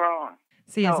plentifully grown.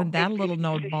 See, isn't that a little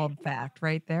known bulb fact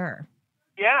right there?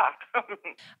 Yeah.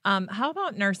 How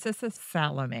about Narcissus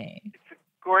Salome? It's a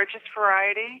gorgeous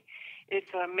variety.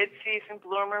 It's a mid-season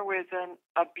bloomer with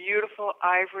a beautiful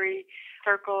ivory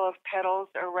circle of petals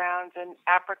around an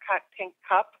apricot pink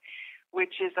cup,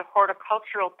 which is a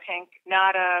horticultural pink,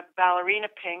 not a ballerina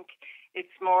pink.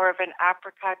 It's more of an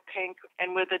apricot pink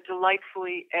and with a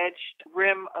delightfully edged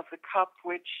rim of the cup,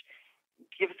 which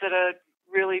gives it a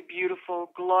really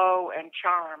beautiful glow and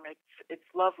charm. It's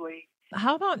lovely.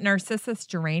 How about Narcissus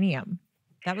Geranium?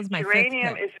 That was my Geranium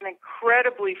fifth pick. is an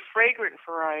incredibly fragrant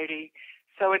variety.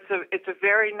 So it's a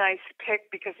very nice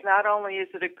pick because not only is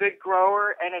it a good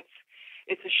grower and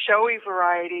it's a showy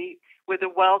variety with a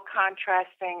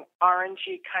well-contrasting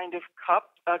orangey kind of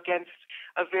cup against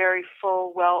a very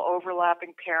full,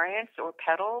 well-overlapping perianth or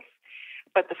petals,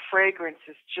 but the fragrance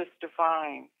is just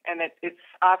divine. And it's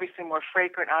obviously more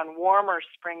fragrant on warmer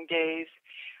spring days,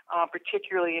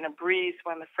 particularly in a breeze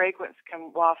when the fragrance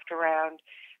can waft around,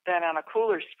 than on a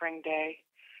cooler spring day.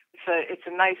 It's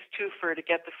a nice twofer to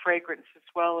get the fragrance as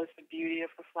well as the beauty of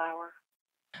the flower.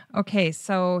 Okay,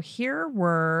 so here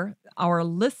were our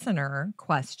listener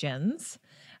questions.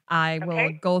 I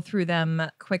will go through them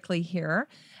quickly here.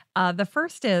 The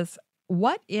first is,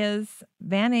 what is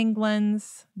Van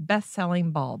Engelen's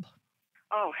best-selling bulb?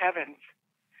 Oh, heavens.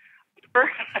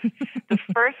 The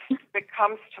first that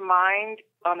comes to mind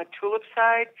on the tulip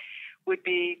side would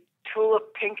be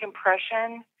Tulip Pink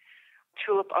Impression,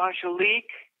 Tulip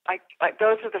Angelique.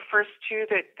 Those are the first two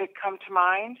that come to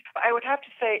mind. I would have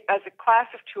to say, as a class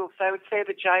of tulips, I would say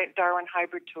the giant Darwin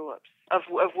hybrid tulips, of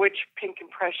which Pink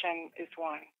Impression is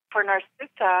one. For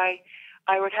narcissi,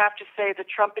 I would have to say the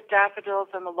trumpet daffodils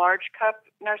and the large cup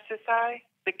narcissi,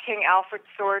 the King Alfred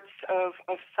sorts of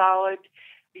solid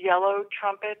yellow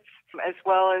trumpets, as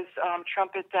well as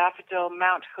trumpet daffodil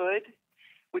Mount Hood,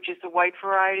 which is the white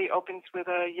variety, opens with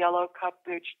a yellow cup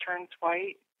which turns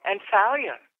white, and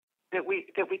Thalia. That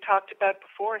we talked about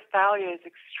before. Thalia is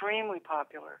extremely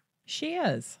popular. She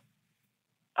is.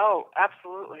 Oh,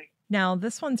 absolutely. Now,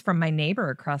 this one's from my neighbor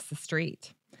across the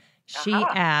street. She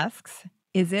asks,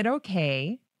 is it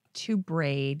okay to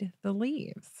braid the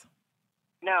leaves?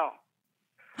 No.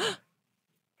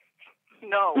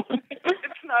 No,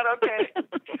 it's not okay.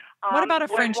 What about a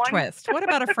French twist? What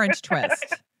about a French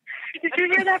twist? Did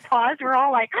you hear that pause? We're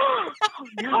all like, oh,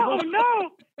 no. Oh,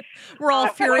 no. We're all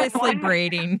furiously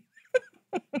braiding.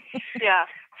 Yeah.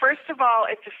 First of all,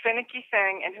 it's a finicky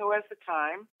thing, and who has the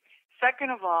time?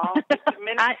 Second of all,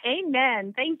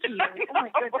 amen. Thank you. Oh,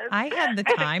 my goodness. I had the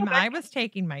time. I was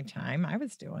taking my time. I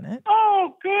was doing it.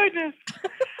 Oh, goodness.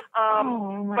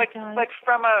 God. But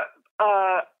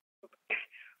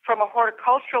from a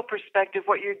horticultural perspective,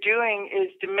 what you're doing is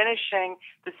diminishing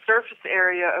the surface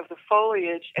area of the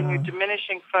foliage, and you're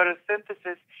diminishing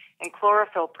photosynthesis and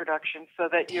chlorophyll production so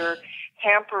that you're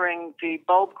hampering the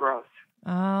bulb growth.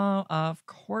 Oh, of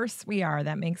course we are.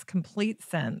 That makes complete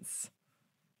sense.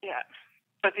 Yeah.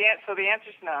 But the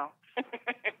answer's no.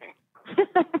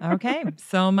 Okay,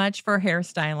 so much for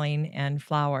hairstyling and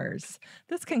flowers.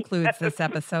 This concludes this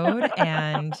episode,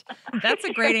 and that's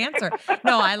a great answer.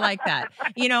 No, I like that.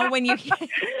 You know, when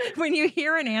you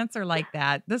hear an answer like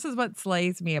that, this is what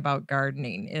slays me about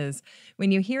gardening is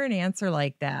when you hear an answer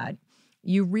like that,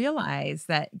 you realize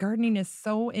that gardening is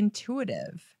so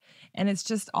intuitive. And it's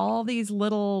just all these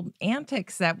little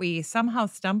antics that we somehow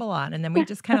stumble on, and then we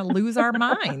just kind of lose our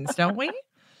minds, don't we?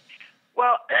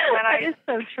 Well, that is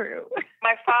so true.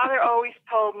 My father always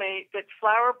told me that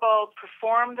flower bulbs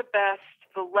perform the best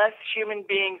the less human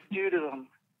beings do to them.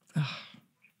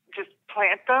 Just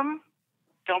plant them.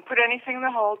 Don't put anything in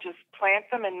the hole. Just plant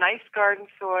them in nice garden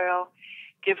soil.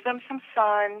 Give them some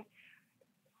sun,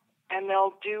 and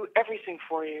they'll do everything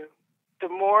for you. The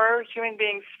more human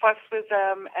beings fuss with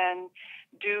them and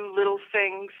do little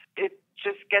things, it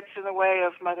just gets in the way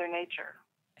of Mother Nature.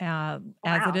 As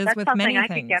it is that's with something many I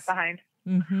things. could get behind.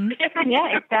 Mm-hmm.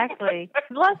 Yeah, exactly.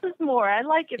 Less is more. I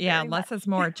like it. Yeah, very less much. is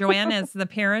more. Joanne, as the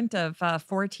parent of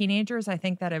 4 teenagers, I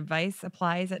think that advice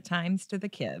applies at times to the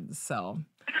kids. So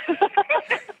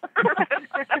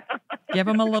give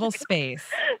them a little space.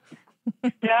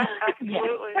 Yeah,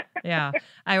 absolutely. Yeah.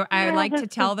 I like to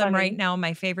that's tell so them right funny. now,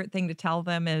 my favorite thing to tell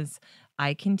them is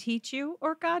I can teach you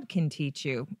or God can teach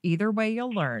you. Either way,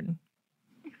 you'll learn.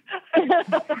 Is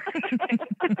that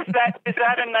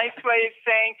a nice way of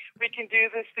saying we can do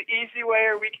this the easy way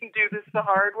or we can do this the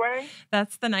hard way?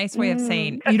 That's the nice way of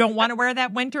saying, you don't want to wear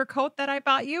that winter coat that I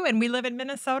bought you and we live in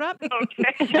Minnesota?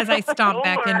 Okay. As I stomp You'll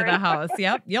back into the learn. house.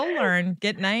 Yep, you'll learn.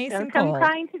 Get nice Don't and come cold.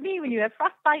 crying to me when you have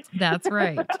frostbite. That's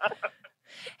right.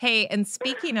 Hey, and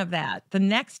speaking of that, the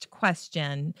next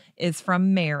question is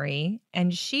from Mary,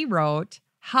 and she wrote,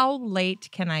 how late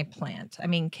can I plant? I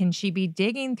mean, can she be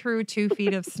digging through 2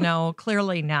 feet of snow?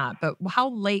 Clearly not, but how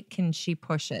late can she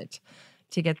push it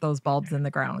to get those bulbs in the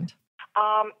ground?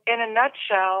 In a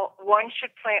nutshell, one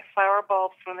should plant flower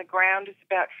bulbs when the ground is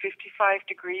about 55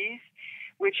 degrees,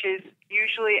 which is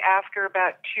usually after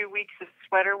about 2 weeks of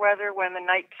sweater weather when the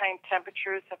nighttime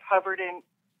temperatures have hovered in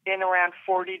around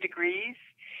 40 degrees.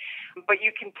 But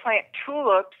you can plant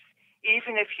tulips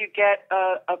even if you get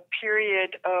a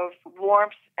period of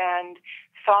warmth and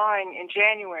thawing in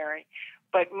January.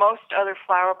 But most other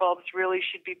flower bulbs really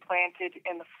should be planted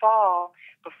in the fall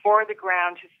before the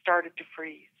ground has started to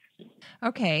freeze.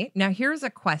 Okay, now here's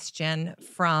a question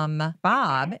from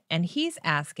Bob, and he's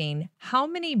asking, how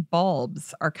many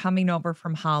bulbs are coming over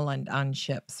from Holland on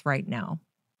ships right now?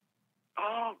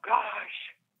 Oh,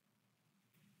 gosh.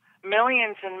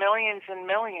 Millions and millions and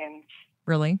millions.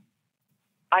 Really?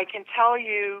 I can tell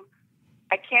you,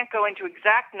 I can't go into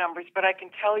exact numbers, but I can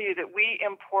tell you that we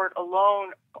import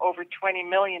alone over 20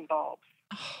 million bulbs.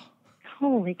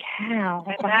 Holy cow.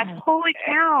 And Wow. that's Holy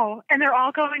cow. And they're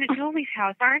all going to Julie's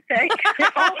house, aren't they? They're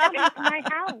all coming to my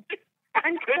house.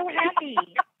 I'm so happy.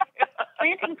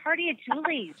 Planting party at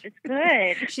Julie's. It's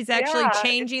good. She's actually Yeah.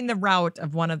 changing the route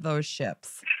of one of those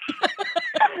ships.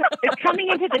 It's coming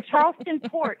into the Charleston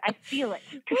port. I feel it.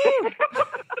 It's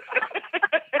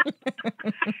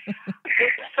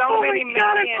so many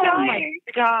millions. Oh my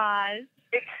gosh.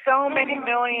 It's so many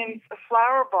millions of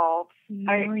flower bulbs.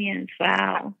 Millions.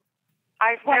 Wow.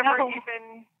 I've Wow. never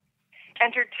even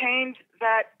entertained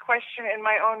that question in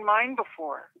my own mind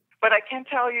before. But I can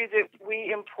tell you that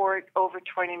we import over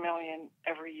 20 million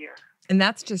every year. And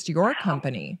that's just your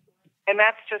company. And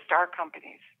that's just our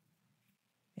companies.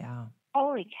 Yeah.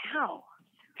 Holy cow.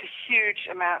 It's a huge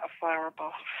amount of flower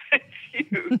bulbs. It's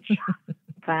huge.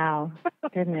 Wow.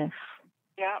 Goodness.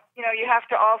 Yeah. You have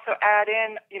to also add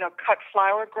in, cut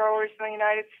flower growers in the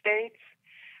United States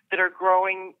that are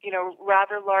growing,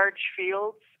 rather large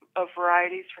fields of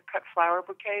varieties for cut flower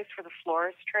bouquets for the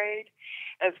florist trade,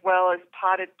 as well as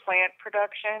potted plant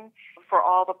production for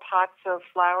all the pots of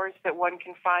flowers that one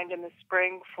can find in the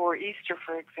spring for Easter,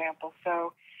 for example.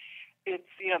 So it's,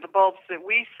 the bulbs that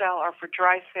we sell are for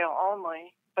dry sale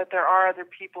only, but there are other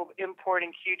people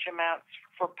importing huge amounts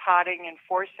for potting and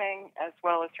forcing, as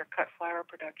well as for cut flower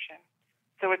production.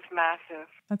 So it's massive.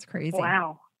 That's crazy.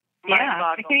 Wow. Yeah, I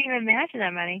Mind-boggling. can't even imagine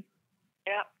that many.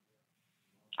 Yeah.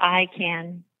 I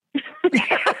can.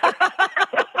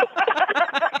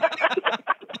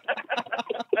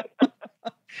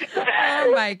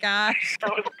 Oh my gosh.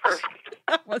 That was perfect.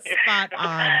 That was spot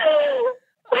on.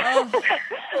 Oh.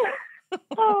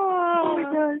 Oh my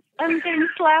gosh. I'm getting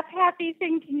slap happy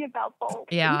thinking about bulbs.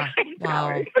 Yeah.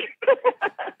 Wow.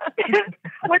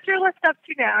 What's your list up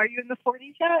to now? Are you in the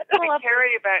 40s yet? We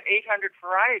carry about 800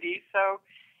 varieties, so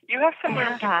you have some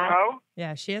room to grow.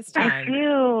 Yeah, she has I time.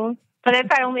 do. But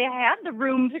if I only had the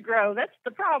room to grow, that's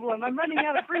the problem. I'm running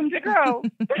out of room to grow.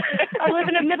 I live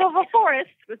in the middle of a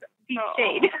forest with deep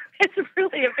shade. It's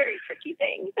really a very tricky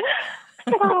thing.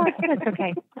 Oh, it's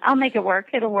okay. I'll make it work.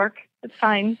 It'll work. It's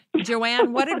fine.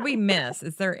 Joanne, what did we miss?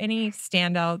 Is there any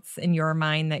standouts in your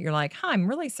mind that you're like, I'm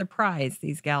really surprised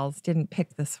these gals didn't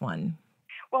pick this one?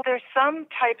 Well, there's some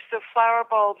types of flower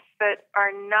bulbs that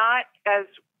are not as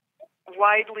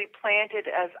widely planted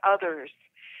as others.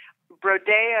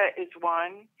 Brodea is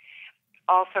one.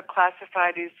 also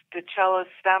classified as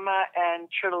Dichelostemma and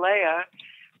Tritolea.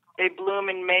 They bloom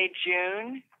in May,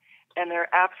 June, and they're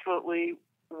absolutely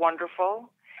wonderful.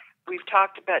 We've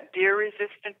talked about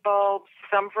deer-resistant bulbs.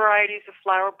 Some varieties of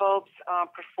flower bulbs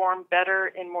perform better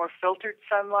in more filtered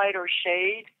sunlight or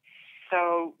shade.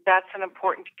 So that's an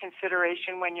important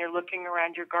consideration when you're looking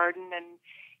around your garden and,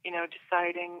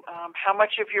 deciding how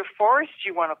much of your forest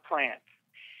you want to plant.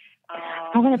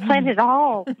 I want to plant it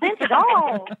all. Plant it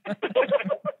all.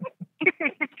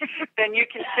 Then you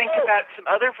can think about some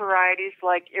other varieties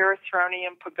like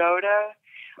Erythronium pagoda,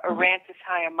 Aranthus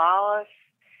hyemalis,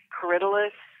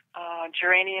 Corydalus,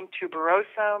 Geranium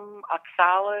tuberosum,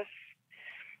 Oxalis.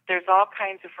 There's all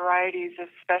kinds of varieties of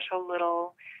special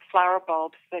little flower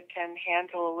bulbs that can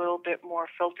handle a little bit more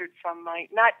filtered sunlight,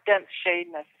 not dense shade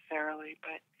necessarily,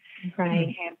 but right.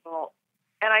 can handle.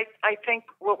 And I think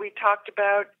what we talked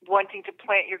about, wanting to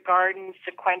plant your garden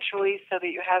sequentially so that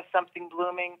you have something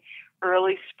blooming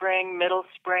early spring, middle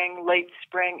spring, late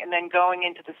spring, and then going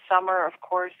into the summer, of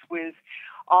course, with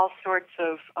all sorts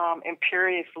of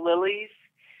imperious lilies.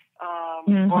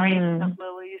 Orient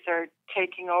lilies are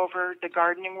taking over the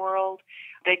gardening world.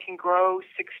 They can grow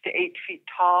 6 to 8 feet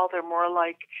tall. They're more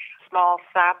like small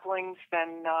saplings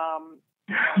than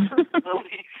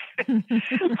lilies.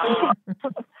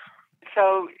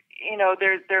 So,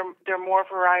 there are more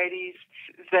varieties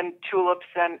than tulips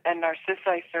and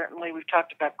narcissi, certainly. We've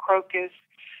talked about crocus,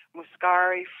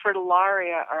 muscari,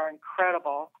 fritillaria are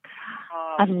incredible.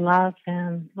 I love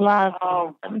them. Love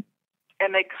them.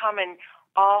 And they come in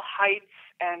all heights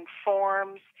and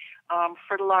forms.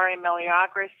 Fritillaria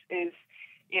meleagris is,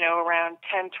 around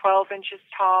 10, 12 inches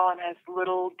tall and has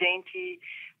little dainty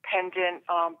pendant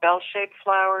bell-shaped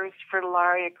flowers.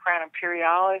 Fritillaria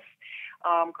cranimperialis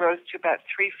grows to about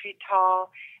 3 feet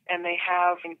tall, and they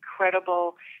have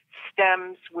incredible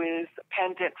stems with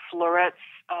pendant florets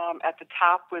at the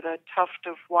top with a tuft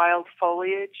of wild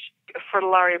foliage.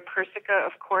 Fritillaria persica,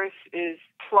 of course, is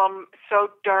so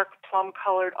dark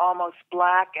plum-colored, almost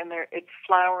black, and it's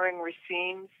flowering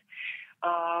racemes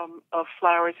of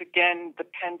flowers. Again,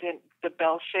 the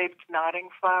bell-shaped nodding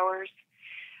flowers.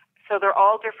 So they're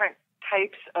all different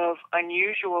types of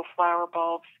unusual flower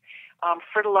bulbs.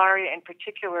 Fritillaria in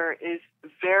particular is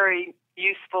very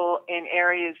useful in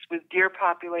areas with deer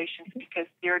populations because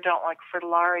deer don't like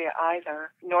fritillaria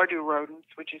either, nor do rodents,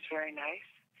 which is very nice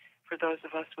for those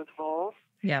of us with voles.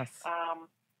 Yes.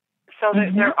 So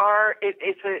there are,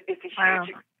 it's a huge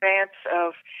expanse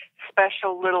of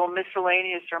special little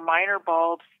miscellaneous or minor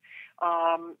bulbs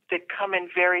that come in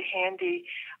very handy.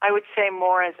 I would say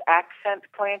more as accent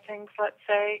plantings, let's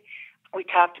say. We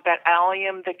talked about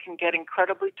allium that can get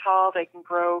incredibly tall. They can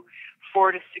grow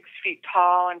 4 to 6 feet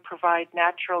tall and provide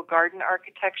natural garden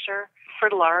architecture.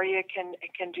 Fritillaria can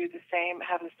do the same,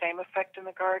 have the same effect in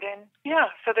the garden. Yeah,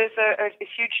 so there's a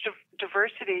huge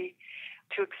diversity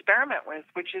to experiment with,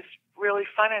 which is really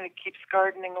fun, and it keeps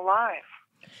gardening alive.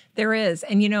 There is.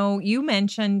 And, you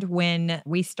mentioned when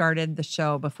we started the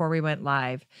show before we went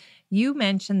live, you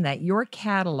mentioned that your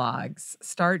catalogs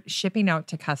start shipping out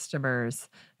to customers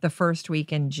the first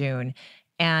week in June.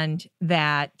 And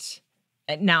that,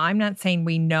 now I'm not saying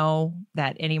we know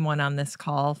that anyone on this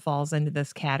call falls into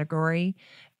this category,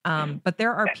 but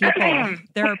there are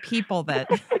people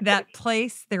that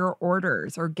place their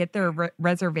orders or get their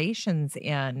reservations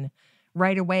in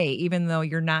right away, even though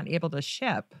you're not able to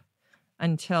ship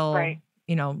until,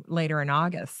 later in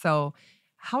August. So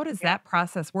how does that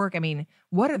process work? I mean,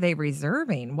 what are they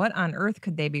reserving? What on earth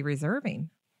could they be reserving?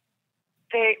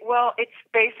 It's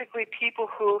basically people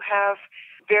who have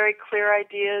very clear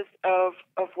ideas of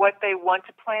what they want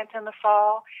to plant in the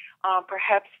fall.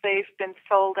 Perhaps they've been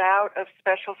sold out of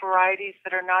special varieties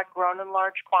that are not grown in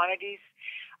large quantities.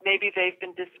 Maybe they've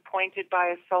been disappointed by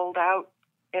a sold out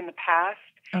in the past.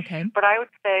 Okay. But I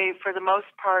would say for the most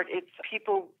part, it's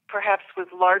people perhaps with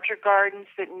larger gardens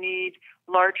that need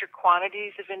larger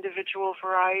quantities of individual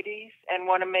varieties and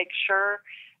want to make sure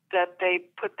that they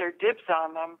put their dibs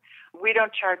on them. We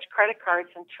don't charge credit cards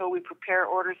until we prepare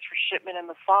orders for shipment in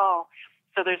the fall.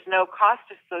 So there's no cost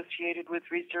associated with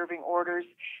reserving orders,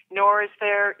 nor is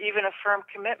there even a firm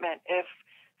commitment. If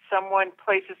someone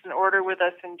places an order with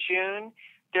us in June,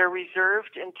 they're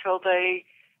reserved until they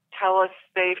tell us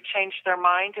they've changed their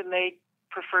mind and they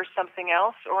prefer something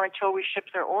else, or until we ship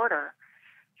their order.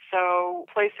 So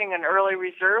placing an early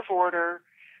reserve order,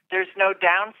 there's no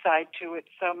downside to it.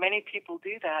 So many people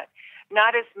do that.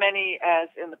 Not as many as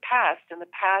in the past. In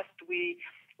the past, we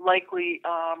likely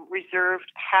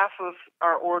reserved half of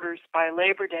our orders by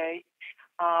Labor Day.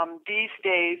 these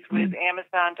days with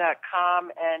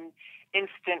Amazon.com and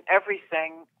instant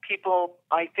everything, people,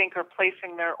 I think, are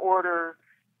placing their order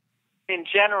in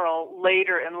general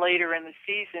later and later in the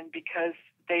season because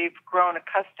they've grown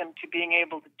accustomed to being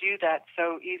able to do that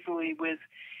so easily with,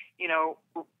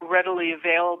 readily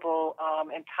available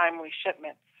and timely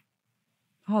shipments.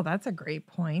 Oh, that's a great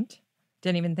point.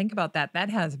 Didn't even think about that. That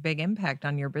has a big impact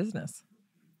on your business.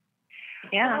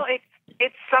 Yeah. Well,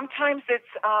 it's sometimes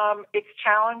it's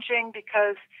challenging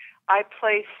because I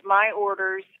place my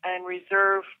orders and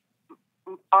reserve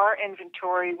our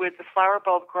inventory with the flower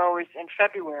bulb growers in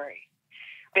February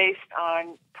based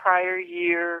on prior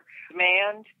year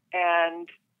demand and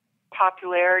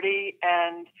popularity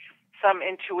and some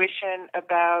intuition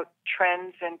about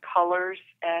trends and colors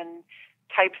and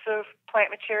types of plant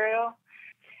material.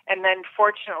 And then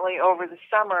fortunately over the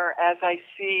summer, as I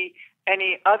see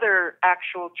any other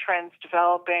actual trends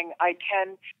developing, I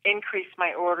can increase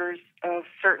my orders of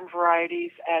certain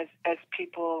varieties as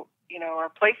people,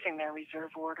 are placing their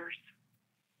reserve orders.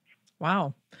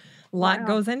 Wow. A lot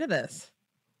goes into this.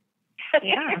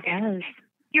 Yeah, it does.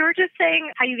 You were just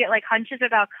saying how you get like hunches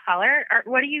about color.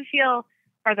 What do you feel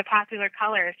are the popular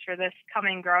colors for this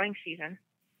coming growing season?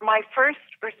 My first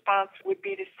response would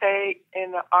be to say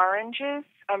in the oranges,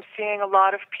 I'm seeing a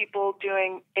lot of people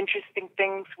doing interesting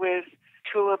things with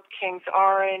Tulip King's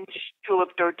Orange,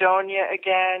 Tulip Dordogne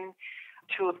again,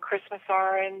 Tulip Christmas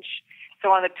Orange. So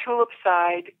on the tulip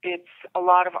side, it's a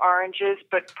lot of oranges,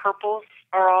 but purples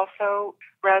are also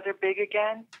rather big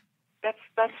again. That's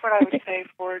what I would say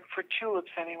for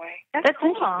tulips anyway. That's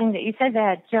cool. Interesting that you said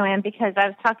that, Joanne, because I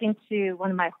was talking to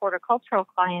one of my horticultural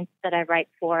clients that I write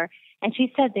for, and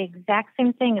she said the exact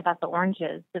same thing about the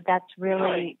oranges, that's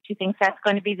really, she thinks that's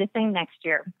going to be the thing next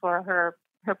year for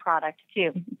her product,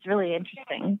 too. It's really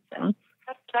interesting. So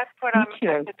that's what I'm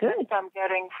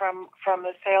getting from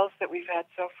the sales that we've had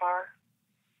so far.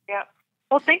 Yeah.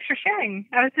 Well, thanks for sharing.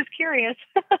 I was just curious.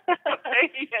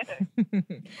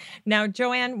 Now,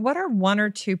 Joanne, what are one or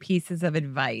two pieces of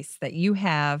advice that you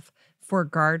have for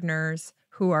gardeners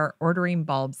who are ordering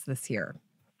bulbs this year?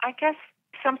 I guess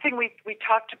something we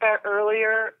talked about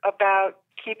earlier about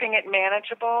keeping it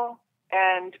manageable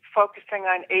and focusing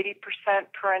on 80%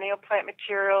 perennial plant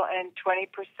material and 20%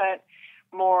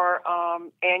 more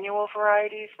annual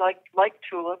varieties like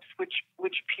tulips,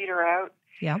 which peter out.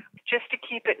 Yeah. Just to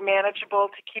keep it manageable,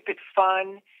 to keep it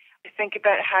fun, to think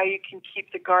about how you can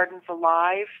keep the gardens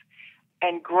alive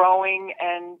and growing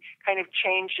and kind of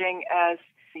changing as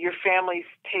your family's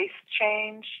tastes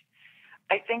change.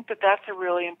 I think that's a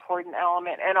really important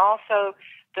element. And also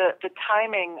the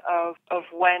timing of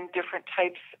when different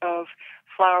types of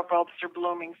flower bulbs are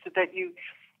blooming so that you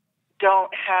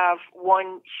don't have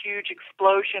one huge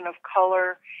explosion of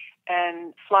color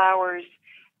and flowers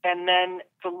and then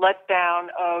the letdown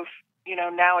of,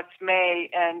 now it's May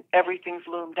and everything's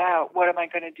loomed out. What am I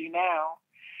going to do now?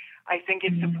 I think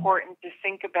it's important to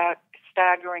think about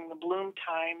staggering the bloom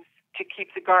times to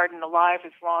keep the garden alive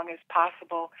as long as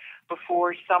possible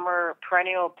before summer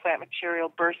perennial plant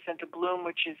material bursts into bloom,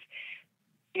 which is,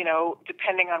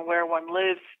 depending on where one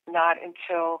lives, not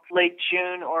until late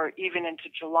June or even into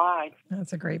July.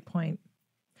 That's a great point.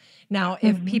 Now,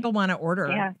 if people want to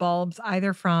order bulbs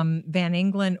either from Van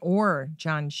Engelen or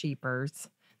John Scheepers,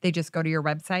 they just go to your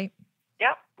website?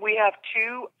 Yep. We have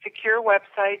two secure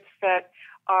websites that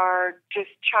are just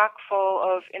chock full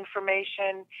of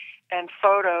information and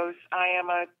photos. I am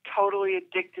a totally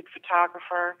addicted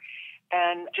photographer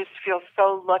and just feel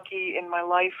so lucky in my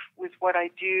life with what I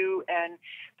do and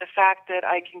the fact that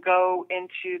I can go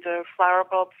into the flower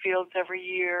bulb fields every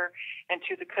year and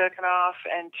to the Kirchhoff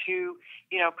and to,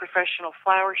 professional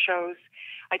flower shows.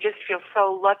 I just feel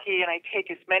so lucky and I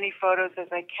take as many photos as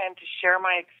I can to share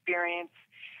my experience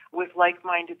with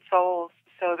like-minded souls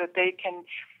so that they can,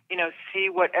 see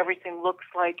what everything looks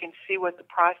like and see what the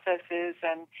process is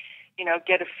and,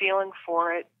 get a feeling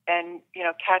for it and,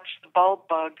 catch the bulb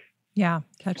bug. Yeah,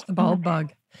 catch the bulb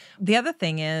bug. The other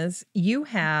thing is you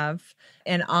have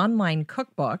an online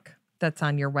cookbook that's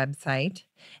on your website,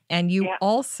 and you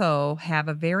also have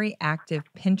a very active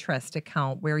Pinterest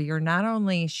account where you're not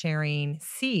only sharing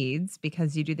seeds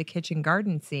because you do the kitchen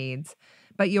garden seeds,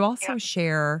 but you also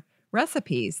share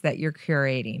recipes that you're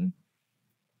curating.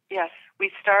 Yes,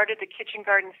 we started the Kitchen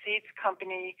Garden Seeds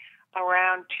Company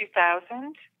around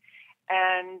 2000,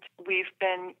 and we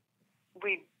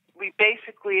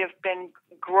basically have been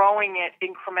growing it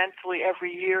incrementally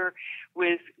every year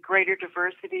with greater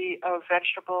diversity of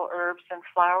vegetable, herbs, and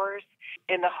flowers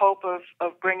in the hope of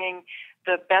bringing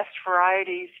the best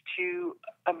varieties to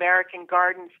American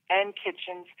gardens and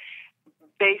kitchens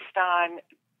based on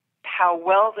how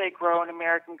well they grow in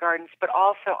American gardens, but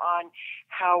also on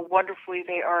how wonderfully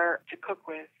they are to cook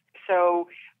with. So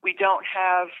we don't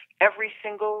have every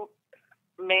single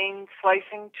main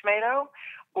slicing tomato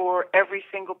or every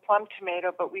single plum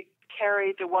tomato, but we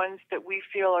carry the ones that we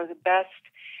feel are the best,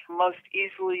 most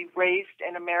easily raised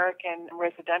in American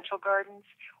residential gardens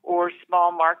or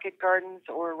small market gardens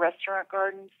or restaurant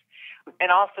gardens,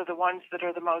 and also the ones that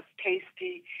are the most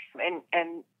tasty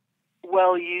and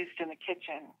well used in the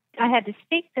kitchen. I had to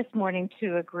speak this morning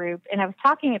to a group, and I was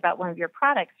talking about one of your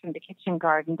products from the kitchen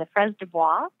garden, the Fraises de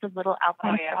Bois, the little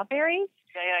alpine strawberries.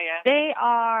 Yeah. They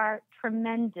are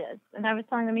tremendous. And I was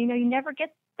telling them, you never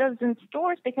get those in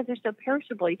stores because they're so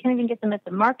perishable. You can't even get them at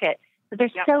the market. But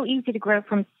they're so easy to grow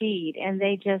from seed, and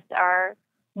they just are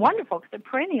wonderful because they're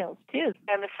perennials, too.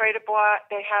 And the Fraises de Bois,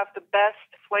 they have the best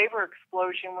flavor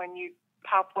explosion when you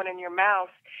pop one in your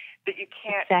mouth that you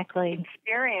can't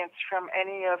experience from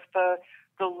any of the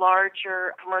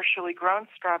larger commercially grown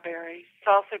strawberries. It's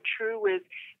also true with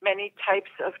many types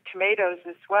of tomatoes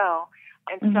as well,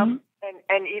 and some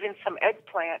and even some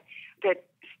eggplant. That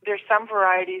there's some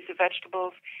varieties of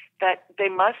vegetables that they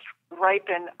must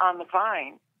ripen on the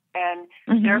vine, and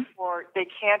therefore they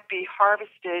can't be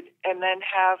harvested and then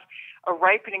have a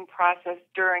ripening process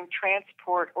during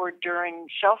transport or during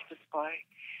shelf display.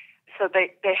 So they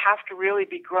have to really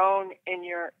be grown in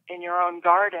your own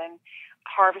garden,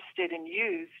 harvested and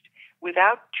used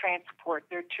without transport.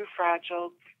 They're too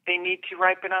fragile. They need to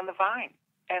ripen on the vine,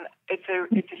 and it's a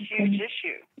huge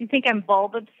issue. You think I'm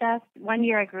bulb obsessed? One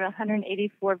year I grew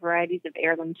 184 varieties of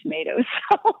heirloom tomatoes.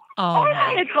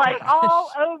 It's like all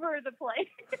over the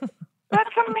place.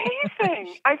 That's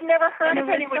amazing. I've never heard of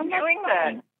anyone doing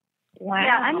that. Wow.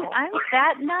 Yeah, I'm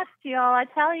that nuts, y'all. I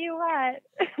tell you what.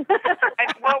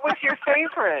 And what was your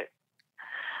favorite?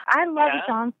 I love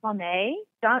Jean Flamme.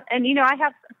 And, I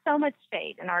have so much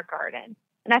shade in our garden.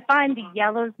 And I find the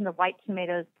yellows and the white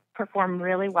tomatoes perform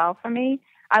really well for me.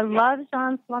 I love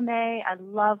Jean Flamme. I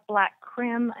love Black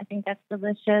Crim. I think that's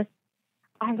delicious.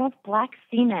 I love Black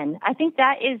Seaman. I think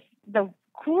that is the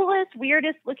coolest,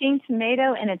 weirdest looking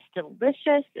tomato, and it's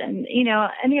delicious. And,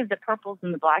 any of the purples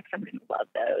and the blacks, I'm going to love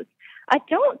those. I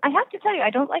have to tell you, I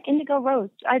don't like indigo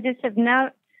rose. I just have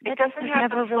not. It doesn't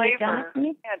have the really flavor.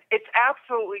 It's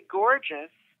absolutely gorgeous.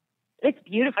 It's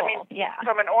beautiful. I mean,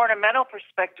 from an ornamental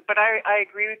perspective, but I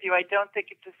agree with you. I don't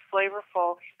think it's as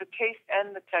flavorful. The taste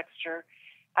and the texture,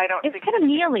 I don't think. It's kind of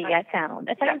mealy, I found.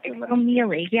 I thought it was a little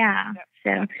mealy, So,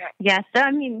 So,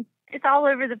 I mean, it's all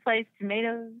over the place.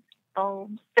 Tomatoes,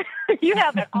 bulbs. You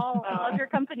have it all. I love your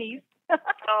companies.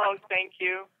 Oh, thank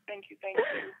you.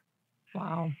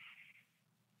 Wow.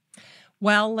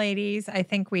 Well, ladies, I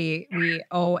think we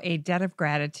owe a debt of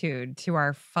gratitude to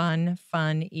our fun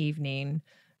evening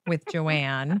with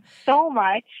Joanne. So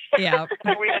much. Yeah.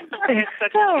 So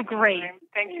great.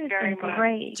 Thank you very much.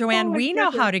 Great. Joanne, we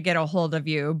know how to get a hold of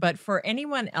you, but for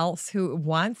anyone else who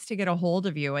wants to get a hold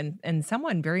of you, and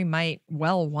someone very might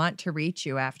well want to reach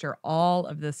you after all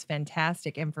of this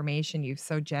fantastic information you've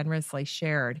so generously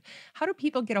shared, how do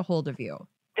people get a hold of you?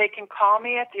 They can call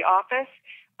me at the office.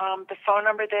 The phone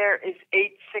number there is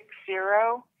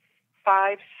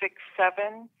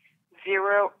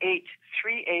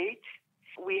 860-567-0838.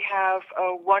 We have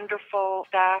a wonderful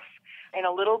staff in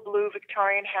a little blue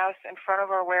Victorian house in front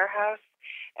of our warehouse,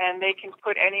 and they can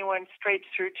put anyone straight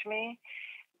through to me.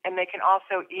 And they can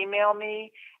also email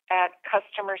me at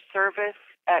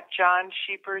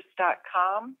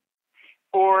customerservice@johnsheepers.com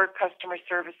or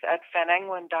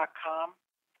customerservice@fanengelen.com.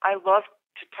 I love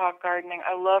to talk gardening.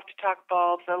 I love to talk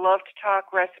bulbs. I love to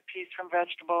talk recipes from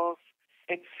vegetables.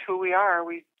 It's who we are.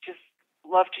 We just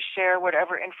love to share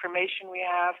whatever information we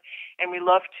have, and we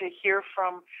love to hear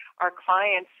from our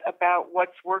clients about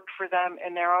what's worked for them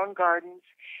in their own gardens.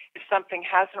 If something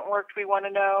hasn't worked, we want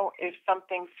to know. If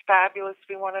something's fabulous,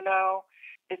 we want to know.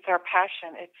 It's our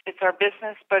passion. It's our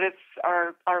business, but it's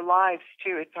our lives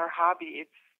too. It's our hobby.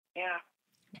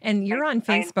 And you're on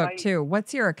Facebook too.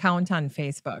 What's your account on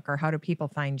Facebook, or how do people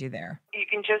find you there? You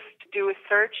can just do a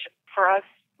search for us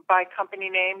by company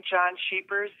name, John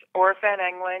Scheepers, or Van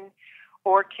Engelen,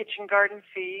 or Kitchen Garden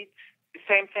Seeds.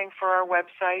 Same thing for our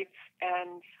websites.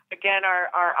 And again,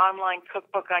 our online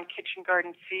cookbook on Kitchen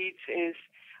Garden Seeds is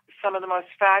some of the most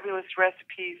fabulous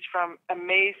recipes from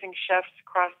amazing chefs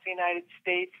across the United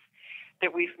States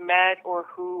that we've met, or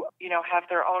who, have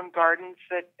their own gardens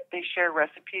that they share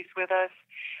recipes with us,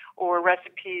 or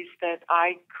recipes that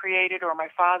I created or my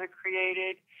father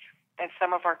created. And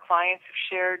some of our clients have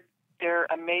shared their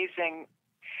amazing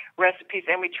recipes.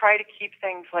 And we try to keep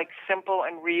things like simple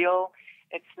and real.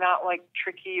 It's not like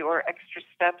tricky or extra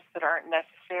steps that aren't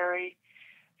necessary.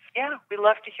 yeah, we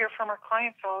love to hear from our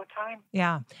clients all the time.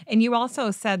 Yeah. And you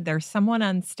also said there's someone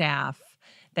on staff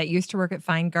that used to work at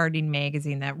Fine Gardening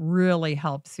Magazine that really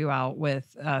helps you out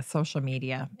with social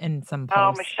media and some posts.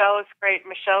 Oh, Michelle is great.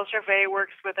 Michelle Gervais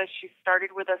works with us. She started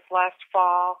with us last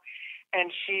fall,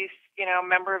 and she's, a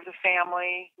member of the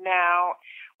family now.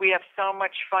 We have so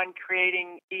much fun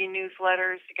creating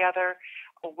e-newsletters together,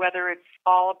 whether it's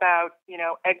all about,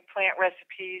 eggplant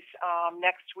recipes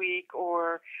next week,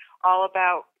 or all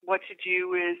about what to do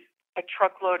with a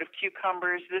truckload of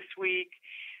cucumbers this week.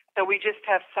 So we just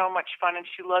have so much fun, and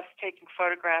she loves taking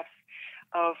photographs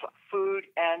of food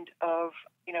and of,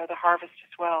 the harvest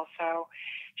as well. So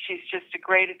she's just a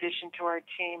great addition to our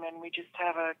team, and we just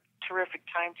have a terrific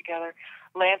time together.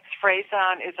 Lance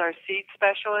Frazon is our seed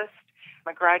specialist,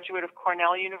 a graduate of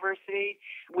Cornell University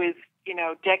with,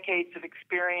 decades of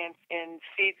experience in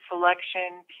seed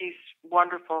selection. He's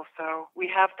wonderful. So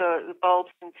we have the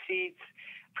bulbs and seeds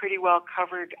pretty well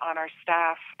covered on our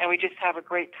staff, and we just have a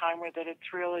great time with it.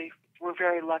 We're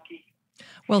very lucky.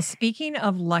 Well, speaking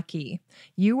of lucky,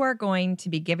 you are going to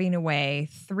be giving away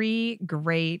 3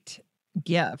 great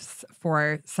gifts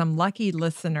for some lucky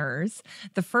listeners.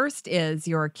 The first is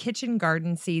your kitchen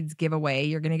garden seeds giveaway.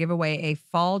 You're going to give away a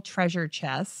fall treasure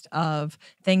chest of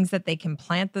things that they can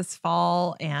plant this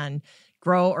fall and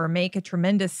grow or make a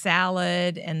tremendous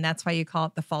salad, and that's why you call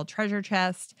it the fall treasure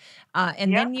chest.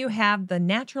 Then you have the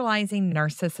naturalizing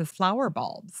narcissus flower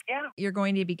bulbs. Yeah. You're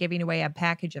going to be giving away a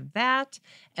package of that,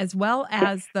 as well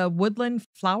as the woodland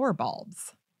flower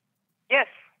bulbs. Yes,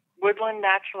 woodland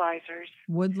naturalizers.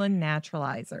 Woodland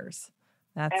naturalizers.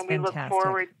 That's and we fantastic. look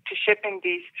forward to shipping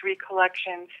these 3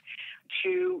 collections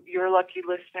to your lucky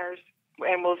listeners,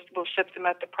 and we'll ship them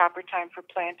at the proper time for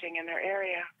planting in their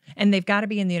area. And they've got to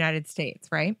be in the United States,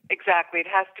 right? Exactly. It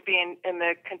has to be in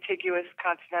the contiguous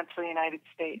continental United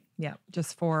States. Yeah,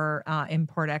 just for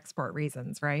import-export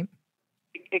reasons, right?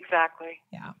 Exactly.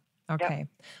 Yeah. Okay. Yep.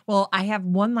 Well, I have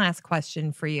one last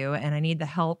question for you, and I need the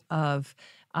help of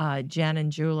Jen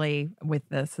and Julie with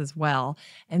this as well.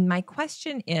 And my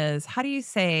question is, how do you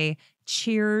say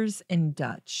cheers in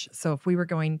Dutch? So if we were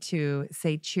going to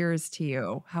say cheers to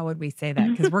you, how would we say that?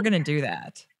 Because we're going to do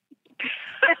that.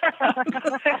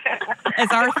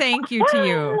 As our thank you to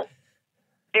you.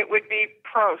 It would be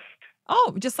Prost.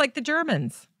 Oh, just like the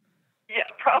Germans. Yeah,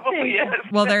 probably is.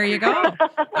 Well, there you go.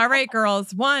 All right,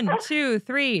 girls. 1, 2,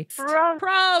 3.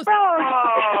 Prost.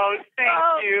 Oh,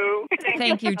 thank you.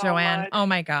 Thank you, so Joanne. much. Oh,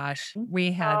 my gosh.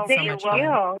 We had so much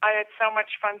fun. I had so much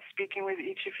fun speaking with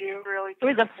each of you. Really. It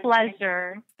was a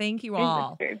pleasure. Thank you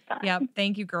all. Yep.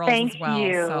 Thank you, girls, Thank as well.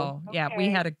 you. So, yeah, we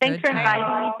had a Thanks good for time.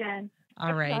 inviting me, Jen.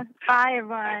 All right. Bye,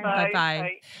 everyone.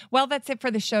 Bye-bye. Well, that's it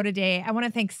for the show today. I want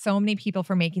to thank so many people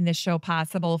for making this show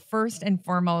possible. First and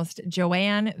foremost,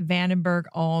 Joanne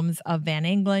Berg-Ohms of Van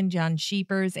Engelen, John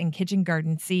Scheepers, and Kitchen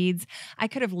Garden Seeds. I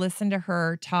could have listened to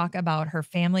her talk about her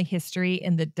family history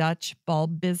in the Dutch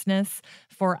bulb business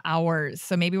for hours.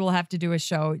 So maybe we'll have to do a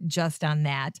show just on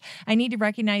that. I need to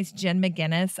recognize Jen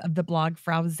McGuinness of the blog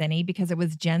Frau Zinnie, because it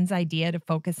was Jen's idea to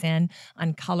focus in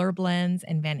on color blends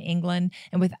and Van Engelen.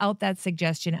 And without that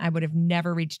suggestion, I would have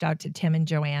never reached out to Tim and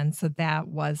Joanne, so that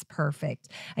was perfect.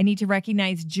 I need to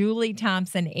recognize Julie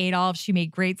Thompson-Adolf. She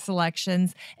made great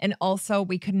selections, and also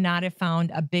we could not have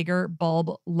found a bigger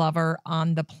bulb lover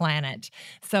on the planet.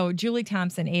 So Julie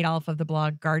Thompson-Adolf of the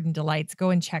blog Garden Delights, go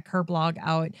and check her blog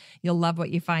out. You'll love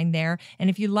what you find there. And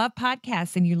if you love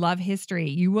podcasts and you love history,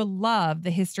 you will love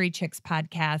the History Chicks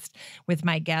podcast with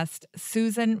my guest,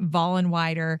 Susan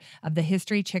Vollenweider of the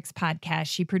History Chicks podcast.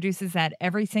 She produces that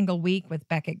every single week with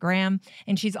Beckett Graham,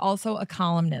 and she's also a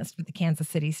columnist with the Kansas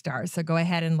City Star. So go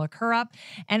ahead and look her up.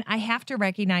 And I have to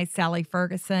recognize Sally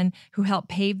Ferguson, who helped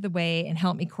pave the way and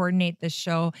help me coordinate this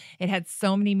show. It had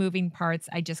so many moving parts.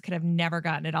 I just could have never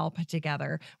gotten it all put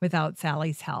together without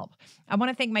Sally's help. I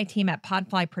want to thank my team at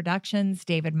Podfly Productions,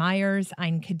 David Myers,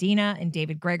 Ein Kadena, and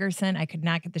David Gregerson. I could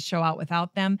not get the show out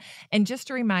without them. And just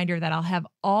a reminder that I'll have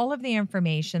all of the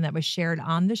information that was shared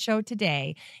on the show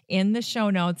today in the show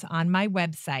notes on my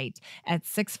website at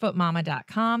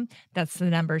 6footmama.com. That's the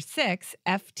number 6,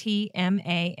 FTMAMA.com.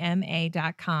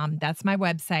 That's my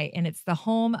website, and it's the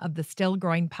home of the Still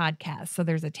Growing podcast. So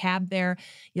there's a tab there.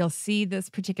 You'll see this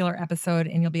particular episode,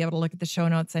 and you'll be able to look at the show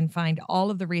notes and find all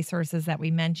of the resources that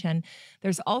we mentioned.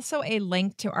 There's also a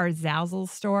link to our Zazzle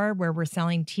store where we're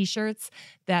selling t-shirts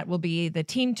that will be the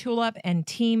Team Tulip and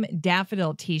Team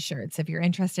Daffodil t-shirts. If you're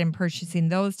interested in purchasing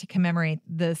those to commemorate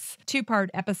this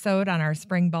 2-part episode on our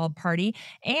spring bulb party.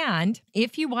 And And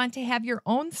if you want to have your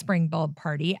own spring bulb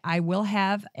party, I will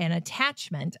have an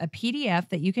attachment, a PDF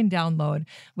that you can download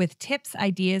with tips,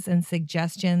 ideas, and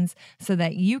suggestions so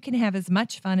that you can have as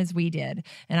much fun as we did.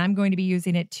 And I'm going to be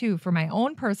using it too for my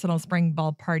own personal spring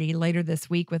bulb party later this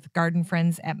week with garden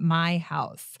friends at my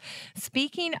house.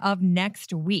 Speaking of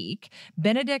next week,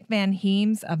 Benedict Van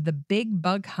Heems of the Big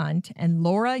Bug Hunt and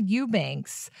Laura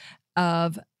Eubanks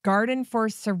of Garden for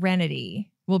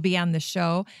Serenity will be on the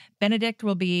show. Benedict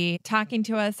will be talking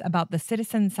to us about the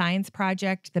citizen science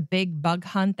project, the Big Bug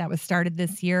Hunt that was started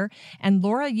this year. And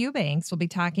Laura Eubanks will be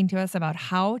talking to us about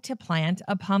how to plant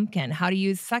a pumpkin, how to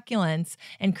use succulents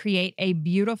and create a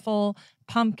beautiful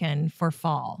pumpkin for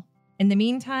fall. In the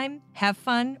meantime, have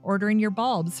fun ordering your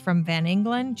bulbs from Van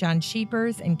Engelen, John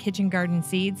Scheepers, and Kitchen Garden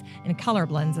Seeds, and color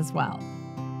blends as well.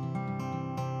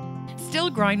 Still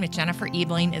Growing with Jennifer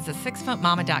Ebling is a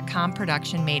 6footmama.com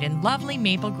production made in lovely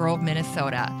Maple Grove,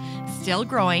 Minnesota. Still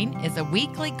Growing is a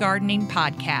weekly gardening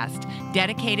podcast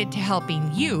dedicated to helping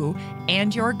you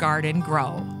and your garden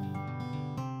grow.